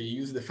essentially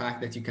you use the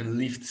fact that you can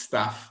lift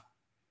stuff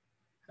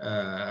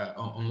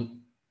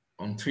on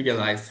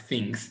trivialized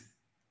things,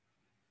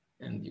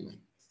 and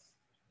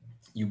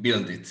you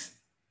build it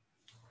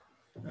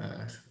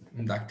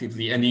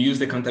inductively, and you use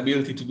the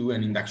countability to do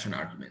an induction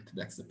argument.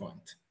 That's the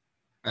point,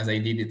 as I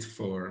did it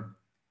for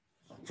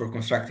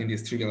constructing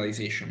this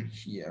trivialization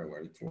here.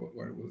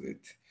 Where was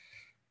it?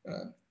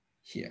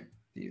 Here.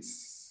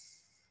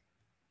 This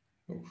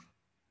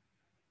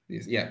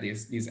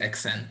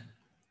xn.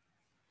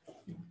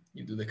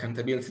 You do the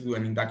countability to do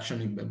an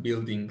induction in the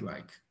building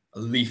like a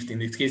lift. In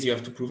this case, you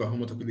have to prove a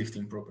homotopy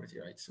lifting property,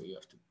 right? So you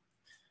have to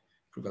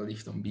prove a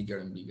lift on bigger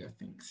and bigger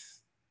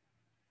things.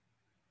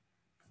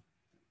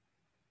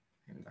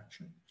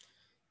 Induction.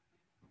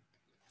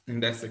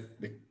 And that's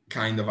the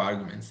kind of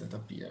arguments that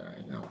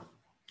appear. Now,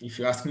 if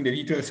you ask me the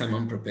details, I'm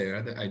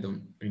unprepared. I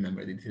don't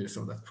remember the details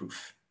of that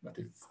proof, but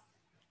it's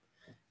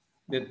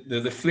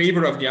the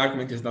flavor of the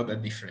argument is not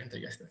that different. I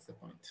guess that's the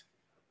point.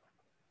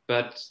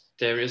 But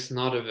there is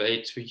not a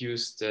way to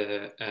use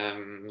the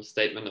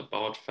statement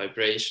about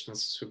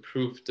vibrations to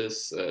prove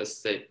this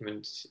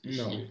statement.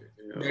 No,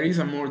 there is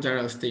a more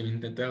general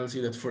statement that tells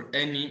you that for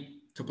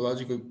any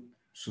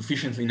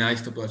sufficiently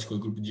nice topological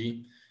group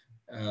G,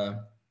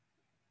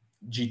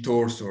 G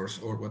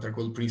torsors, or what are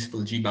called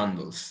principal G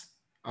bundles,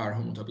 are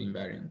homotopy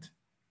invariant,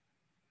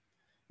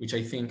 which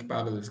I think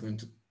Pavel is going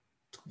to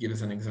give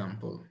us an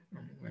example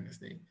on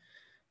Wednesday.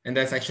 And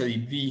that's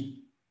actually the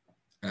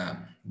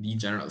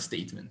general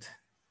statement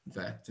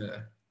that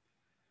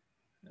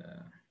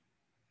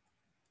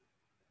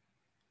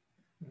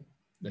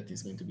that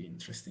is going to be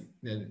interesting.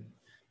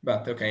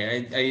 But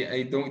okay,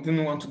 I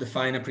didn't want to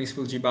define a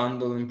principal G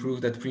bundle and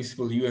prove that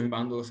principal UN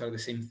bundles are the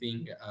same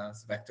thing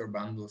as vector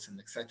bundles and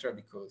etc.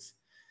 because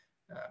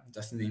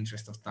just in the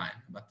interest of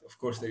time. But of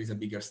course, there is a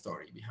bigger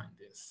story behind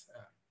this.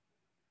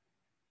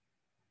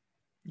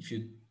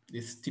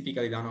 It's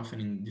typically done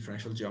often in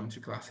differential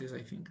geometry classes,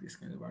 I think, these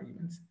kind of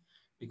arguments,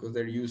 because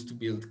they're used to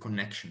build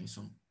connections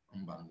on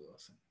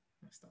bundles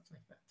and stuff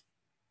like that.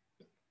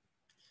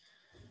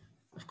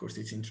 But of course,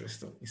 it's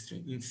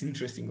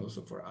interesting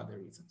also for other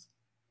reasons.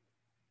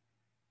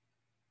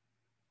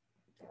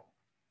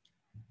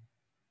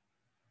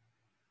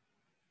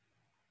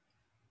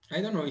 I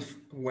don't know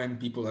when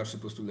people are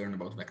supposed to learn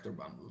about vector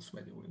bundles,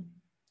 by the way.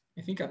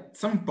 I think at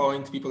some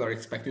point people are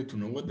expected to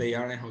know what they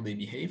are and how they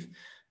behave,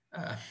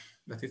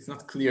 but it's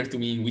not clear to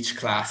me in which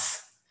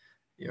class.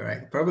 You're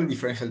right, probably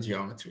differential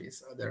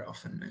geometries, they're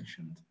often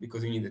mentioned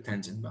because you need a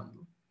tangent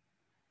bundle.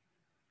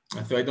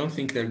 So I don't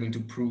think they're going to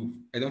prove,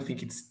 I don't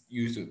think it's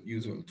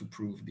usual to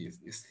prove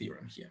this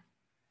theorem here.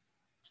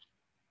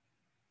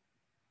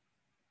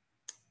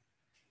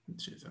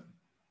 Which is a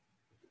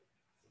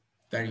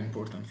very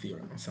important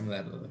theorem on some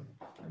level.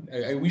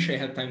 I wish I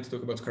had time to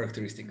talk about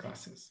characteristic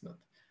classes, but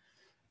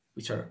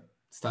which are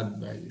studied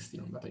by this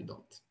theorem, but I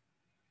don't.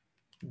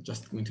 I'm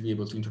just going to be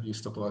able to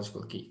introduce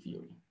topological K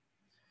theory,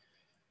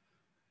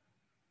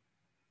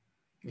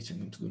 which I'm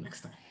going to do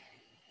next time.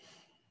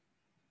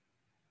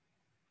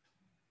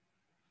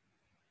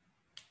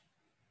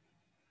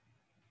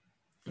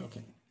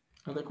 Okay,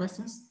 other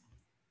questions?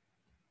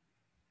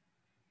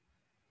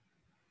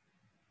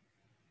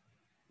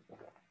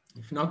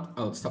 If not,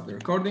 I'll stop the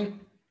recording.